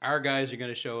 Our guys are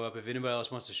going to show up. If anybody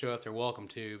else wants to show up, they're welcome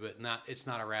to, but it's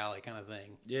not a rally kind of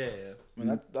thing. Yeah. I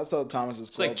mean, that's how Thomas's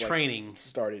It's club like training.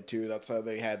 started too. That's how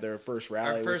they had their first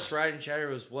rally. Our first ride in Chatter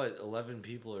was what, 11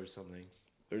 people or something.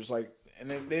 There's like, and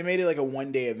they made it like a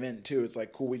 1 day event too. It's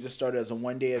like cool. We just started as a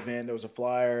 1 day event. There was a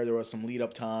flyer. There was some lead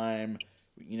up time.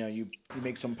 You know, you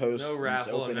make some posts. No it's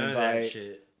raffle, open none invite. of that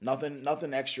shit.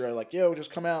 Nothing extra. Like, yo,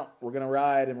 just come out. We're gonna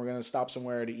ride and we're gonna stop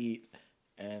somewhere to eat,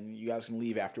 and you guys can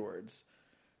leave afterwards.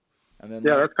 And then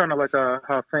yeah, that's kind of like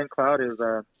how St. Cloud is.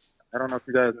 I don't know if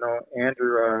you guys know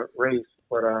Andrew Race,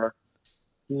 but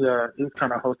he's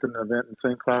kind of hosting an event in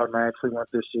St. Cloud, and I actually went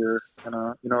this year. And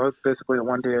you know, it's basically a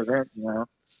 1 day event. You know,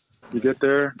 you get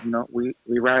there, you know, we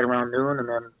ride around noon, and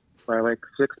then by like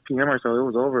 6 p.m. or so, it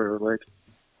was over. Like,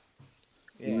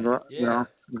 you can go, you know,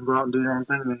 you can go out and do your own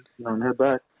thing, and, you know, and head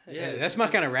back. Yeah, that's my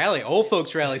kind of rally. Old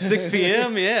folks rally, 6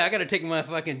 p.m. Yeah, I got to take my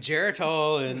fucking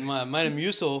Geritol and my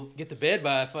Metamucil, get to bed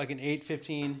by fucking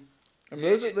 8:15. I mean,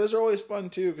 those are always fun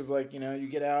too, because like, you know, you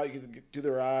get out, you get do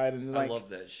the ride, and like I love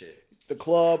that shit. the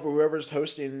club or whoever's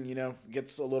hosting, you know,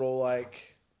 gets a little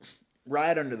like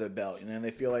ride under the belt, you know, and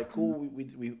they feel like, cool,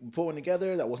 we put one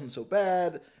together, that wasn't so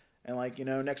bad, and like, you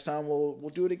know, next time we'll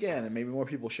do it again, and maybe more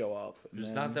people show up. And There's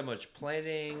then, not that much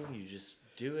planning. You just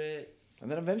do it. and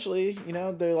then eventually, you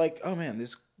know, they're like, oh man,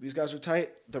 these guys are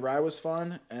tight. The ride was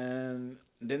fun, and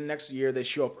then next year they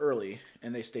show up early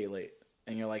and they stay late,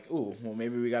 and you're like, ooh, well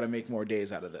maybe we got to make more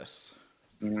days out of this.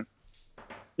 Mm-hmm.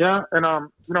 Yeah, and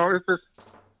you know, it's just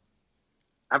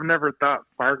I've never thought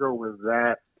Fargo was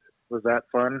that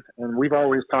fun, and we've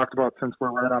always talked about, since we're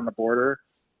right on the border,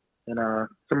 and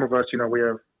some of us, you know, we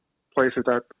have places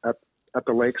at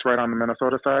the lakes right on the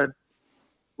Minnesota side.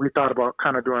 We thought about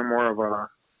kind of doing more of a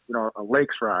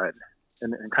lakes ride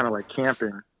and kind of like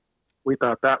camping. We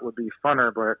thought that would be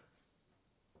funner, but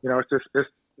you know, it's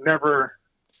never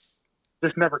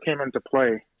came into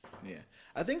play. Yeah,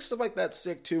 I think stuff like that's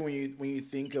sick too when you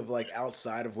think of like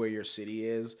outside of where your city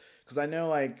is, because I know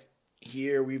like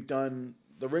here we've done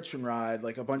the Richmond ride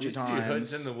like a bunch of times.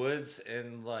 Hoods in the woods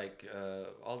and like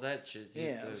all that shit.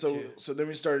 Yeah, too. so then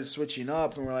we started switching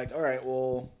up, and we're like, all right,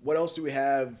 well, what else do we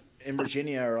have in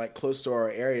Virginia or like close to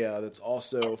our area that's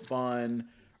also fun,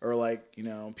 or like, you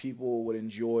know, people would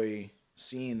enjoy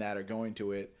seeing that or going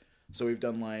to it. So we've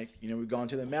done like, you know, we've gone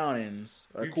to the mountains.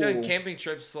 We've done camping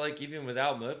trips like even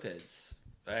without mopeds.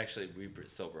 Actually, we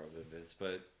still brought mopeds,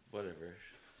 but whatever.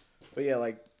 But yeah,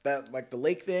 like that, like the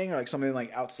lake thing, or like something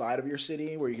like outside of your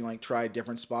city where you can like try a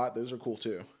different spot. Those are cool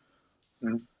too.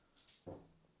 Mm-hmm.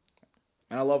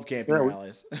 And I love camping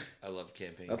rallies. I love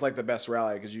camping. That's like the best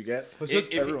rally because you get.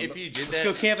 If you did that, Let's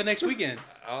go camping next weekend.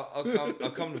 I'll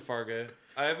come to Fargo.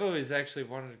 I've always actually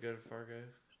wanted to go to Fargo.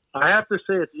 I have to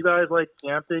say, if you guys like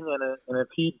camping, and if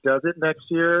he does it next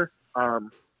year,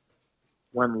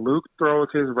 when Luke throws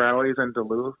his rallies in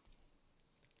Duluth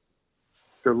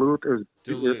is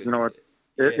you know,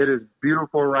 it is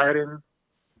beautiful riding,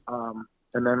 and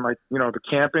then like, you know, the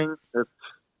camping, it's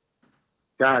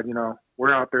God, you know,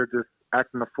 we're out there just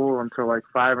acting a fool until like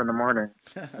 5 a.m.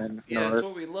 and you know, that's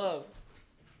what we love.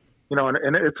 You know,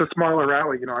 and it's a smaller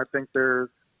rally. You know, I think there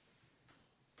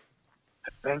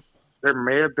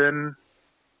may have been,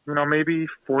 you know, maybe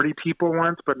 40 people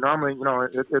once, but normally, you know,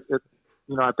 it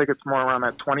you know, I think it's more around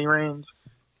that 20 range.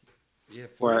 Yeah,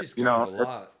 40 is kind of a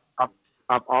lot.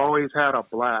 I've always had a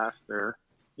blast there.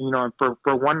 You know, and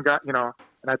for one guy, you know,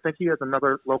 and I think he has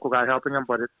another local guy helping him,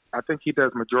 but I think he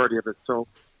does majority of it. So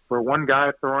for one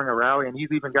guy throwing a rally, and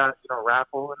he's even got, you know,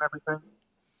 raffle and everything,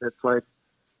 it's like,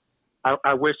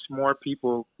 I wish more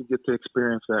people could get to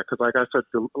experience that. Because like I said,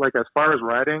 like as far as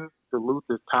riding, Duluth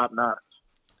is top notch.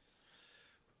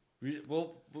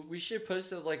 We should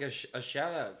post like a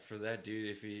shout out for that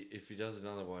dude if he does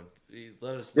another one.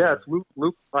 Let us Yeah, know. it's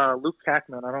Luke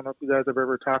Kackman. I don't know if you guys have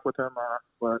ever talked with him,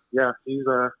 but yeah, he's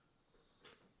a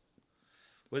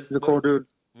cool dude.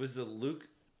 Was the Luke?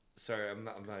 Sorry, I'm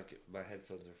not. My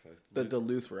headphones are fucked. The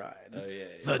Duluth ride. Oh yeah.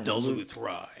 The Duluth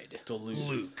ride. Duluth.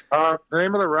 Luke. The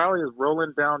name of the rally is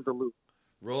Rolling Down Duluth.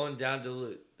 Rolling down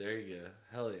Duluth. There you go.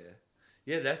 Hell yeah.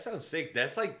 Yeah, that sounds sick.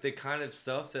 That's like the kind of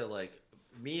stuff that like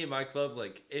me and my club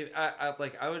like. If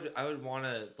I would want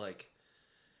to like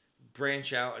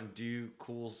branch out and do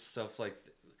cool stuff like.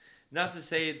 Not to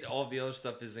say all the other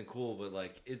stuff isn't cool, but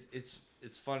like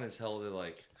it's fun as hell to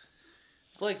like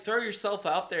throw yourself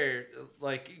out there.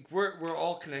 Like we're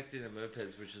all connected in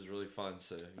mopeds, which is really fun.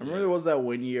 So I remember there was that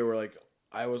one year where like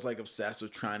I was like obsessed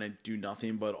with trying to do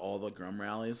nothing but all the Grum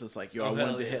rallies. It's like, yo, I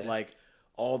wanted to hit like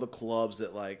all the clubs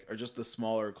that like are just the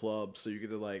smaller clubs, so you get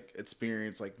to like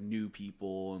experience like new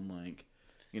people and like,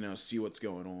 you know, see what's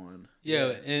going on.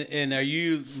 Yeah, and are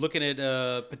you looking at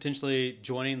potentially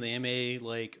joining the MA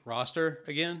like roster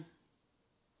again?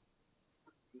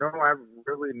 No, I've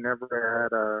really never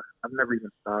had I've never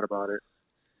even thought about it.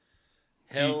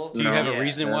 hell. Do you have a yeah.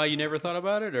 reason why you never thought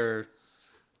about it, or?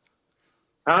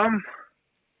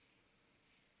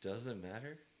 Doesn't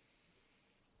matter.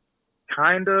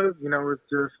 Kind of, you know, it's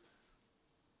just,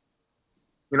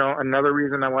 you know, another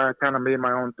reason why I kind of made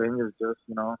my own thing is just,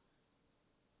 you know,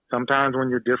 sometimes when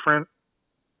you're different,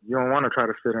 you don't want to try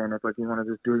to fit in. It's like you want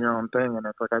to just do your own thing. And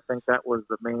it's like, I think that was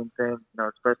the main thing, you know,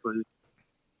 especially,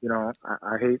 you know,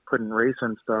 I hate putting race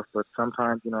and stuff, but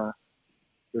sometimes, you know,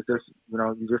 it's just, you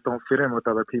know, you just don't fit in with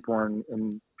other people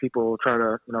and people try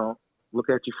to, you know,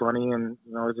 look at you funny and,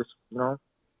 you know, it's just, you know,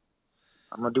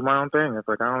 I'm going to do my own thing. It's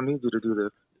like, I don't need you to do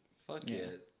this. Fuck yeah.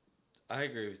 I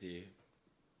agree with you.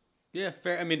 Yeah,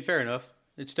 fair. I mean, fair enough.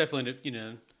 It's definitely, you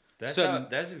know, That's sudden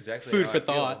that's exactly food how for I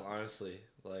feel, thought. honestly.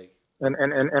 Like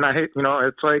And I hate, you know,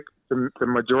 it's like the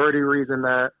majority reason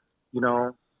that, you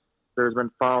know, there's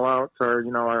been fallouts or,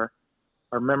 you know,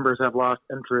 our members have lost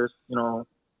interest, you know,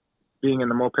 being in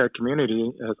the moped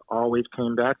community has always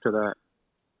came back to that.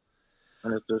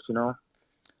 And it's just, you know.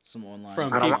 Some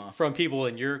online from people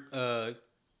in your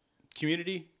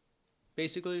community,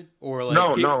 basically? Or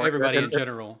like No, everybody in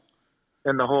general?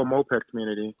 In the whole moped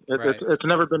community. Right. It's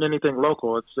never been anything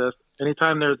local. It's just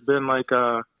anytime there's been like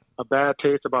a bad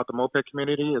taste about the moped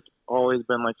community, it's always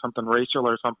been like something racial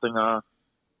or something,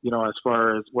 you know, as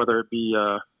far as whether it be,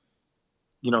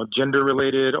 you know, gender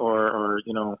related or,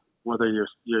 you know, whether your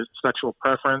sexual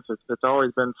preference, it's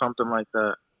always been something like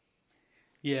that.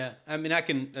 Yeah, I mean, I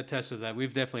can attest to that.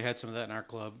 We've definitely had some of that in our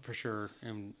club for sure,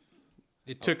 and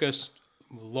it took us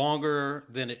longer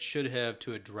than it should have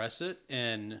to address it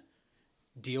and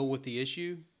deal with the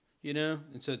issue, you know.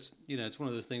 And so it's, you know, it's one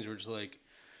of those things where it's like,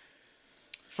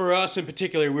 for us in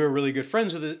particular, we were really good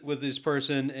friends with this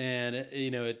person, and you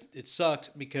know, it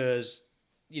sucked because,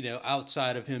 you know,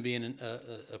 outside of him being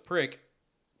a prick,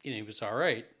 you know, he was all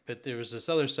right. But there was this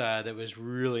other side that was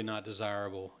really not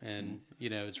desirable. And, you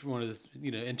know, it's one of the, you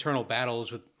know, internal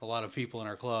battles with a lot of people in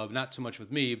our club. Not so much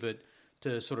with me, but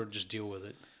to sort of just deal with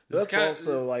it. That's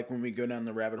also like when we go down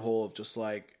the rabbit hole of just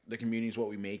like the community is what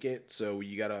we make it. So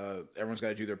everyone's got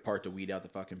to do their part to weed out the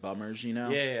fucking bummers, you know?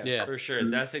 Yeah, for sure.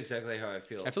 That's exactly how I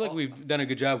feel. I feel like we've done a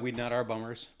good job weeding out our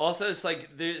bummers. Also, it's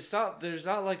like there's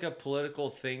not like a political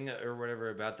thing or whatever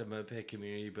about the moped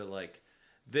community, but like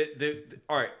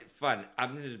all right, fine.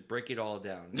 I'm gonna break it all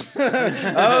down.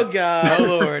 Oh God! Oh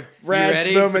Lord!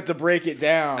 Brad's moment to break it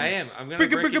down. I am. I'm gonna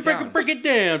break it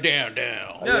down.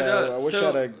 No. I wish I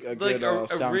had a good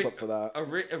sound clip for that.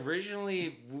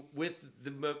 Originally, with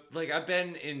I've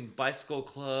been in bicycle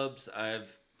clubs.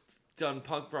 I've done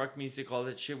punk rock music, all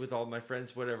that shit with all my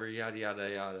friends, whatever, yada yada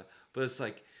yada. But it's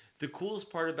like the coolest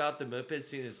part about the moped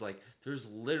scene is like there's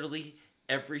literally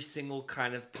every single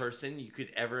kind of person you could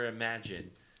ever imagine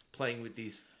playing with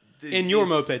these in your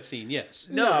moped scene, yes.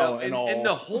 No, and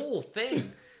the whole thing,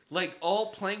 like all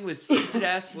playing with stupid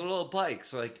ass little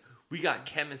bikes. Like we got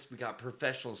chemists, we got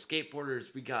professional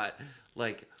skateboarders, we got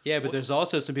like but there's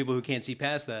also some people who can't see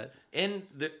past that, and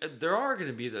there are going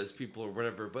to be those people or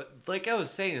whatever. But like I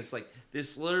was saying, it's like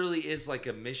this literally is like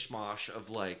a mishmash of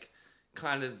like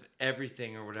kind of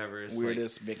everything or whatever. It's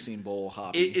weirdest mixing bowl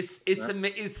hobby.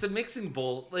 It's a mixing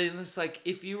bowl, and it's like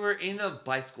if you were in a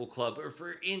bicycle club or if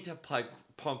you're into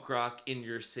punk rock in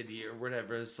your city or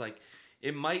whatever, it's like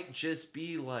it might just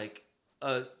be like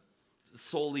a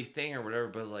solely thing or whatever,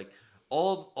 but like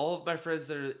all of my friends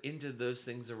that are into those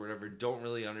things or whatever don't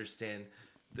really understand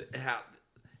how.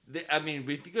 I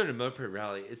mean, if you go to Moped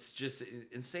Rally, it's just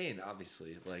insane.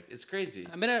 Obviously, like it's crazy.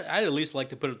 I mean, I'd at least like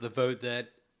to put up the vote that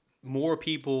more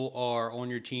people are on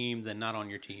your team than not on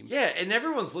your team. Yeah, and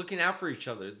everyone's looking out for each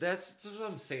other. That's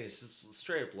what I'm saying. It's just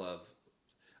straight up love.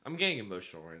 I'm getting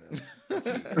emotional right now.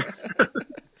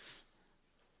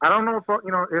 I don't know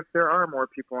if there are more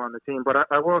people on the team, but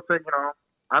I will say,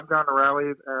 I've gone to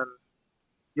rallies and,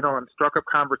 and struck up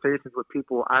conversations with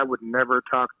people I would never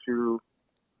talk to,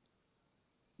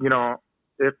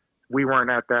 if we weren't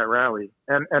at that rally.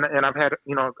 And I've had,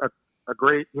 a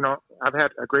great, I've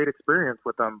had a great experience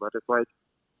with them, but it's like,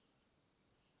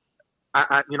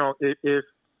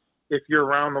 if you're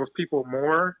around those people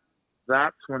more,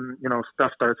 that's when,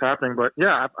 stuff starts happening. But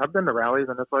yeah, I've been to rallies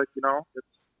and it's like, it's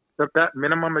that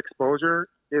minimum exposure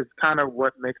is kind of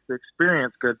what makes the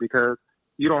experience good, because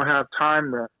you don't have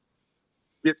time to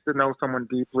get to know someone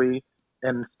deeply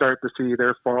and start to see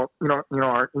their fault, are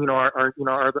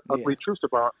the ugly truths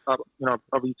about,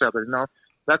 of each other.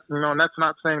 That's, and that's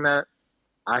not saying that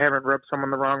I haven't rubbed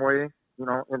someone the wrong way,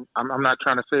 and I'm not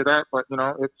trying to say that, but,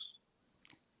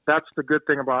 that's the good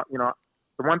thing about, the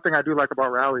one thing I do like about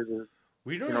rallies is,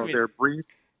 they're brief,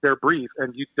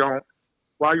 and you don't,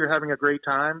 while you're having a great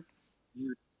time,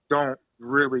 you don't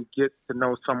really get to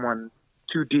know someone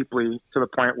too deeply to the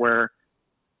point where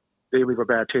they leave a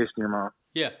bad taste in your mouth.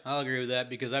 Yeah, I'll agree with that,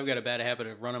 because I've got a bad habit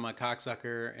of running my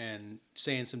cocksucker and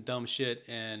saying some dumb shit,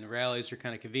 and rallies are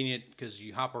kind of convenient because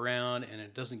you hop around and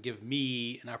it doesn't give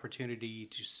me an opportunity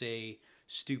to say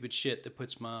stupid shit that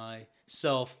puts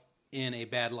myself in a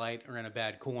bad light or in a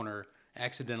bad corner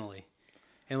accidentally.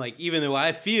 And like, even though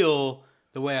I feel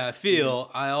the way I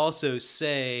feel, I also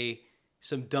say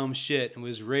some dumb shit and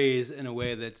was raised in a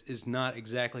way that is not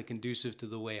exactly conducive to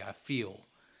the way I feel.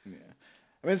 Yeah.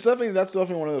 I mean, that's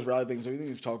definitely one of those rally things. I think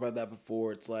we've talked about that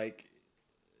before. It's like,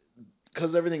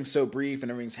 because everything's so brief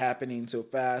and everything's happening so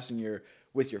fast, and you're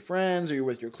with your friends or you're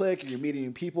with your clique or you're meeting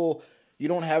new people, you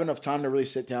don't have enough time to really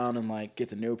sit down and like get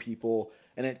to know people.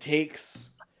 And it takes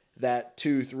that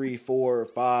 2, 3, 4,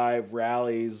 5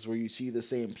 rallies where you see the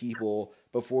same people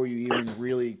before you even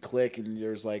really click and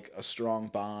there's like a strong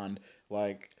bond.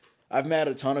 Like, I've met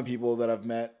a ton of people that I've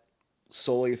met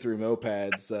solely through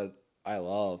mopeds that I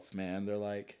love, man. They're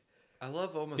like, I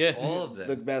love almost all of them.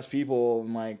 The best people,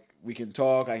 and like, we can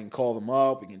talk, I can call them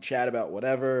up, we can chat about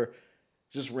whatever,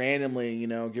 just randomly,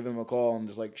 give them a call and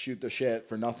just like shoot the shit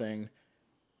for nothing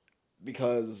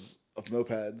because of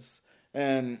mopeds.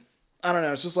 And I don't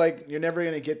know, it's just like, you're never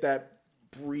going to get that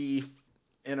brief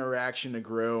interaction to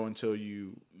grow until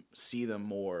you see them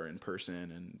more in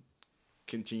person and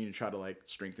continue to try to like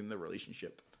strengthen the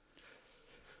relationship.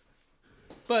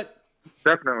 But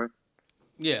definitely.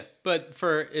 Yeah, but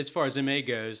for as far as MA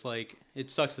goes, like, it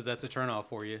sucks that that's a turnoff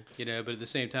for you, but at the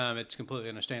same time, it's completely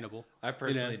understandable. I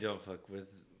personally don't fuck with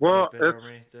Moped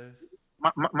Army, though.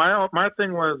 My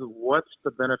thing was, what's the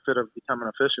benefit of becoming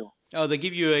official? Oh, they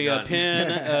give you a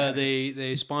pin.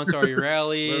 They sponsor all your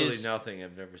rallies. Literally nothing.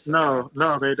 I've never said. No,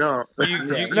 they don't.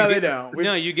 They don't.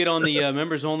 No, you get on the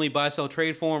members only buy sell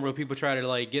trade form where people try to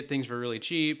like get things for really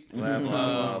cheap. Blah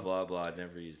blah blah blah. I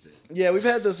never used it. Yeah, we've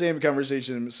had the same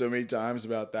conversation so many times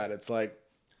about that. It's like,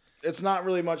 it's not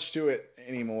really much to it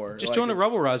anymore. Just like, join the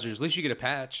Rebel Rousers. At least you get a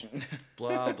patch.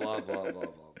 Blah blah blah blah blah blah.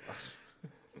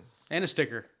 And a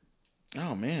sticker.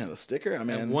 Oh man, the sticker! I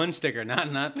mean, and one sticker,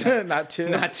 not not two, not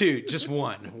two, just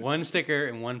one sticker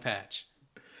and one patch.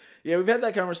 Yeah, we've had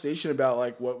that conversation about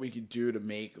like what we could do to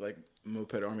make like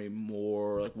Moped Army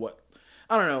more like what,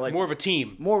 I don't know, like more of a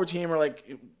team, or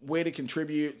like way to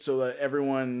contribute so that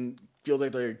everyone feels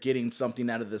like they're getting something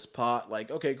out of this pot.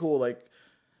 Like, okay, cool. Like,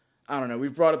 I don't know.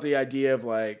 We've brought up the idea of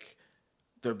like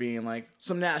there being like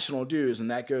some national dues,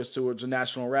 and that goes towards a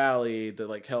national rally that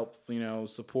like help,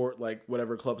 support like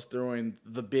whatever club's throwing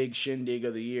the big shindig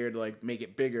of the year to like make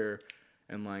it bigger.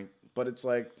 And like, but it's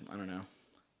like, I don't know.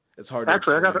 It's hard to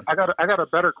Actually, explain. I got a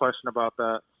better question about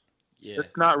that. Yeah.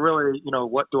 It's not really,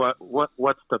 what's the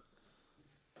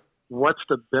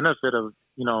benefit of,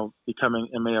 becoming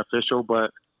MA official, but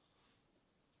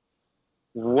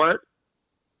what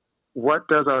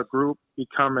does our group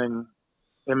becoming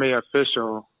MA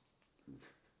official,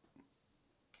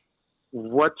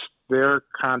 what's their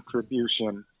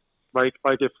contribution? Like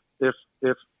if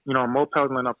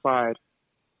Mopedland applied,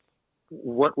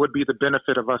 what would be the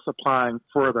benefit of us applying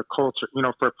for the culture,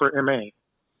 for MA?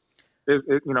 Does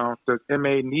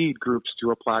MA need groups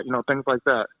to apply? Things like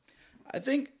that. I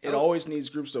think it always needs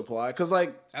groups to apply because,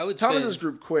 like, Thomas's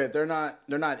group quit. They're not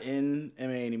in MA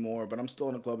anymore. But I'm still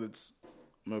in a club that's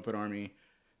Moped Army,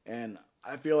 and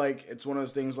I feel like it's one of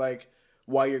those things like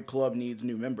why your club needs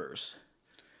new members.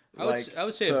 I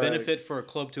would say a benefit for a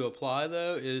club to apply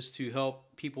though is to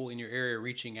help people in your area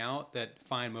reaching out that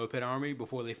find Moped Army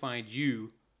before they find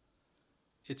you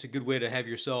it's a good way to have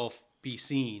yourself be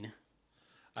seen.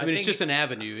 I mean, think it's just an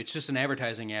avenue. It's just an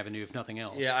advertising avenue, if nothing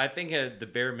else. Yeah, I think at the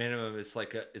bare minimum, it's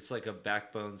like a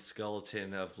backbone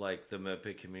skeleton of like the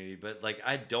moped community. But like,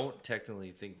 I don't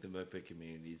technically think the moped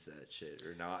community is that shit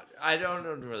or not. I don't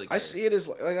really care. I see it as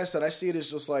like I said. I see it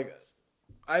as just like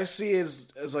I see it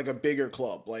as like a bigger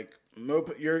club. Like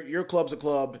your club's a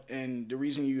club, and the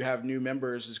reason you have new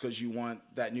members is because you want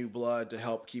that new blood to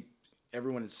help keep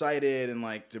everyone excited and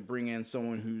like to bring in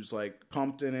someone who's like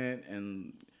pumped in it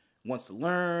and wants to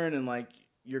learn, and like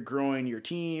you're growing your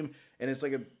team, and it's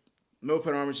like a Moped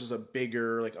Army is just a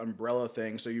bigger like umbrella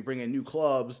thing. So you bring in new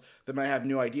clubs that might have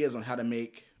new ideas on how to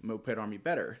make Moped Army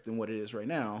better than what it is right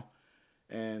now.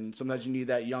 And sometimes you need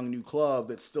that young new club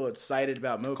that's still excited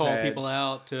about mopeds. Call people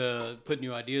out to put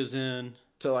new ideas in.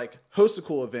 To like host a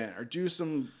cool event or do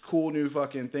some cool new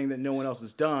fucking thing that no one else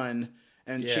has done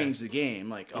and change the game.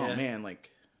 Like, oh man, like,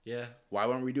 yeah, why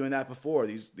weren't we doing that before?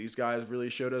 These guys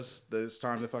really showed us that it's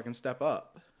time to fucking step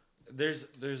up. There's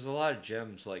a lot of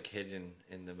gems like hidden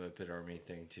in the Moped Army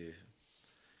thing too,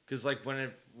 because like when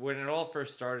it all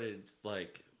first started,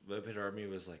 like Moped Army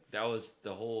was like that was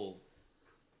the whole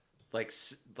like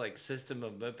system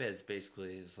of mopeds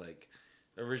basically is like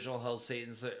original Hell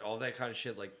Satan's, all that kind of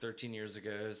shit. Like 13 years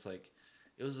ago, it's like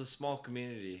it was a small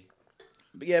community.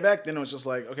 But yeah, back then it was just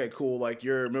like, okay, cool. Like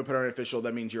you're Moped Army official,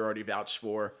 that means you're already vouched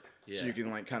for, so you can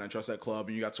like kind of trust that club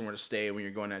and you got somewhere to stay when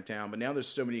you're going out of town. But now there's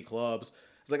so many clubs.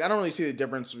 It's like I don't really see the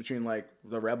difference between like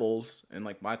the Rebels and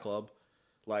like my club.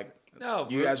 Like no,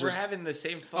 you guys we're are having the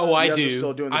same fun. Oh, I you guys do. are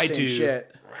still doing the same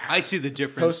shit. I see the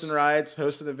difference. Hosting rides,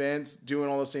 hosting events, doing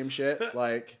all the same shit.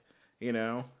 Like, you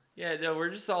know. Yeah, no, we're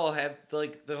just all have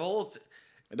like the whole.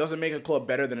 It doesn't make a club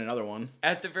better than another one.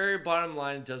 At the very bottom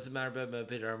line, it doesn't matter about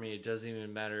Moped Army. It doesn't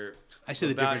even matter I see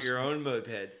the about difference. your own moped.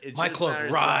 It My just club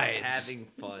matters rides. about having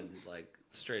fun, like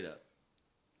straight up.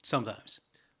 Sometimes.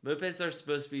 Mopeds are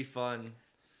supposed to be fun.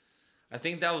 I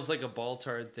think that was like a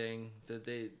Baltard thing that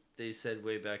they said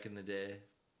way back in the day.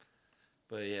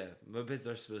 But yeah, mopeds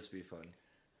are supposed to be fun.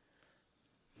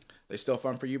 They still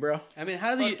fun for you, bro? I mean,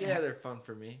 how do you... Yeah, they're fun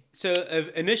for me. So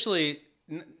initially,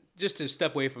 just to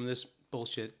step away from this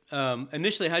bullshit,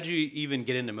 initially, how'd you even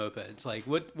get into mopeds? Like,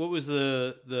 what was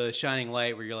the shining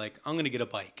light where you're like, I'm going to get a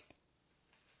bike?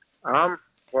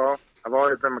 Well, I've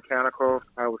always been mechanical.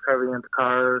 I was heavy into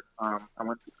cars. I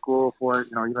went to school for it.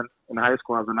 You know, even in high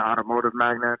school, I was an automotive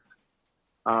magnet.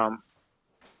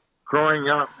 Growing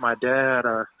up, my dad had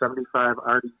a '75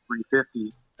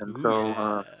 RD350, and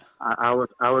so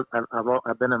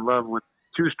I've been in love with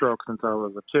two-stroke since I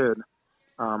was a kid.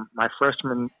 My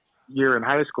freshman year in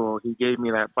high school, he gave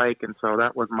me that bike, and so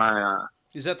that was my.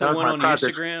 Is that the one on your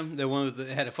Instagram? The one that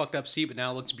had a fucked up seat, but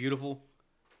now it looks beautiful.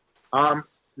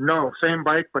 No, same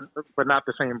bike, but not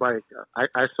the same bike.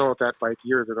 I sold that bike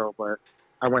years ago, but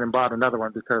I went and bought another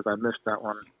one because I missed that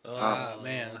one. Oh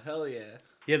man, hell yeah!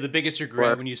 Yeah, the biggest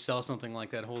regret when you sell something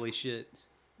like that. Holy shit.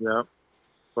 Yeah,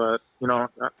 but you know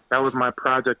that was my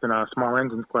project in a small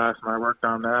engines class, and I worked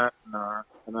on that,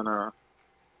 and then I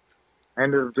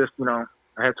ended up just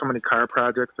I had so many car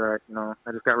projects that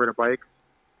I just got rid of bikes,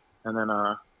 and then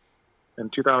in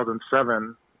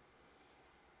 2007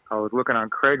 I was looking on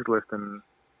Craigslist, and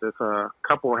this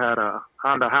couple had a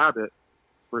Honda Hobbit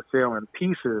for sale in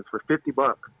pieces for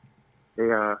 $50. They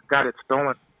got it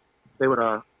stolen. They would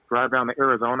drive down to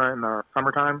Arizona in the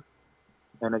summertime,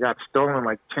 and it got stolen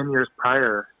like 10 years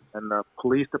prior, and the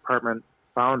police department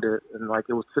found it, and like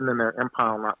it was sitting in their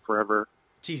impound lot forever.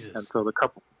 Jesus. And so the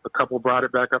couple brought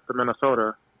it back up to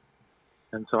Minnesota,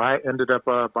 and so I ended up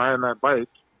buying that bike,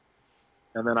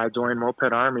 and then I joined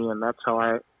Moped Army, and that's how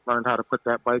I learned how to put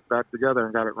that bike back together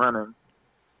and got it running,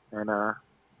 and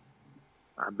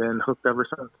I've been hooked ever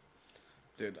since.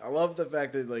 Dude, I love the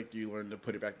fact that like you learned to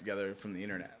put it back together from the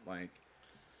internet. Like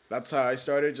that's how I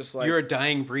started. Just like you're a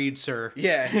dying breed, sir.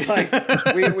 Yeah,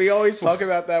 like we always talk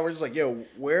about that. We're just like, yo,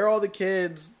 where are all the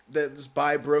kids that just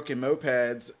buy broken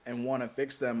mopeds and want to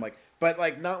fix them? Like, but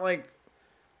like not like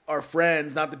our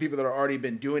friends, not the people that have already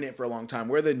been doing it for a long time.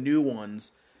 We're the new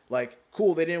ones. Like,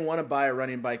 cool, they didn't want to buy a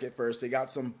running bike at first. They got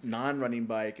some non-running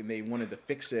bike, and they wanted to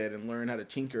fix it and learn how to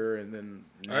tinker, and then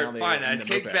now all right, they fine. are I into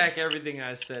take mopeds. back everything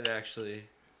I said, actually.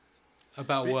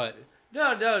 About what?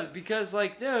 No, because,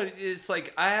 like, no, it's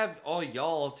like I have all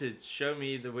y'all to show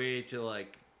me the way to,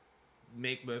 like,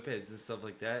 make mopeds and stuff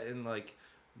like that. And, like,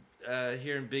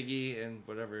 hearing Biggie and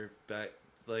whatever, back,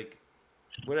 like,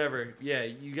 whatever. Yeah,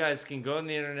 you guys can go on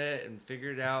the internet and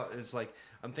figure it out. It's like,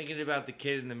 I'm thinking about the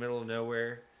kid in the middle of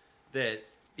nowhere that,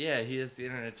 yeah, he has the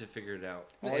internet to figure it out.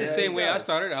 It's the same way I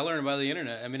started. I learned by the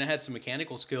internet. I mean, I had some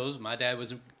mechanical skills. My dad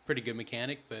was a pretty good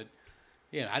mechanic, but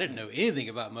Yeah, I didn't know anything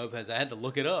about mopeds. I had to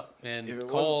look it up If it and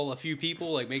call a few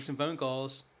people, like make some phone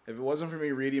calls. If it wasn't for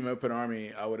me reading Moped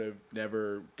Army, I would have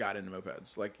never got into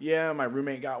mopeds. Like, yeah, my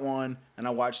roommate got one, and I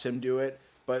watched him do it,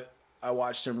 but I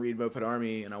watched him read Moped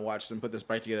Army, and I watched him put this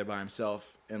bike together by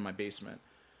himself in my basement.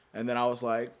 And then I was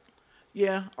like,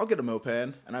 yeah, I'll get a moped.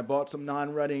 And I bought some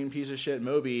non-running piece of shit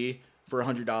Moby for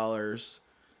 $100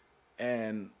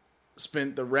 and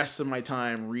spent the rest of my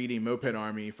time reading Moped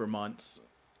Army for months,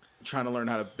 trying to learn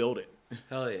how to build it.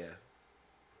 Hell yeah.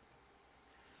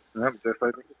 Yep, just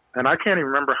like, and I can't even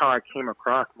remember how I came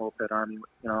across Moped Army,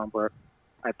 but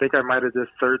I think I might have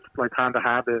just searched like Honda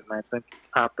Habit, and I think it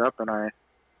popped up, and I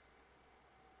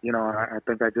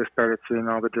think I just started seeing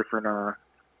all the different,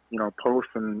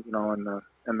 posts and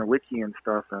in the wiki and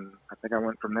stuff, and I think I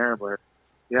went from there. But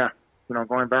yeah,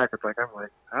 going back, it's like I'm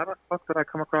like, how the fuck did I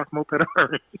come across Moped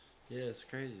Army? Yeah, it's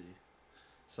crazy.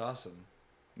 It's awesome.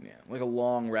 Yeah, like a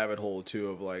long rabbit hole too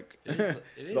of like It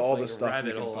is all like the a stuff you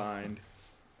rabbit can hole. find.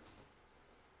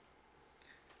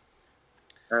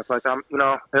 And it's like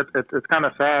it's kind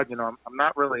of sad, I'm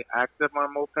not really active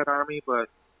on Moped Army, but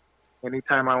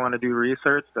anytime I want to do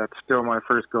research, that's still my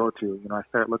first go-to. I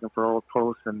start looking for old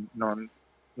posts and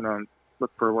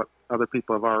look for what other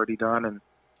people have already done and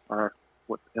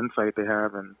what insight they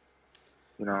have, and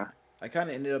I kind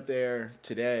of ended up there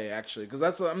today actually,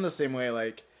 because I'm the same way.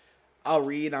 Like, I'll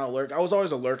read and I'll lurk. I was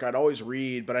always a lurker. I'd always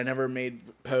read, but I never made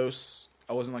posts.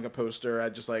 I wasn't like a poster.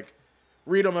 I'd just like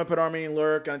read on Moped Army and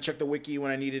lurk, and I'd check the wiki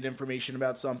when I needed information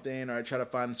about something, or I'd try to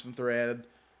find some thread,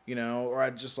 or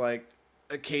I'd just like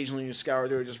occasionally scour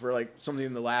through it just for like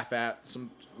something to laugh at,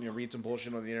 read some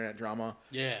bullshit on the internet drama.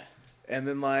 Yeah. And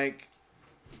then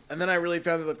I really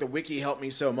found that like the wiki helped me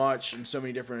so much in so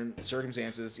many different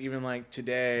circumstances. Even like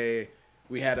today,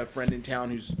 we had a friend in town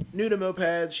who's new to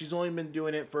mopeds. She's only been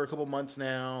doing it for a couple months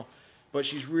now, but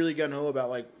she's really gung-ho about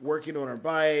like working on her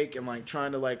bike and like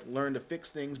trying to like learn to fix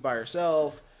things by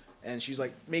herself. And she's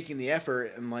like making the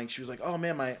effort, and like she was like, oh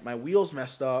man, my wheels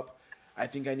messed up. I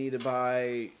think I need to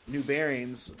buy new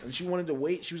bearings. And she wanted to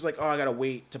wait. She was like, oh, I gotta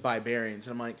wait to buy bearings.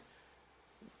 And I'm like,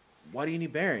 why do you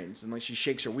need bearings? And like she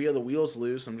shakes her wheel, the wheel's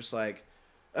loose. I'm just like,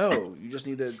 oh, you just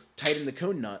need to tighten the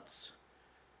cone nuts.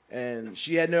 And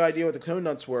she had no idea what the cone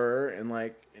nuts were, and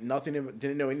like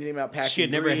didn't know anything about packing. She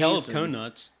had never held cone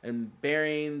nuts and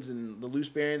bearings and the loose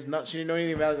bearings. She didn't know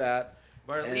anything about that.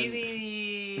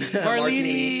 Marlini.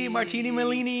 Martini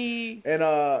Malini.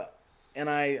 And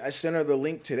I sent her the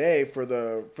link today for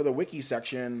the wiki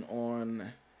section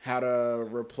on how to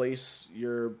replace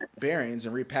your bearings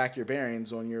and repack your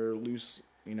bearings on your loose,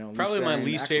 Probably loose my bearing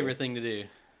least axle. favorite thing to do.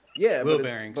 Yeah, wheel but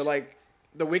bearings. But like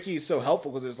the wiki is so helpful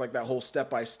because there's like that whole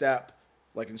step by step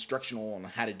like instructional on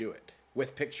how to do it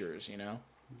with pictures.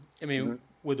 I mean,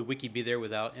 would the wiki be there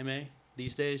without MA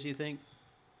these days, do you think?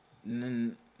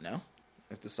 No.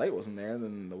 If the site wasn't there,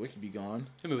 then the wiki would be gone.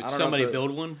 I mean, would don't know somebody if the- build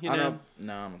one, No, I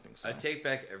don't think so. I take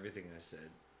back everything I said.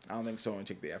 I don't think someone would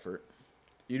take the effort.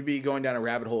 You'd be going down a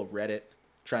rabbit hole of Reddit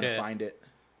trying to Yeah. find it.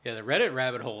 Yeah, the Reddit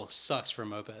rabbit hole sucks for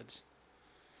mopeds.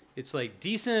 It's like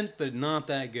decent, but not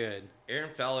that good. Aaron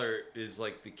Fowler is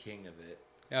like the king of it.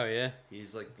 Oh, yeah?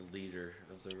 He's like the leader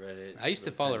of the Reddit. I used to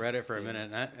the follow pen Reddit for a thing.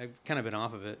 minute, and I've kind of been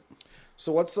off of it.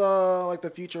 So what's like the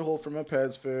future hold for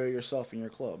mopeds for yourself and your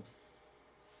club?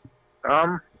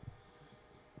 I've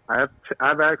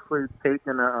actually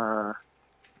taken a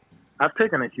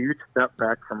huge step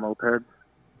back from mopeds.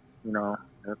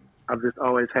 I've just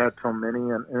always had so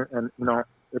many, and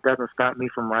it doesn't stop me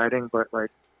from riding. But like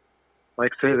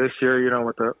say this year,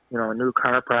 with the new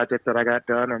car project that I got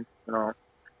done, and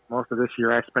most of this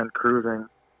year I spent cruising.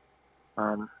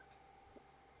 I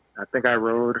think I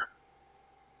rode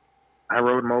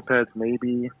mopeds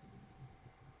maybe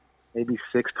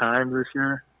 6 times this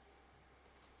year.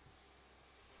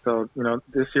 So,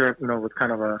 this year, was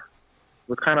kind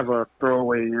of a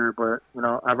throwaway year, but,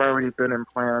 I've already been in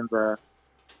plans.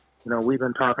 We've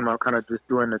been talking about kind of just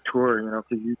doing the tour,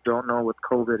 because you don't know with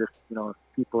COVID if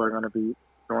people are going to be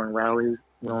throwing rallies,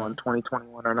 in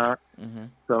 2021 or not. Mm-hmm.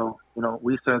 So,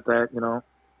 we said that,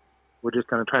 we're just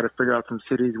going to try to figure out some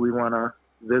cities we want to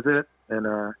visit.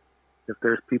 And if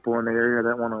there's people in the area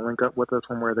that want to link up with us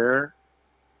when we're there,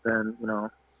 then,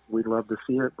 we'd love to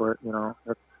see it. But,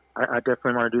 I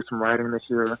definitely want to do some riding this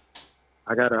year.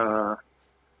 I got a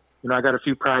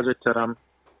few projects that I'm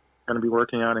going to be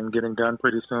working on and getting done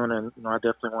pretty soon, and I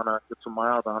definitely want to get some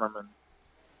miles on them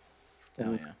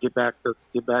and get back to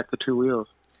 2 wheels.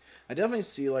 I definitely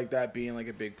see like that being like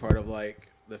a big part of like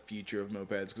the future of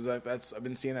mopeds, because I've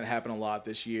been seeing that happen a lot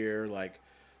this year. Like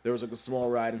there was like a small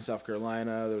ride in South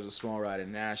Carolina, there was a small ride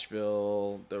in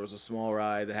Nashville, there was a small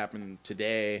ride that happened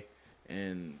today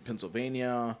in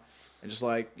Pennsylvania, and just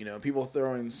like, you know, people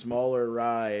throwing smaller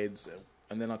rides,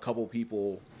 and then a couple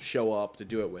people show up to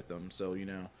do it with them. So, you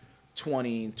know,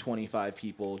 20, 25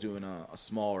 people doing a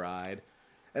small ride.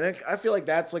 And then I feel like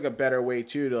that's like a better way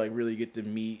too to like really get to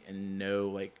meet and know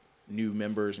like new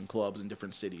members and clubs in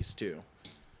different cities too.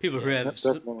 People who have,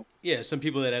 definitely. some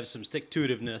people that have some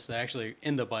stick-to-itiveness that actually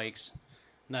into bikes,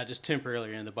 not just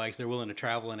temporarily into bikes. They're willing to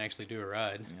travel and actually do a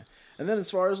ride. Yeah. And then as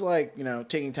far as like, you know,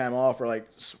 taking time off or like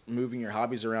moving your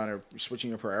hobbies around or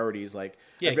switching your priorities, like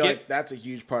I feel like that's a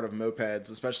huge part of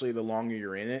mopeds, especially the longer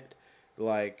you're in it.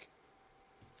 Like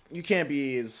you can't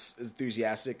be as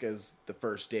enthusiastic as the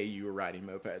first day you were riding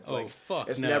mopeds. Oh, Like fuck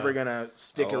it's no. never gonna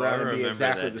stick Oh, around I and be remember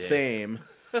exactly that the day. same.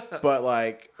 But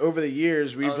like over the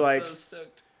years, I we've was like so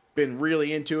stoked. been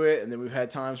really into it, and then we've had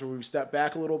times where we've stepped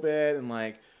back a little bit, and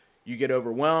like you get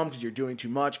overwhelmed because you're doing too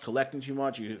much, collecting too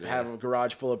much. You have a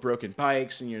garage full of broken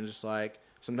bikes, and you're just like,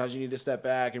 sometimes you need to step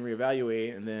back and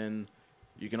reevaluate, and then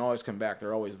you can always come back.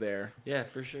 They're always there. Yeah,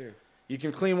 for sure. You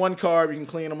can clean one carb, you can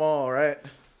clean them all, right?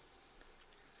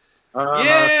 No,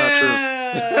 that's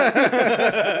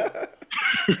not true.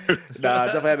 Nah, I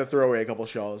definitely had to throw away a couple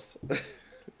shells.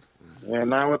 Yeah,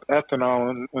 now with ethanol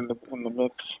in the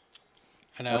mix,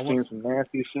 And I've seen some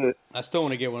nasty shit. I still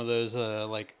want to get one of those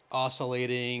like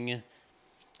oscillating,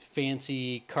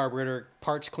 fancy carburetor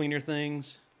parts cleaner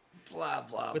things. Blah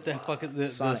blah. What the blah. fuck is the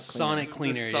Sonic Sonic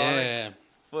cleaner. cleaner? The Sonic- Yeah,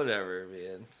 Whatever,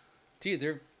 man.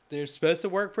 dude, they're supposed to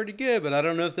work pretty good, but I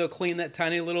don't know if they'll clean that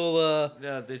tiny little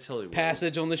Yeah, they totally will.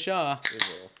 passage on the Shaw. They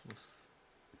will.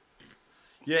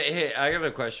 Yeah, hey, I got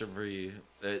a question for you.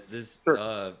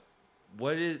 Sure.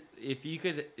 What is if you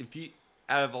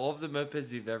out of all of the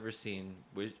mopeds you've ever seen,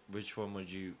 which one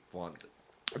would you want?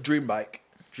 Dream bike.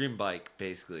 Dream bike,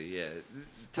 basically. Yeah.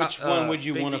 Which one would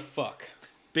you want to Biggie- fuck?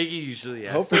 Biggie usually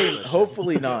asks that question.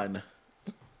 Hopefully none.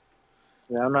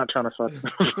 Yeah, I'm not trying to fuck.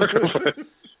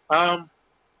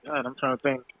 God, I'm trying to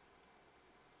think.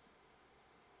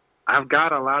 I've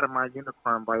got a lot of my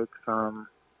unicorn bikes. God,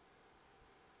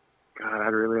 I'd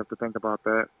really have to think about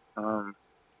that.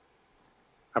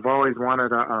 I've always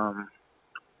wanted a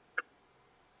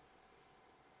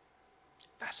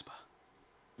Vespa.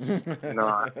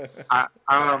 no,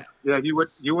 yeah, you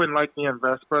wouldn't like me in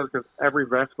Vespa because every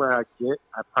Vespa I get,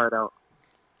 I part out.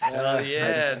 Oh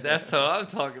yeah, that's what I'm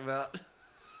talking about.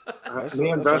 That's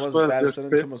Me and almost Vespas bad as just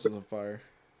setting fit. Timos on fire.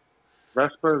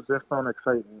 Vespas just don't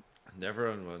excite me. Never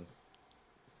owned one.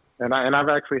 And I've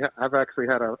actually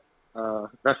had a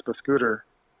Vespa scooter.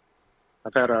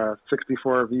 I've had a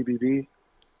 '64 VBB.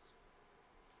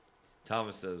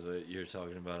 Thomas knows what you're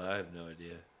talking about. I have no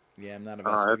idea. Yeah, I'm not a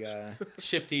Vespa it's- guy.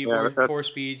 Shifty, Yeah, that's-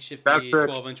 4-speed, That's shifty, the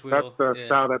 12-inch wheel. that's the Yeah.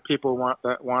 style that people want.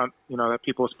 That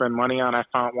people spend money on. I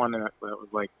found one that was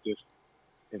like just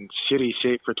in shitty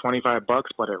shape for $25,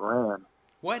 but it ran.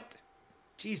 What?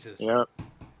 Jesus. Yep.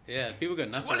 Yeah, people go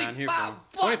nuts around here $25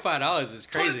 for $25 is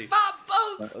crazy.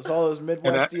 That's all those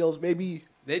Midwest deals, baby.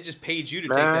 They just paid you to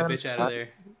take that Man, bitch out of there.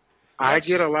 I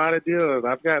get a lot of deals.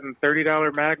 I've gotten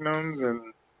 $30 Magnums,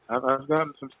 and I've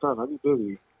gotten some stuff. I be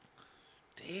busy.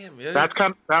 Damn, yeah. That's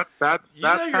kind. That's you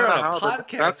know you're kinda on a how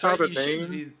podcast, that's how right? the You shouldn't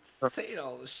name. be saying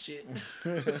all this shit.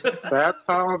 That's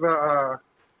how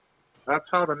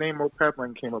the name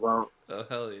Mopedling came about. Oh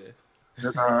hell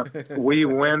yeah! We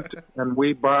went and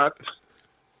we bought.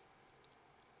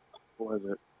 What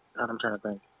was it? God, I'm trying to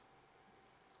think.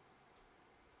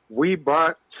 We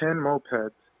bought 10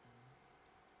 mopeds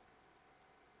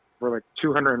for like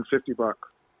 $250,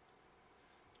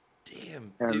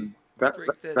 Damn. and you that's break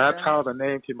that that's down? how the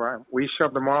name came around. We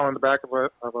shoved them all in the back of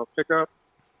a pickup,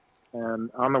 and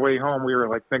on the way home we were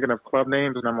like thinking of club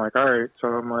names, and I'm like, all right, so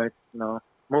I'm like,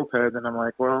 moped, and I'm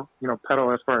like, well,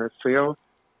 pedal as far as sales,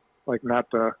 like not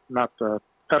the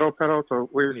pedal. So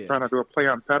we were Yeah. trying to do a play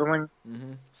on pedaling,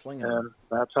 Mm-hmm. Slinging. and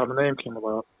that's how the name came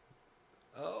about.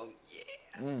 Oh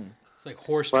yeah. Mm. It's like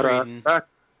horse But trading. back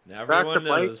Now Back everyone to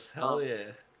bike. knows. Hell yeah.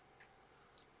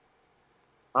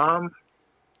 God,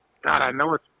 I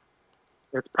know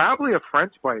it's probably a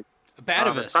French bike. It's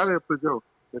Batavus. probably a Peugeot.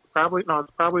 It's probably a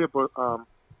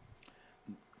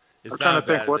It's I'm trying not to think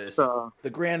bad. what's The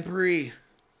Grand Prix.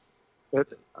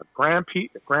 it's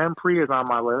Grand Prix is on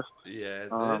my list. Yeah,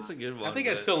 Um, that's a good one. I think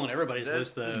it's but still on everybody's that's-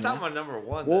 list, though. It's not my number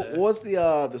one. What though. was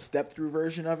the step through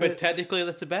version of But it? technically,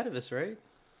 that's a Batavus, right?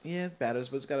 Yeah, it's badass,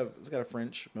 but it's got a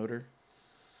French motor.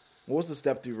 What was the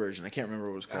step through version? I can't remember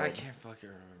what it was called. I can't fucking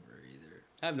remember either.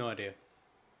 I have no idea.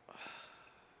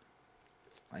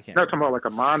 I can't. You're talking about like a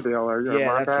Mondale or Yeah,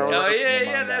 a that's Mondale. it. Oh yeah, The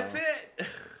yeah, Mondale. that's it.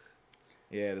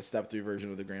 Yeah, the step through version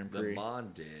of the Grand The Prix.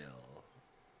 Mondale.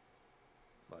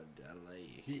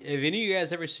 Badali. Have any of you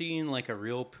guys ever seen like a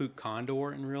real poop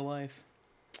condor in real life?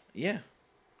 Yeah.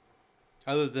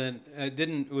 Other than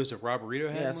was it Rob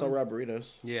Burrito had Yeah, I saw one? Rob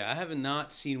Burritos. Yeah, I have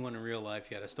not seen one in real life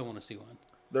yet. I still want to see one.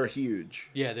 They're huge.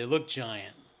 Yeah, they look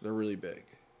giant. They're really big.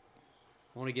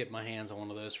 I want to get my hands on one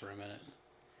of those for a minute.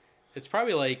 It's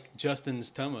probably like Justin's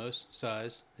Tomos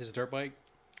size, his dirt bike.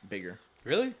 Bigger.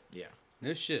 Really? Yeah.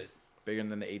 No shit. Bigger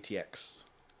than the ATX.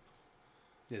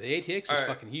 Yeah, the ATX is All right.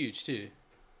 fucking huge too.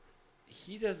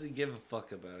 He doesn't give a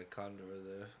fuck about a Condor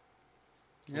though.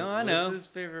 No, I know. What's his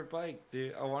favorite bike,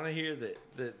 dude? I want to hear the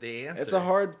answer. It's a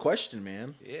hard question,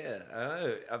 man. Yeah, I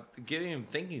know. I'm giving him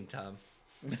thinking time.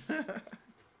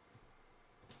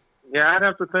 Yeah, I'd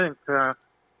have to think. 'Cause,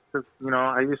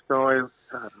 I used to always.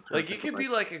 Like, it could be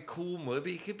like a cool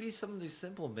movie. It could be something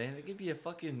simple, man. It could be a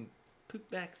fucking poop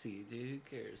backseat, dude. Who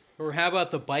cares? Or how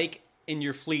about the bike in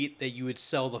your fleet that you would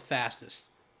sell the fastest?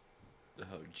 Oh,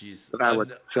 jeez. That I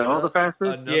would sell the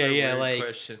fastest? Yeah, like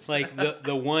question. like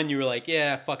the one you were like,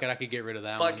 yeah, fuck it, I could get rid of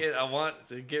that one. Fuck it, I want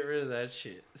to get rid of that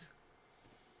shit.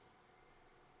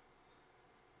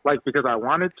 Like because I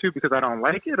wanted to, because I don't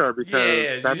like it, or because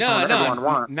Yeah, that's No, what everyone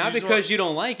wants. not You just because want- you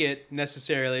don't like it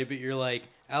necessarily, but you're like,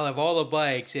 out of all the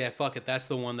bikes, yeah, fuck it, that's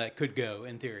the one that could go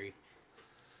in theory.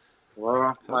 Well,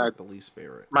 That's my like the least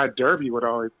favorite. my Derby would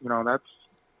always, that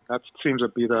seems to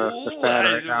be the fad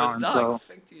right now, would and not so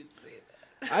expect you to say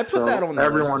that. I put So that on the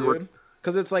everyone list, would- dude.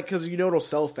 Because it'll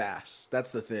sell fast.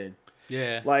 That's the thing.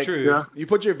 Yeah, Like, true. Yeah. you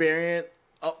put your variant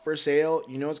up for sale,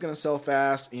 you know it's going to sell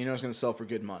fast, and you know it's going to sell for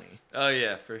good money. Oh,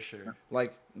 yeah, for sure.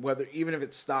 Like, even if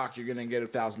it's stock, you're going to get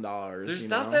 $1,000. There's you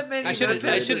not know? that many. I should've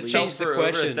mopeds that changed sell the for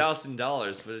over question.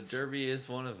 $1,000, but a Derby is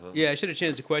one of them. Yeah, I should have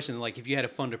changed the question. Like, if you had to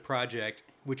fund a project,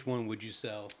 which one would you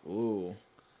sell? Ooh.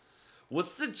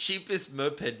 What's the cheapest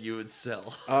moped you would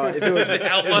sell? If it was,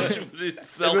 How much would it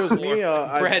sell if it was for? me,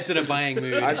 Brad's in a buying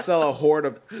mood. I'd sell a horde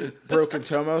of broken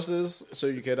Tomoses so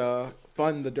you could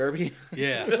fund the Derby.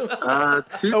 Yeah.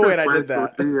 cheapest Oh, wait, I did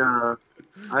bike that. would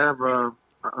be, I have a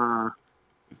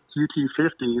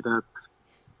QT50 that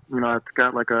it's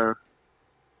got like a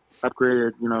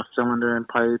upgraded cylinder and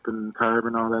pipe and carb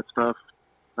and all that stuff.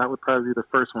 That would probably be the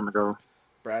first one to go.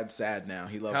 Brad's sad now.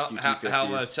 He loves How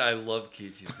QT50s. much I love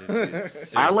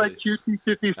QT50s. I like Seriously.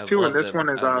 QT50s I too, love and this them. one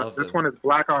is I love them.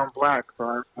 black on black, so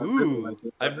I really Ooh. like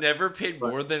it. I've never paid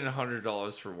more than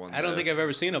 $100 for one. I don't though. think I've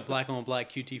ever seen a black on black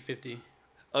QT50.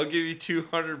 I'll give you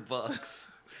 $200.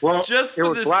 Well, Just it for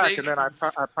was the black, sake- and then I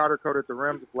powder coated the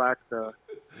rims black.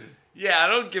 Yeah, I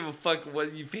don't give a fuck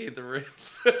what you paid the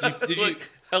rims. did you- Like,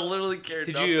 I literally care.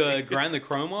 Did nothing. you grind the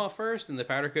chrome off first and the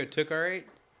powder coat took all right?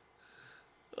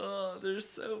 Oh, they're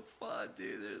so fun,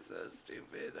 dude. They're so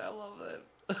stupid. I love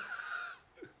them.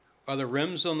 Are the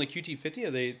rims on the QT50?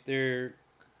 Are they're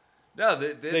No,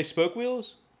 they spoke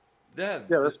wheels? yeah,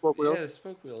 they're spoke wheels. Yeah,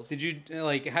 spoke wheels. Did you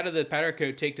like how did the powder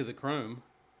coat take to the chrome?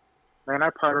 Man, I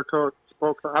powder coat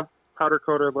spokes. I've powder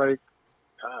coated like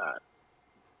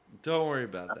Don't worry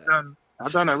about that.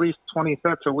 I've done at least 20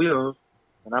 sets of wheels,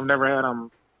 and I've never had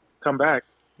them come back.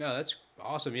 No, that's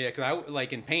awesome. Yeah, because I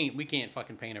like in paint, we can't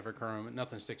fucking paint over chrome.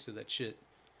 Nothing sticks to that shit.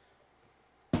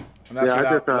 And that's Yeah, I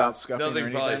without, just, without scuffing or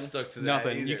Nothing probably anything. stuck to that.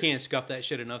 Nothing. You either. can't scuff that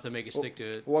shit enough to make it stick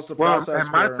to it. What's the Well, process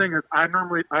and my for... thing is, I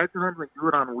normally do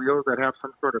it on wheels that have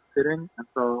some sort of fitting, and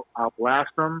so I'll blast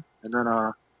them, and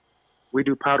then we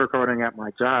do powder coating at my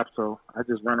job, so I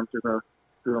just run them through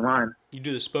the line. You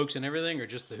do the spokes and everything, or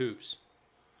just the hoops?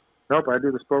 Nope, I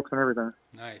do the spokes and everything.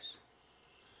 Nice.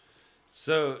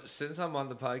 So, since I'm on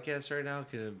the podcast right now,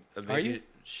 can I Are make you? a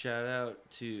shout out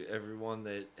to everyone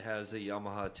that has a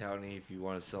Yamaha Townie if you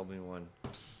want to sell me one?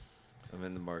 I'm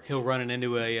in the market. He'll run it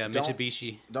into a Don't-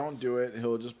 Mitsubishi. Don't do it.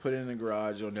 He'll just put it in the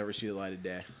garage. You'll never see the light of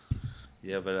day.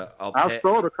 Yeah, but I'll I've pay.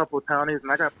 sold a couple of townies,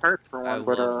 and I got parts for I one,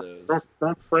 but love those.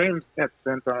 don't frames get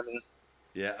bent on me.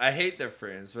 Yeah, I hate their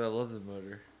frames, but I love the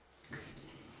motor.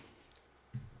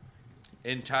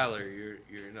 And Tyler,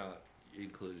 you're not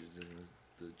included in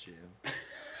the jam.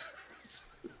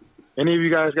 Any of you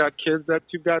guys got kids that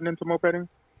you've gotten into mopeding?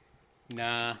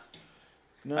 Nah,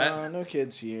 No, no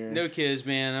kids here. no kids,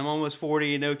 man. I'm almost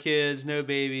 40. No kids, no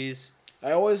babies.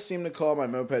 I always seem to call my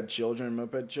moped children.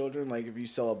 Like, if you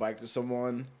sell a bike to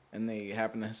someone and they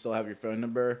happen to still have your phone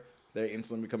number, they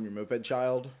instantly become your moped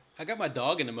child. I got my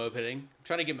dog into mopeding. I'm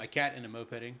trying to get my cat into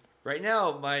mopeding. Right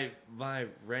now, my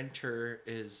renter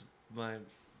is my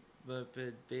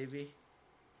moped baby,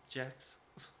 Jax.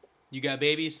 You got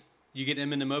babies? You get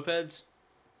them into mopeds?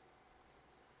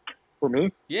 For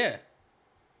me? Yeah.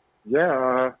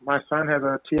 Yeah, my son has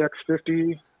a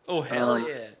TX50. Oh hell Um,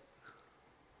 yeah!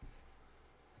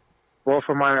 Well,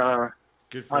 for my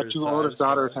Good for my his two size, oldest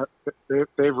daughters but-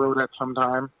 they rode at some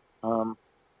time.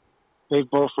 They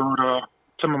both rode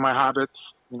some of my hobbits.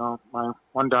 You know, my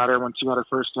one daughter, when she got her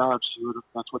first job,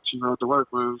 that's what she rode to work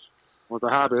was a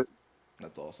hobbit.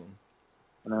 That's awesome.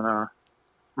 And then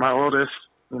my oldest,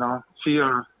 you know, she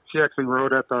actually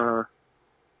rode at the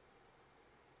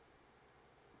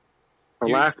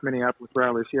last Minneapolis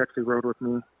rally. She actually rode with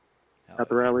me at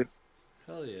the rally.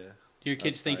 Hell yeah. Do your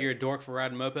kids think you're a dork for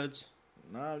riding mopeds?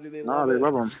 No, dude, they No, love they it.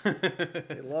 love them.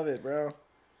 They love it, bro.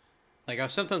 Like,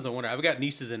 sometimes I wonder. I've got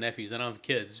nieces and nephews. I don't have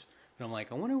kids, but I'm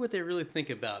like, I wonder what they really think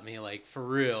about me. Like, for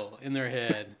real, in their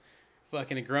head,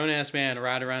 fucking a grown ass man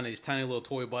riding around these tiny little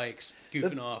toy bikes,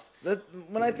 goofing off.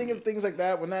 When I think of things like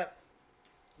that, when that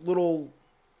little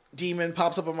demon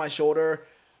pops up on my shoulder,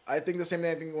 I think the same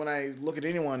thing I think when I look at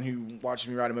anyone who watches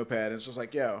me ride a moped. It's just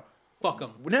like, yo, fuck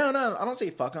them. No, I don't say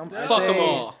fuck them. Fuck them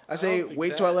all. I say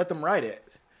wait till I let them ride it.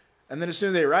 And then as soon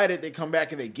as they ride it, they come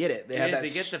back and they get it. They have that they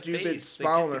get the stupid face. They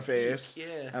smile get on their the face. geek,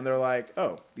 yeah. And they're like,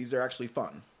 oh, these are actually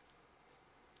fun.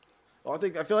 Well,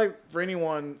 I feel like for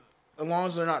anyone, as long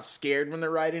as they're not scared when they're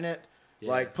riding it,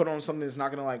 like put on something that's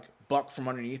not going to like buck from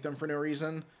underneath them for no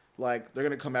reason, like they're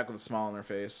going to come back with a smile on their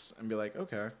face and be like,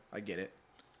 okay, I get it.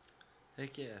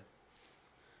 Heck yeah.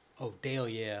 Oh, Dale,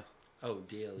 yeah. Oh,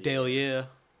 Dale. Yeah. Dale, yeah.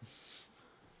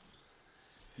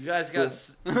 You guys got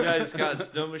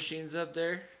snow machines up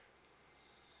there?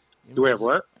 Do we have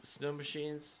what? Snow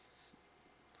machines?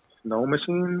 Snow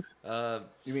machines?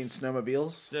 You mean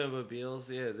snowmobiles? Snowmobiles,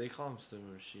 yeah, they call them snow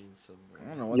machines somewhere. I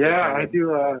don't know what they Yeah, call I them.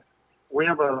 do. We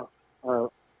have a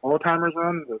old timers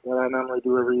run that I normally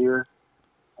do every year.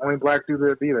 Only black dudes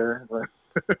that be there,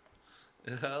 but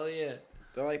Hell yeah.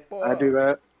 They're like, boy. I do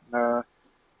that.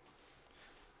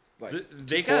 Like,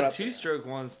 They pull it got up- two-stroke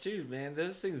ones too, man.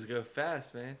 Those things go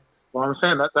fast, man. Well, I'm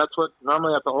saying that's what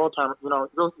normally at the old timer. You know,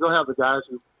 you'll have the guys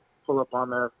who pull up on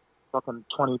their fucking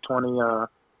 2020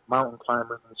 mountain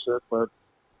climbers and shit, but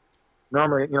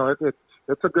normally, you know,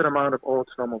 it's a good amount of old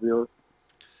snowmobiles.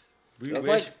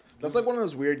 That's like one of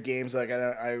those weird games like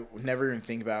I never even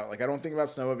think about. Like I don't think about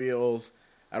snowmobiles.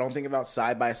 I don't think about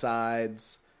side by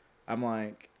sides. I'm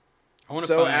like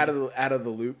so out of the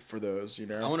loop for those, you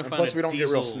know. I wanna And find plus a we don't get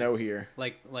real diesel- snow here.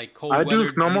 Like cold I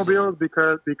weather do snowmobiles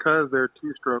diesel. because they're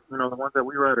two-stroke. You know, the ones that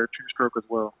we ride are two-stroke as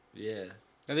well. Yeah.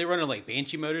 Are they running like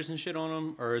Banshee motors and shit on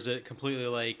them, or is it completely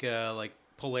like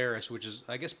Polaris, which is,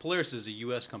 I guess Polaris is a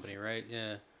U.S. company, right?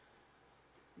 Yeah.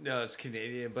 No, it's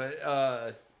Canadian, but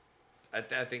I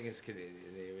think it's Canadian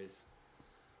anyways.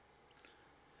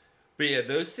 But yeah,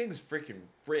 those things freaking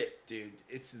rip, dude.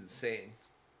 It's insane.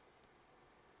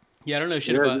 Yeah, I don't know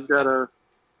shit Yeah, about. you gotta.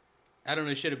 I don't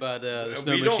know shit about the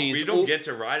snow we machines. We don't Oh, get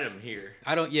to ride them here.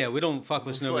 I don't. Yeah, we don't fuck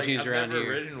with snow Like, machines around I've never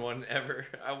here. ridden one ever.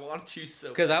 I want to so.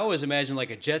 Because I bad. always imagine like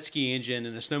a jet ski engine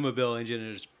and a snowmobile engine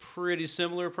is pretty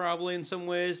similar, probably in some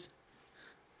ways.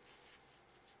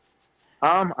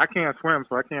 I can't swim,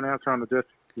 so I can't answer on the jet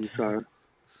ski side.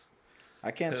 I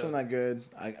can't swim that good,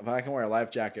 but I can wear a life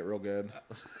jacket real good.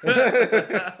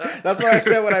 That's what I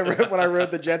said when I rode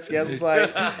the jet ski. I was just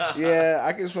like, yeah,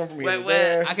 I can swim from here to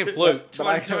there. I can float. but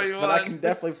I can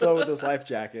definitely float with this life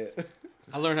jacket.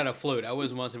 I learned how to float. I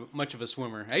wasn't much of a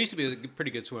swimmer. I used to be a pretty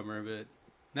good swimmer, but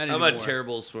not anymore. I'm a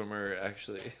terrible swimmer,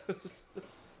 actually.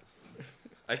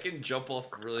 I can jump off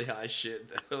really high shit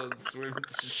though and swim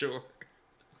to shore.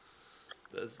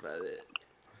 That's about it.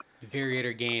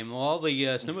 Variator game. Well, all the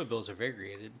snowmobiles are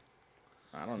variated.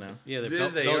 I don't know. Yeah, they're Yeah,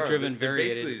 they are. belt-driven, They're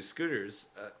variated. basically scooters.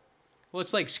 Well,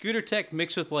 it's like scooter tech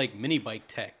mixed with like mini bike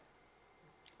tech.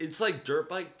 It's like dirt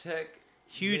bike tech.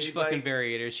 Huge mini fucking bike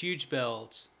variators, huge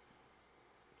belts.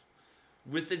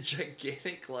 with a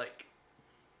gigantic like,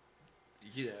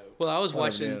 you know. Well, I was Whatever,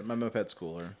 watching. dude. My moped's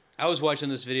cooler. I was watching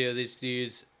this video of these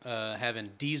dudes having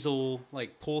diesel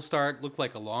like pull start, looked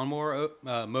like a lawnmower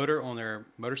motor on their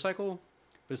motorcycle,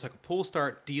 but it's like a pull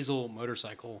start diesel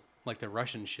motorcycle, like the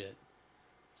Russian shit.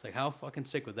 It's like, how fucking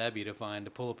sick would that be to find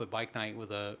to pull up at bike night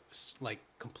with a like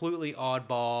completely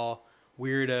oddball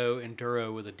weirdo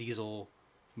enduro with a diesel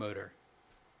motor?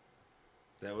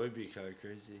 That would be kind of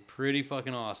crazy. Pretty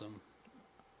fucking awesome.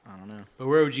 I don't know. But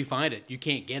where would you find it? You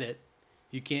can't get it.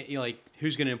 You can't. You know, like,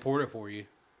 who's gonna import it for you?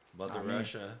 Mother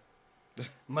Russia.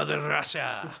 Mother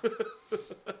Russia.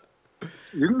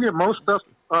 You can get most stuff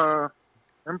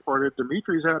imported.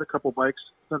 Dimitri's had a couple bikes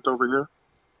sent over here.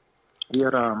 He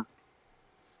had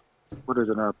what is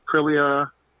it? A Aprilia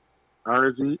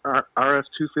RS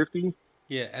 250,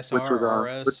 Yeah, Which was,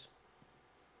 SRRS.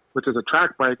 which is a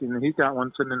track bike, and he's got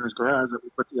one sitting in his garage that we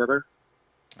put together.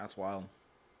 That's wild.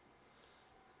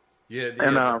 Yeah,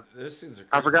 And, those things are crazy.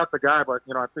 I forgot the guy, but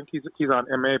you know, I think he's on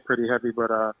MA pretty heavy. But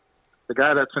the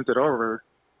guy that sent it over,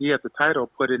 he had the title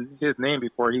put in his name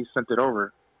before he sent it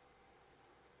over.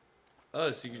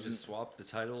 Oh, so you can just swap the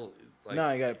title? Like,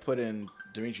 No, you got to put in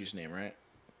Dimitri's name, right?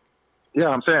 Yeah,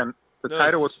 I'm saying the No,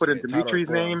 title was put in yeah, title Dimitri's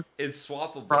form. name it's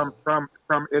swappable.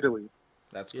 from Italy.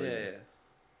 That's yeah, crazy. yeah.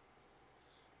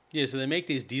 Yeah, so they make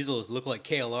these diesels look like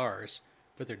KLRs,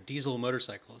 but they're diesel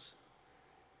motorcycles.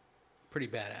 Pretty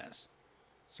badass.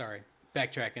 Sorry,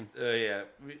 backtracking. Yeah.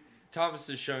 Thomas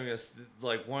is showing us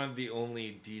like one of the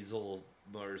only diesel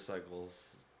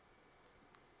motorcycles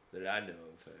that I know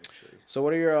of, actually. So,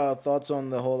 what are your thoughts on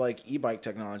the whole like e-bike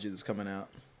technology that's coming out?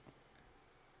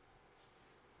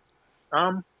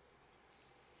 I'm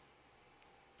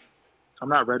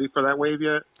not ready for that wave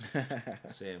yet.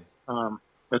 Same.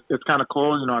 It's kind of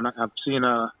cool, you know. And I've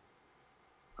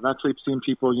actually seen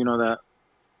people, you know, that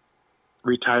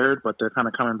retired, but they're kind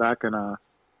of coming back and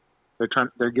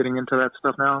they're getting into that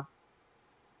stuff now.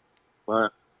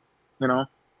 But you know,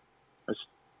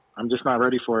 I'm just not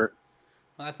ready for it.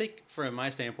 I think from my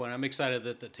standpoint, I'm excited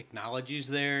that the technology's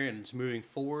there and it's moving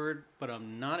forward, but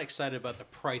I'm not excited about the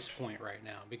price point right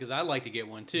now because I'd like to get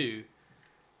one too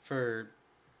for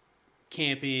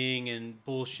camping and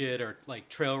bullshit or like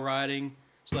trail riding.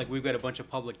 So like we've got a bunch of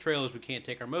public trails we can't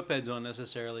take our mopeds on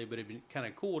necessarily, but it'd be kind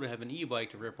of cool to have an e-bike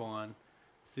to rip on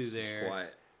through there. It's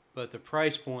quiet. But the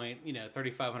price point, you know,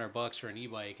 $3,500 for an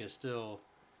e-bike is still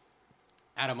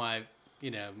out of my, you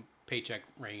know, paycheck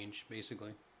range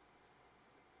basically.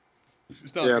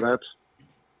 It's not Yeah, good.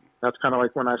 that's kind of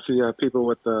like when I see people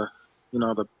with the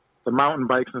mountain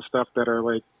bikes and stuff that are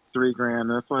like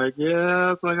 $3,000. It's like,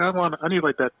 yeah, it's like I need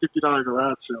like that $50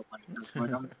 garage sale bike. It's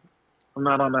like I'm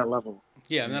not on that level.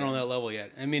 Yeah, I'm not on that level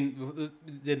yet. I mean,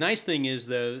 the nice thing is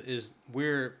though is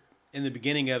we're in the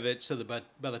beginning of it, so that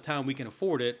by the time we can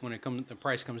afford it, when the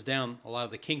price comes down, a lot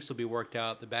of the kinks will be worked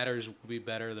out. The batteries will be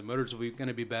better. The motors will be going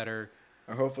to be better.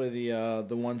 Or hopefully the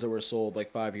ones that were sold like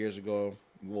 5 years ago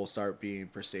will start being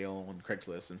for sale on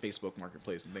Craigslist and Facebook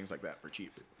Marketplace and things like that for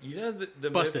cheap. You know the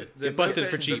Busted. The Get busted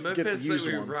for moped- cheap. The Get the mopeds used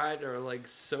that we one. ride are like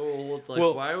so old. Like,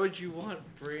 Well- why would you want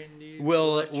brand new?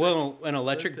 Well, electric an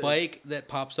electric mopeds? bike that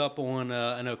pops up on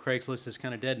I know Craigslist is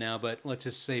kind of dead now, but let's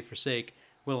just say for sake,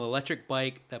 will an electric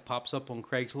bike that pops up on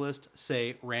Craigslist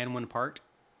say ran when parked?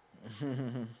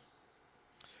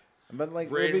 But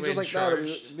like Rain it'd be just when like that.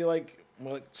 charged. It'd be like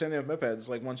same thing with mopeds.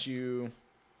 Like once you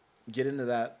get into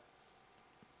that,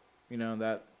 you know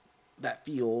that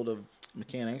field of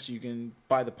mechanics, you can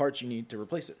buy the parts you need to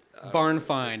replace it. Barn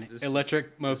find this is-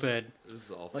 electric moped. This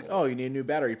is awful. Like, oh, you need a new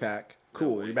battery pack.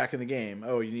 Cool, way. you're back in the game.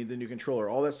 Oh, you need the new controller.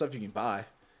 All that stuff you can buy.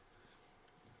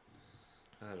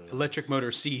 I don't know. Electric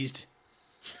motor seized.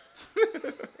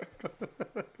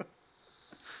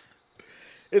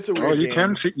 It's a weird Oh, you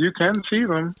game. can see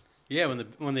them. Yeah, when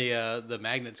the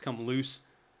magnets come loose.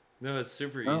 No, it's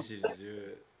super Oh. easy to do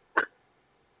it.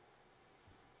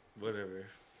 Whatever.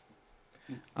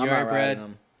 I'm You not alright, Brad? riding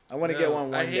them. I want to get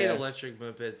one I hate day. electric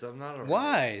mopeds. I'm not.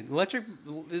 Why? Electric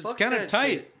is Fuck kind of that tight.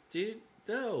 shit, dude.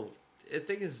 No, I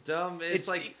think it's dumb. It's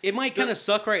like it might kind of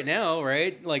suck right now,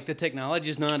 right? Like the technology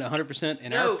is not 100%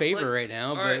 in our favor like, right now,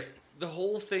 all but right, the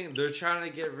whole thing, they're trying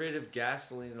to get rid of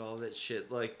gasoline and all that shit.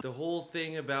 Like the whole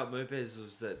thing about mopeds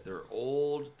is that they're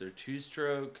old, they're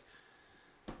two-stroke.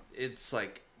 It's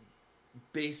like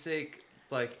basic.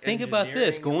 Like think about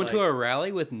this: engineering, going to like- a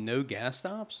rally with no gas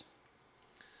stops.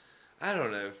 I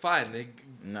don't know. Fine.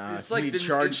 Nah, it's you like need the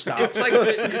charge stops.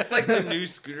 It's like the new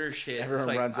scooter shit. Everyone It's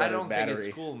like, runs I out of don't think battery.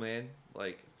 it's cool, man.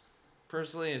 Like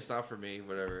personally, it's not for me.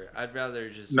 Whatever. I'd rather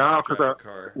just No, drive because a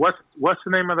car. what's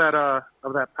the name of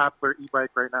that popular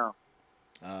e-bike right now?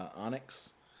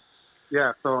 Onyx.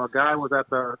 Yeah, so a guy was at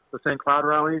the St. Cloud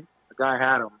rally. The guy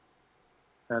had him,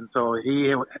 and so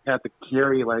he had to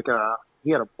carry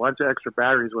he had a bunch of extra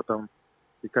batteries with him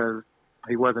because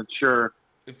he wasn't sure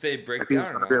If they break if he was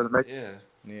down gonna or be able to not. make- Yeah.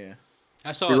 Yeah.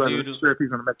 I saw he a wasn't dude. sure if he was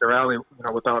going to make the rally,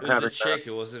 without It was having a chick.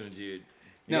 It wasn't a dude.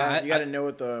 You No, gotta, you I- gotta know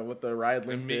what the ride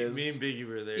length Me is. and Biggie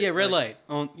were there. Yeah, red Like,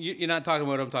 light. You're not talking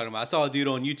about what I'm talking about. I saw a dude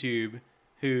on YouTube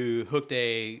who hooked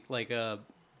a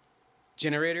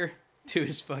generator to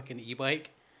his fucking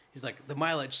e-bike. He's like, the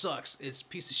mileage sucks. It's a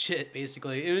piece of shit,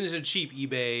 basically. It was a cheap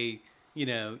eBay,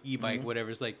 e-bike, whatever.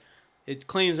 It's like, it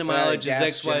claims the But I had a mileage is gas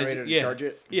X, Y, Z. generator to Yeah. charge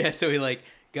it? Yeah, so he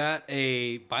got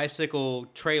a bicycle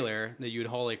trailer that you would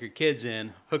haul your kids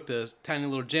in, hooked a tiny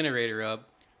little generator up,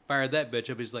 fired that bitch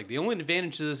up. He's like, the only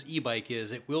advantage of this e-bike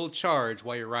is it will charge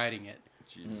while you're riding it.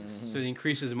 Jesus. So it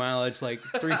increases mileage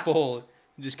threefold.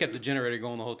 Just kept the generator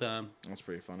going the whole time. That's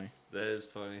pretty funny. That is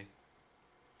funny.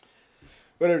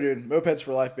 Whatever, dude. Mopeds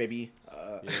for life, baby.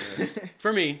 Yeah.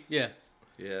 For me, yeah.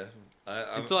 Yeah.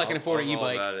 Until I can afford an I'm all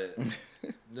e-bike. about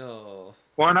it. No.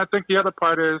 Well, and I think the other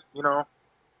part is,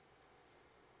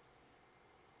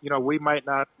 we might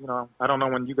not, I don't know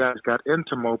when you guys got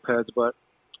into mopeds, but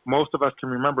most of us can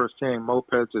remember seeing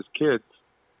mopeds as kids.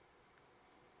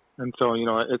 And so,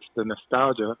 it's the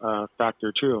nostalgia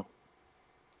factor too.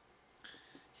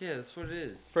 Yeah, that's what it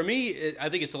is. For me, I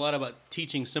think it's a lot about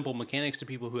teaching simple mechanics to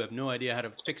people who have no idea how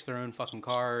to fix their own fucking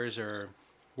cars or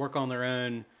work on their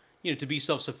own, to be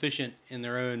self-sufficient in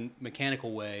their own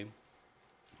mechanical way.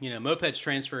 Mopeds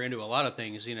transfer into a lot of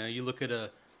things. You look at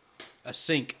a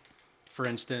sink, for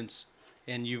instance,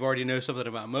 and you already know something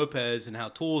about mopeds and how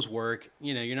tools work.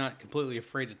 You're not completely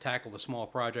afraid to tackle the small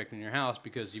project in your house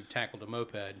because you've tackled a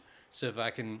moped. So if I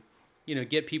can,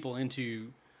 get people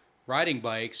into riding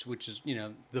bikes, which is,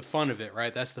 the fun of it,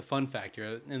 right? That's the fun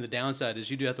factor. And the downside is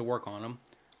you do have to work on them.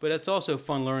 But it's also a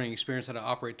fun learning experience how to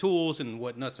operate tools and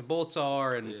what nuts and bolts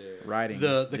are. And riding,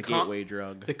 the gateway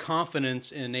drug. The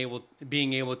confidence in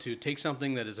being able to take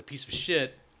something that is a piece of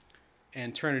shit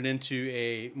and turn it into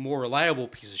a more reliable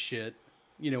piece of shit,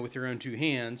 with your own two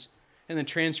hands, and then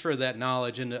transfer that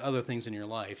knowledge into other things in your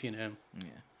life, Yeah.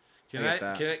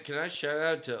 Can I shout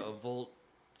out to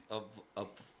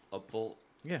Upvolt?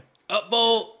 Yeah.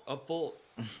 Upvolt.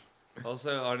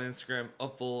 Also on Instagram,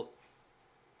 Upvolt.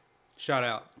 Shout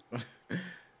out.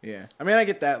 Yeah. I mean, I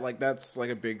get that. Like, that's like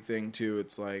a big thing too.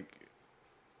 It's like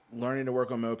learning to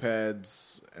work on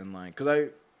mopeds and like, cause I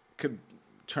could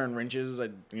turn wrenches. I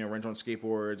wrench on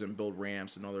skateboards and build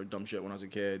ramps and all their dumb shit when I was a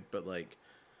kid. But like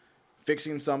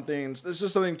fixing something, there's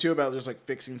just something too about just like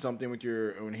fixing something with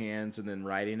your own hands and then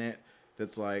riding it.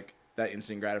 That's like that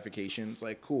instant gratification. It's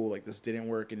like, cool, like this didn't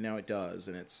work and now it does.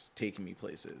 And it's taking me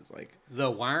places. Like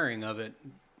the wiring of it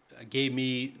gave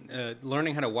me,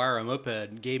 learning how to wire a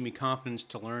moped gave me confidence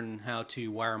to learn how to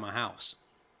wire my house.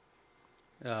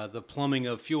 The plumbing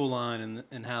of fuel line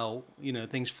and how,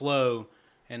 things flow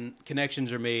and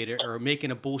connections are made, or making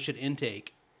a bullshit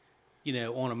intake,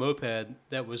 on a moped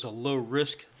that was a low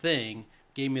risk thing,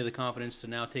 gave me the confidence to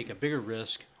now take a bigger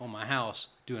risk on my house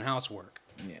doing housework.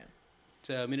 Yeah.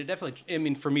 So, it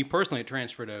definitely, for me personally, it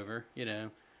transferred over,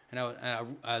 and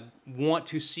I want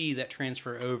to see that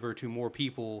transfer over to more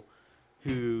people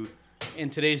who, in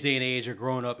today's day and age, are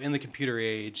growing up in the computer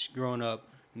age, growing up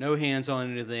no hands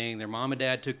on anything. Their mom and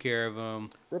dad took care of them.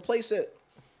 Replace it.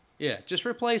 Yeah, just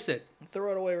replace it.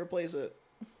 Throw it away, replace it.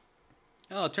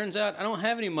 Oh, it turns out I don't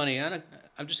have any money. I'm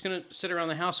just going to sit around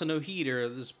the house with no heat, or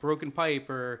this broken pipe,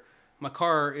 or my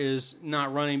car is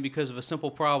not running because of a simple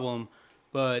problem,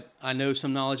 but I know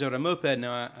some knowledge about a moped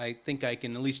now. I think I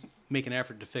can at least make an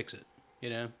effort to fix it,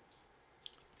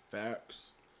 Facts.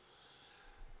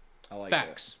 I like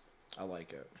Facts. it. I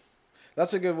like it.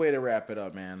 That's a good way to wrap it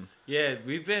up, man. Yeah,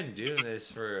 we've been doing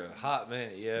this for a hot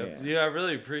minute. Yeah, I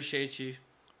really appreciate you.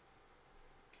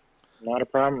 Not a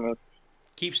problem.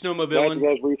 Keep Glad snowmobiling. you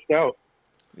guys reached out.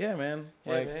 Yeah, man.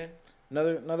 Yeah, Like man.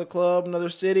 another club, another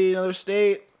city, another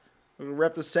state. We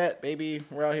rep the set, baby.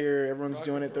 We're out here. Everyone's Rock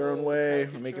doing and it their own roll, way,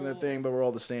 rock and making their roll. thing, but we're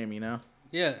all the same,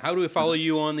 Yeah, how do we follow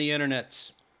you on the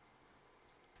internets?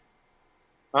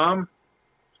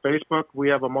 Facebook, we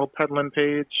have a Mopedlin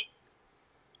page.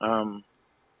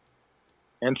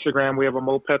 Instagram, we have a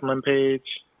Mopedlin page.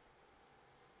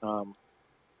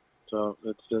 So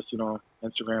it's just,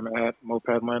 Instagram at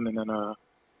Mopedlin, and then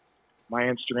my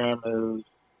Instagram is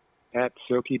at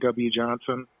Silky W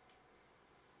Johnson.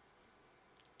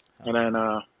 And then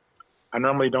I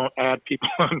normally don't add people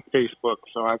on Facebook,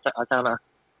 so I kind of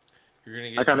You're gonna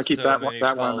I get kinda keep so that many one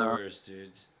out. followers,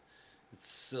 dude. It's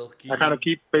Silky. I kind of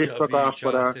keep Facebook W. off,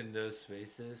 but Johnson, no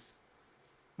spaces.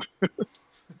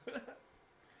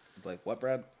 Like, what,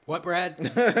 Brad? What, Brad?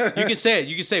 You can say it.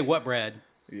 You can say what, Brad?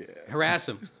 Yeah. Harass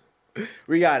him.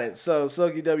 We got it. So,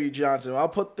 Silky W Johnson. I'll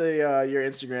put the your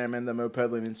Instagram and the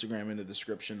Mopedlin Instagram in the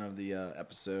description of the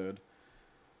episode.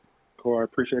 cool. I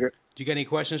appreciate it. Do you got any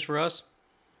questions for us?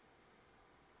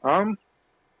 Gotta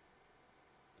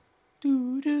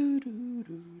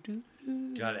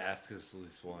ask us at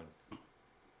least one.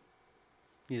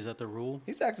 Is that the rule?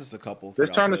 He's asked us a couple. Just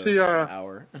throughout trying to the see,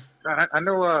 hour. I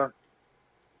know. I'm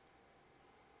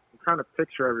trying to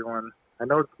picture everyone. I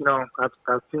know.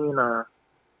 I've seen.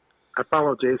 I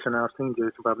follow Jason. I've seen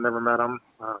Jason, but I've never met him.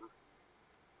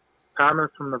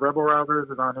 Thomas from the Rebel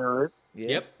Rousers is on here, right? Yeah.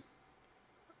 Yep.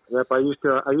 Yep. I used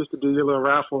to do your little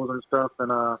raffles and stuff,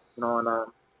 and I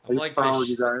used like to follow this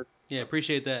you guys. Yeah,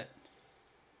 appreciate that.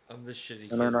 I'm the shitty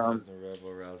kid And then, from the Rebel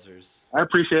Rousers. I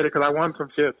appreciate it because I won some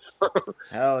shit.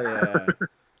 Hell yeah.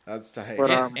 That's tight. But,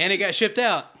 And it got shipped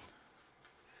out.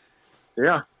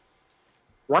 yeah.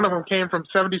 One of them came from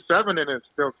 77 and it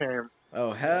still came.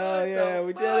 Oh hell yeah,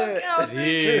 we did it! How's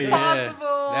it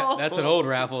possible? That's an old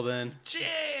raffle then. Jam.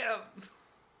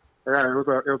 Yeah, it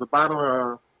was a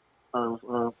bottle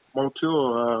of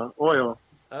Motul oil.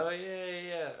 Oh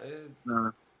yeah.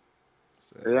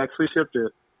 They actually shipped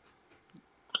it.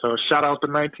 So shout out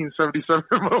to 1977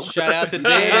 moped. Shout out to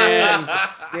Dan.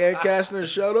 Dan Kastner,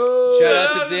 shout out! Shout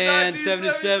out to Dan,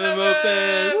 77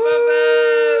 moped.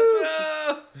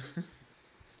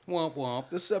 Womp womp.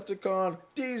 Decepticon,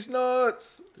 these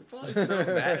nuts. They're probably so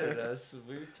mad at us.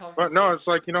 We were talking. But no, it's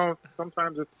like,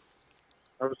 sometimes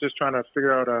I was just trying to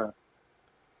figure out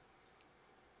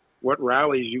what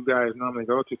rallies you guys normally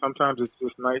go to. Sometimes it's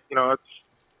just nice,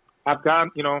 I've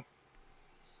gone,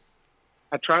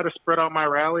 I try to spread out my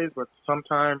rallies, but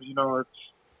sometimes, it's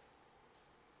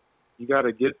you got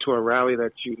to get to a rally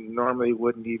that you normally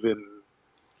wouldn't even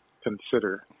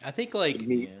consider. I think like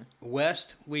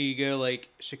west, we go like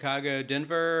Chicago,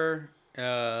 Denver,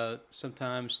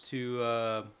 sometimes to.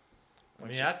 I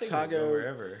mean, I think Chicago, we go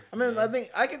wherever. I mean, I think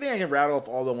I can rattle off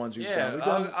all the ones we've done. We've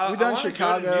done I wanna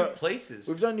Chicago, go to new places.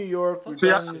 We've done New York, we've See,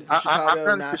 done I've Chicago,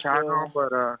 done Nashville. Chicago,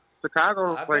 but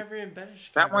Chicago, I've like never even been to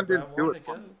Chicago. that one but I didn't do wanna it.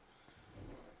 go.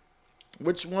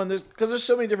 Which one? Because there's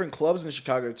so many different clubs in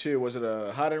Chicago too. Was it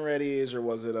a Hot and Ready's or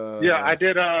was it a? Yeah, I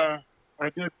did the.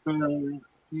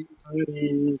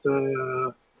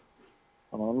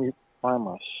 Hold on, let me find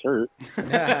my shirt.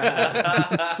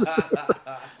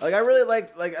 Like I really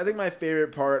like I think my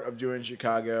favorite part of doing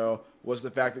Chicago was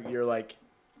the fact that you're like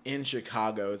in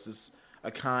Chicago. It's this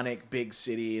iconic big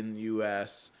city in the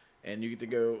U.S. and you get to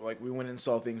go like we went and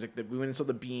saw things like we went and saw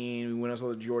the Bean, we went and saw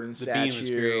the Jordan The Bean was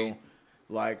statue. great.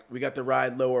 Like we got to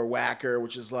ride Lower Wacker,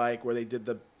 which is like where they did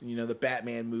the the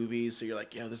Batman movies. So you're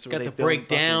like, yo, this is where Got they the filmed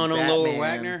breakdown fucking on Lower Batman.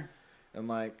 Wagner. And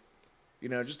like,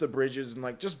 just the bridges and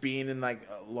like just being in like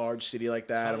a large city like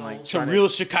that and like Some trying real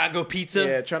Chicago pizza.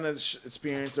 yeah, trying to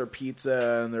experience their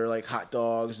pizza and their like hot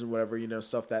dogs and whatever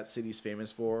stuff that city's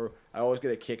famous for. I always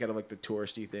get a kick out of like the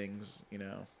touristy things,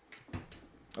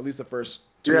 At least the first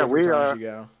two or three times you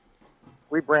go.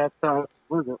 We branched out.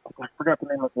 What is it? I forgot the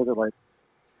name of it. Like,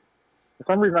 for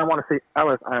some reason, I want to say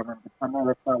Ellis Island. I know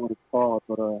that's not what it's called,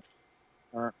 but God,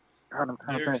 I'm New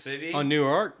trying to York think. City. On New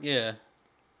York, yeah.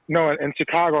 No, in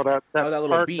Chicago, that Little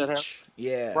park beach. that has,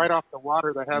 Yeah. right off the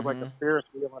water that has like a Ferris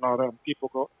wheel and all that. And people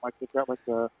go like they got like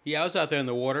the. Yeah, I was out there in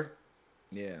the water.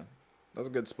 Yeah. That was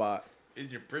a good spot. In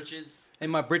your britches. In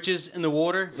my britches in the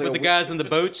water like with the a guys in the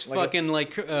boats, like a-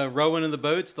 fucking rowing in the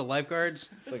boats, the lifeguards.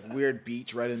 Like weird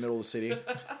beach right in the middle of the city.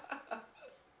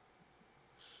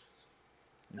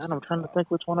 God, I'm trying to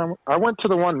think which one I went to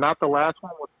the one, not the last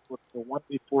one, with the one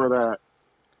before that.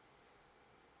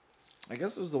 I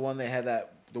guess it was the one they had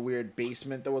the weird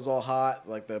basement that was all hot,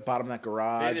 like the bottom of that They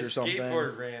garage had a or something.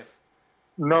 skateboard ramp.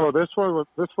 No, this was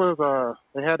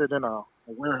they had it in a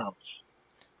warehouse.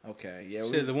 Okay, yeah.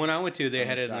 So the one I went to, they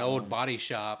had missed it in an that old one. body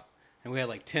shop, and we had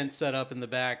like tents set up in the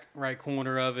back right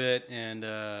corner of it, and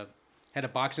had a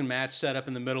boxing match set up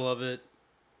in the middle of it,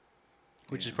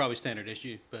 which is probably standard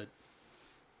issue, but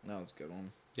that was a good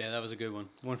one. yeah, that was a good one.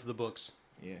 One for the books.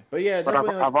 Yeah, but yeah, But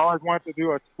definitely. I've always wanted to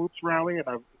do a Swoops rally, and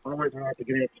I've always wanted to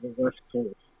get into the West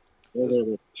Coast. Those are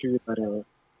the two that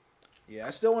yeah,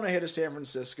 I still want to hit a San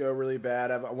Francisco really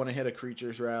bad. I want to hit a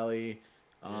Creatures rally.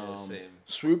 Same.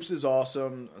 Swoops is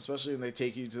awesome, especially when they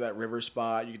take you to that river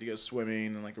spot. You get to go swimming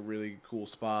in like a really cool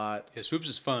spot. Yeah, Swoops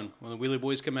is fun. When the Wheelie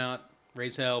Boys come out,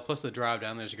 raise hell, plus the drive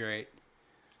down there's great.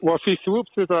 Well, see,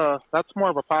 Swoops is that's more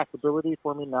of a possibility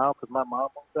for me now because my mom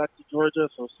moved back to Georgia,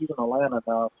 so she's in Atlanta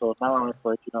now. So now it's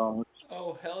like it's,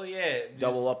 Oh hell yeah!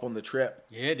 Double up on the trip.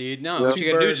 Yeah, dude. No, Yeah. what you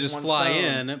gotta do Birds, is just one fly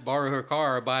stone. in, borrow her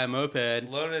car, or buy a moped.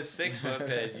 Lona's sick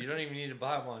moped. You don't even need to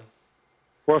buy one.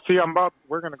 well, see,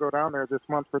 we're gonna go down there this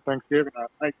month for Thanksgiving. I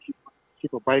might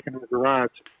keep a bike in the garage.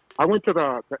 I went to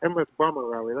the Endless Bummer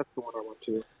rally. That's the one I went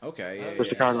to. Okay, yeah, For yeah.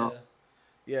 Chicago.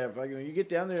 Yeah, if when you get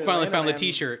down there, to Finally Atlanta, found the man,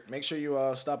 T-shirt. Make sure you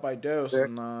stop by Dose Yeah.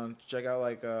 and check out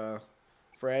like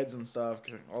Fred's and stuff.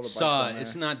 All the bikes Sod. down there.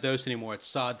 It's not Dose anymore. It's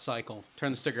Sod Cycle.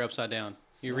 Turn the sticker upside down.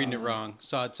 You're reading it wrong.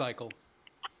 Sod Cycle.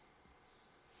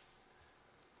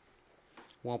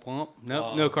 Womp womp. Nope.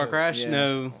 Oh, no car crash. yeah.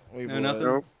 No. We No blew it. nothing.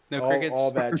 Nope. No crickets.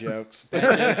 All bad jokes.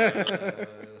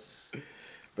 Yes.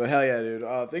 But hell yeah,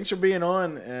 dude. Thanks for being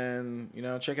on, and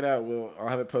check it out. I'll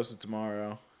have it posted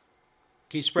tomorrow.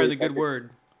 Keep spreading the good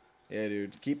word. Yeah,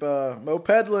 dude. Keep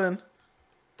mopedling.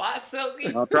 Bye,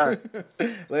 Silky. I'll try.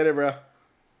 Later, bro.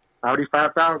 Audi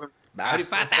 5000. Bye.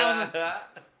 5,000.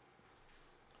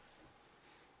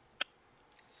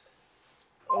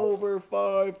 Over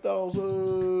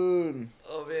 5,000.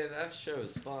 Oh man, that show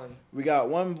is fun. We got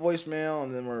one voicemail,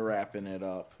 and then we're wrapping it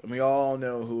up. And we all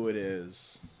know who it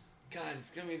is. God,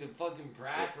 it's gonna be the fucking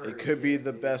Brapper. It could be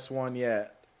the best one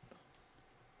yet.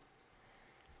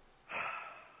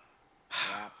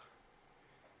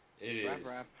 It is.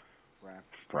 I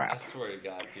Brap. swear to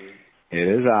God, dude. It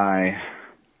is I,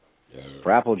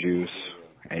 Brapple Juice,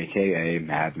 a.k.a.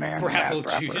 Madman. the Mad Brapple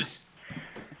Brapper. juice.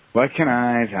 What can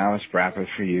I, Dallas Brapper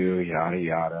for you, yada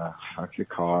yada. Fuck your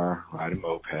car, ride a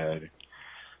moped.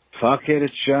 Fuck it,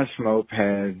 it's just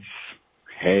mopeds.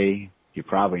 Hey, you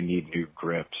probably need new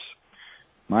grips.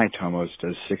 My Tomos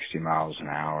does 60 miles an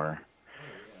hour.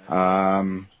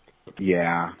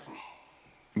 Yeah.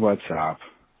 What's up?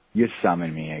 You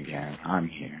summoned me again. I'm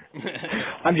here.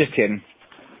 I'm just kidding.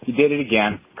 You did it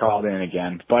again. Called in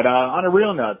again. But on a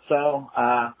real note, so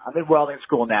I'm in welding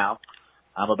school now.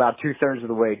 I'm about 2/3 of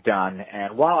the way done.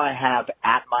 And while I have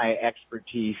at my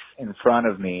expertise in front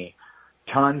of me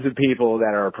tons of people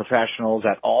that are professionals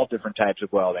at all different types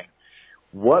of welding,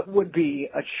 what would be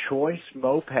a choice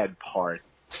moped part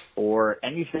or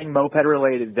anything moped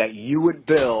related that you would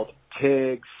build,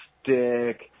 TIG,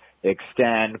 stick,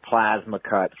 extend, plasma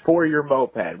cut for your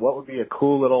moped? What would be a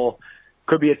cool little,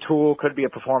 could be a tool, could be a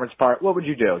performance part. What would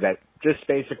you do? That just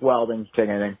basic welding, TIG,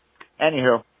 anything.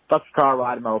 Anywho, fuck the car,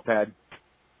 ride a moped.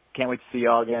 Can't wait to see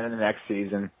y'all again in the next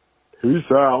season. Peace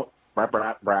out. Brap,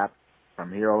 brap, brap.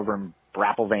 From here over in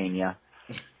Brapplevania.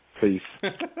 Peace.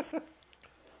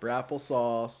 Brapple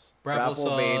sauce. Brapple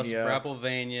sauce, Brapplevania,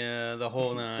 Brapplevania, the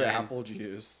whole nine. Brapple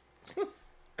juice.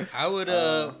 I would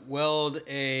weld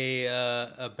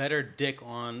a better dick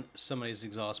on somebody's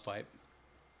exhaust pipe.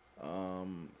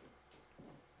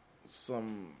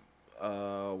 Some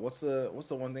what's the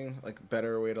one thing, like,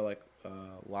 better way to like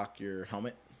lock your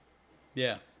helmet?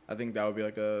 Yeah. I think that would be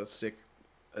like a sick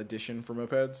addition for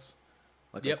mopeds.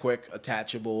 Like Yep. a quick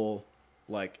attachable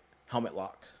like helmet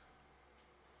lock.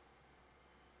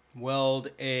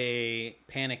 Weld a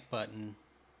panic button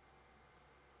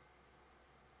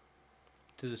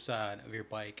to the side of your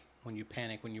bike. When you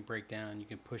panic, when you break down, you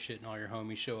can push it and all your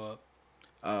homies show up.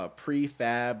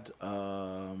 Prefabbed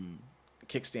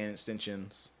kickstand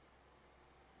extensions.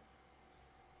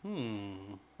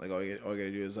 Like all you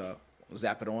gotta do is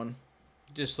zap it on.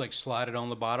 Just like slide it on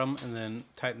the bottom and then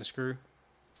tighten the screw.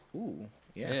 Ooh,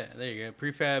 Yeah, yeah. there you go.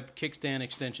 Prefab kickstand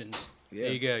extensions. Yeah.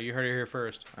 There you go. You heard it here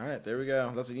first. All right, there we go.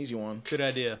 That's an easy one. Good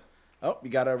idea. Oh, you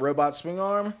got a robot swing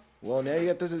arm? Well, now you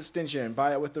get this extension.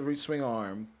 Buy it with the swing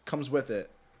arm. Comes with it.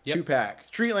 Yep. 2-pack.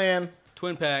 Treatland.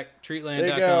 Twin Pack, There you go.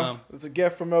 treatland.com. It's a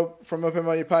gift from Open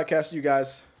Money Podcast to you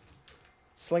guys.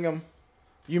 Sling them.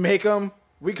 You make them.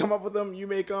 We come up with them. You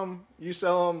make them. You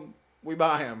sell them. We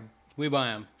buy them. We buy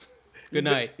them. Good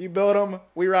night. You build them.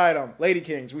 We ride them. Lady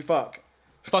Kings. We fuck.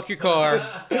 Fuck your car.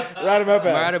 Ride them up.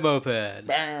 Ride a moped.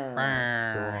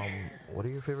 What are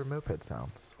your favorite moped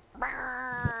sounds? Fuck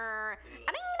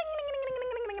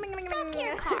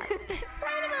your car.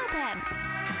 Ride a moped.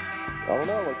 I don't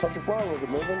know, like touch a flower, was it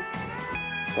moving?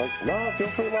 Like, nah, I feel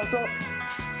pretty locked up.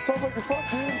 Sounds like you're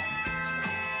fucked, dude.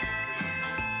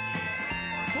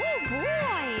 Oh boy.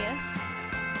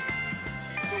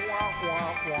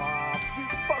 You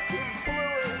fucking blew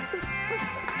it!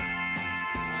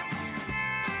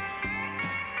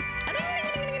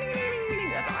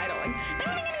 That's idling.